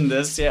you've mentioned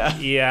this, yeah.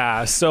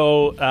 Yeah.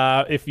 So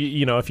if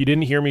you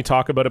didn't hear me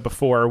talk about it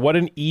before, what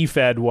an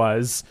e-fed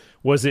was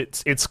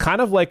it's kind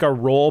of like a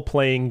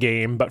role-playing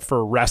game but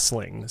for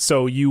wrestling.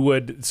 So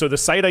the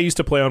site I used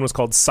to play on was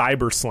called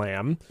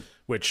CyberSlam,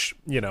 which,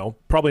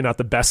 probably not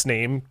the best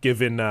name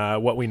given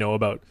what we know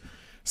about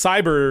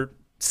cyber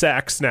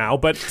sex now,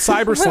 but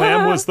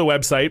CyberSlam was the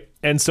website.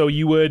 And so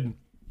you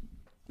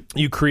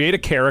create a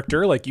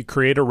character, like you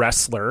create a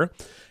wrestler,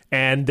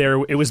 and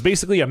it was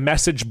basically a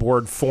message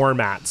board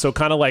format. So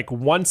kind of like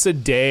once a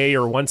day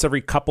or once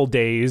every couple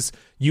days,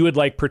 you would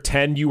like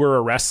pretend you were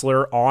a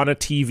wrestler on a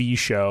TV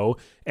show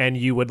and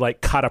you would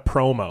like cut a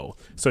promo.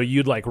 So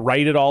you'd like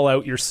write it all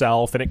out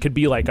yourself, and it could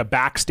be like a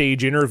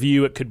backstage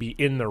interview. It could be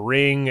in the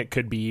ring. It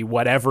could be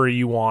whatever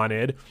you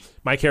wanted.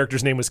 My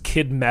character's name was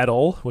Kid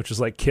Metal, which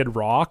is like Kid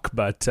Rock,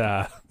 but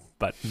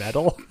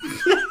metal.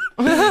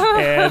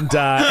 and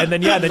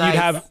then you'd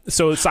have,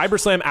 so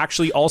CyberSlam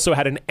actually also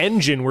had an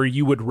engine where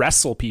you would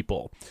wrestle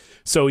people.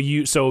 So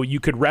you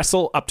could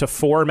wrestle up to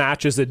 4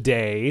 matches a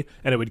day,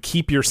 and it would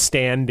keep your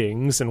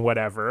standings and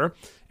whatever.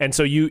 And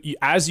so you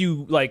as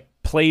you like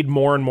played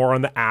more and more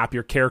on the app,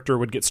 your character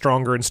would get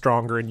stronger and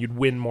stronger, and you'd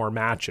win more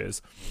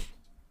matches.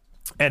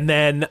 And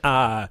then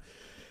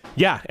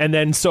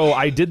so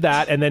I did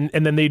that, and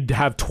then they'd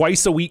have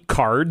twice a week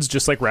cards,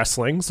 just like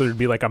wrestling. So there'd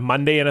be like a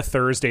Monday and a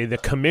Thursday. The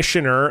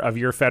commissioner of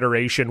your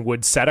federation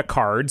would set a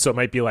card. So it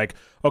might be like,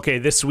 okay,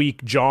 this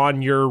week,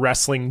 John, you're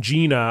wrestling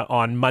Gina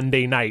on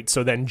Monday night.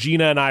 So then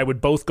Gina and I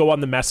would both go on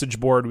the message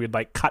board. We'd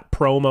like cut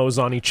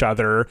promos on each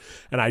other,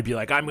 and I'd be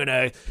like, I'm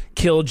gonna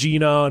kill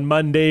Gina on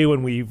Monday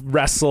when we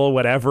wrestle,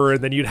 whatever.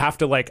 And then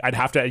I'd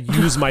have to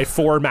use my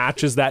 4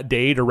 matches that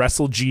day to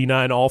wrestle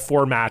Gina in all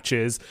 4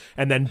 matches,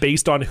 and then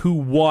based on who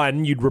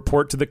won, you'd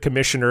report to the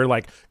commissioner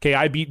like, okay,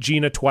 I beat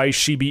Gina twice,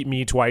 she beat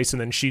me twice, and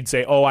then she'd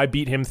say, oh, I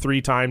beat him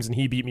 3 times and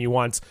he beat me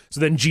once. So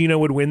then Gina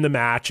would win the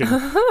match, and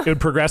it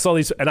would progress all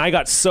these, and I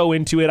got so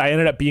into it. I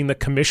ended up being the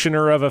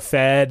commissioner of a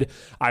fed.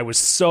 I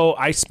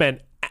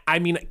spent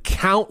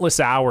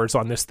countless hours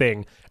on this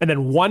thing, and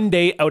then one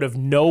day out of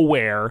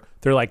nowhere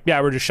they're like,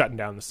 yeah, we're just shutting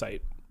down the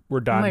site, we're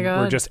done. Oh my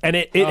God. We're just, and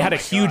it had a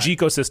huge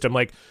ecosystem.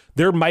 Like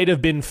there might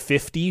have been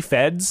 50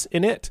 feds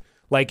in it.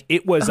 Like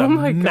it was a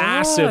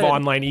massive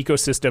online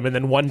ecosystem. And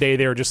then one day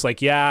they were just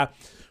like, yeah,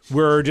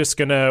 we're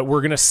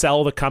gonna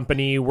sell the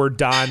company, we're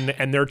done.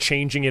 And they're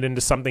changing it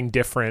into something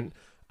different.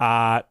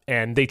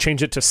 And they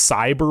changed it to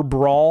Cyber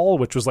Brawl,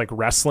 which was like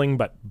wrestling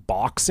but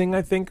boxing,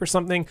 I think, or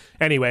something.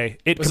 Anyway,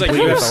 it was like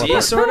completely fell UFC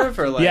apart. sort of,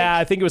 or like Yeah,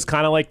 I think it was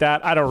kind of like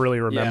that. I don't really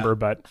remember, Yeah.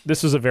 but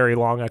this was a very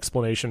long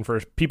explanation for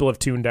people have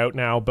tuned out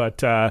now.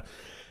 But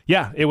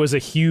yeah, it was a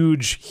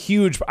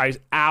huge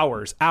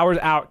hours,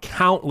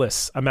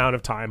 countless amount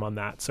of time on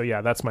that. So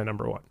yeah, that's my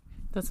number one.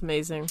 That's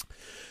amazing.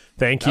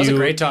 Thank that you. was a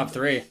great top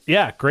 3.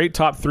 Yeah, great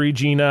top 3,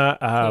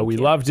 Gina. We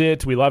loved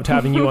it. We loved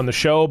having you on the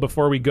show.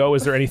 Before we go,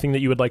 is there anything that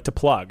you would like to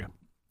plug?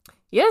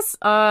 Yes,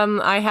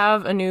 I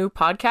have a new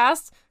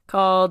podcast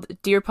called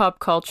Dear Pop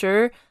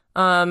Culture.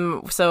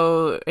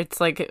 So it's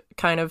like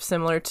kind of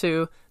similar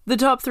to the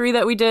top 3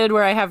 that we did,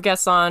 where I have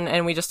guests on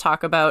and we just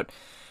talk about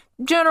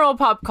general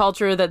pop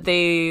culture that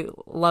they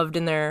loved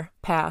in their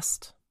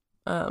past.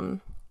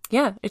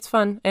 Yeah, it's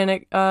fun,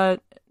 and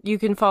you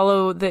can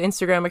follow the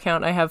Instagram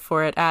account I have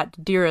for it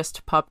at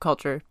Dearest Pop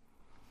Culture.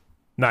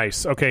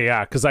 Nice. Okay,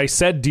 yeah, because I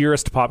said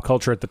Dearest Pop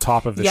Culture at the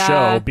top of the Yeah.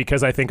 show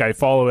because I think I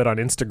follow it on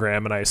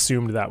Instagram and I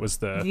assumed that was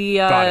the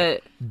got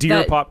it.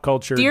 Dear Pop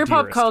Culture. Dear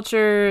Pop Dearest.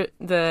 Culture,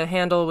 the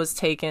handle was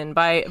taken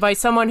by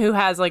someone who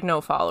has like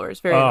no followers.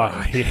 Very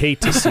annoying. You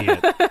hate to see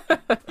it.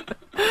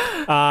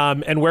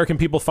 And where can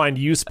people find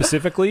you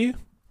specifically?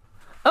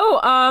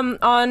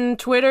 On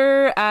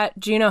Twitter at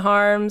Gina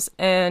Harms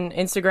and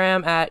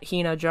Instagram at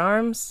Hina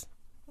Jarms.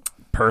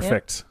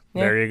 Perfect.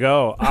 Yeah. There you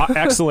go.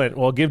 Excellent.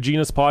 Well, give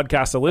Gina's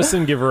podcast a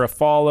listen. Give her a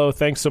follow.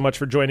 Thanks so much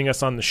for joining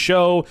us on the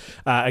show.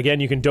 Again,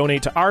 you can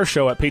donate to our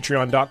show at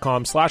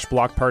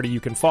patreon.com/blockparty. You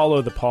can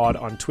follow the pod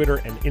on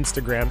Twitter and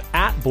Instagram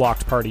at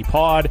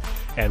blockedpartypod.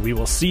 And we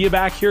will see you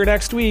back here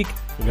next week.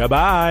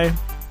 Goodbye.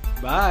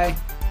 Bye.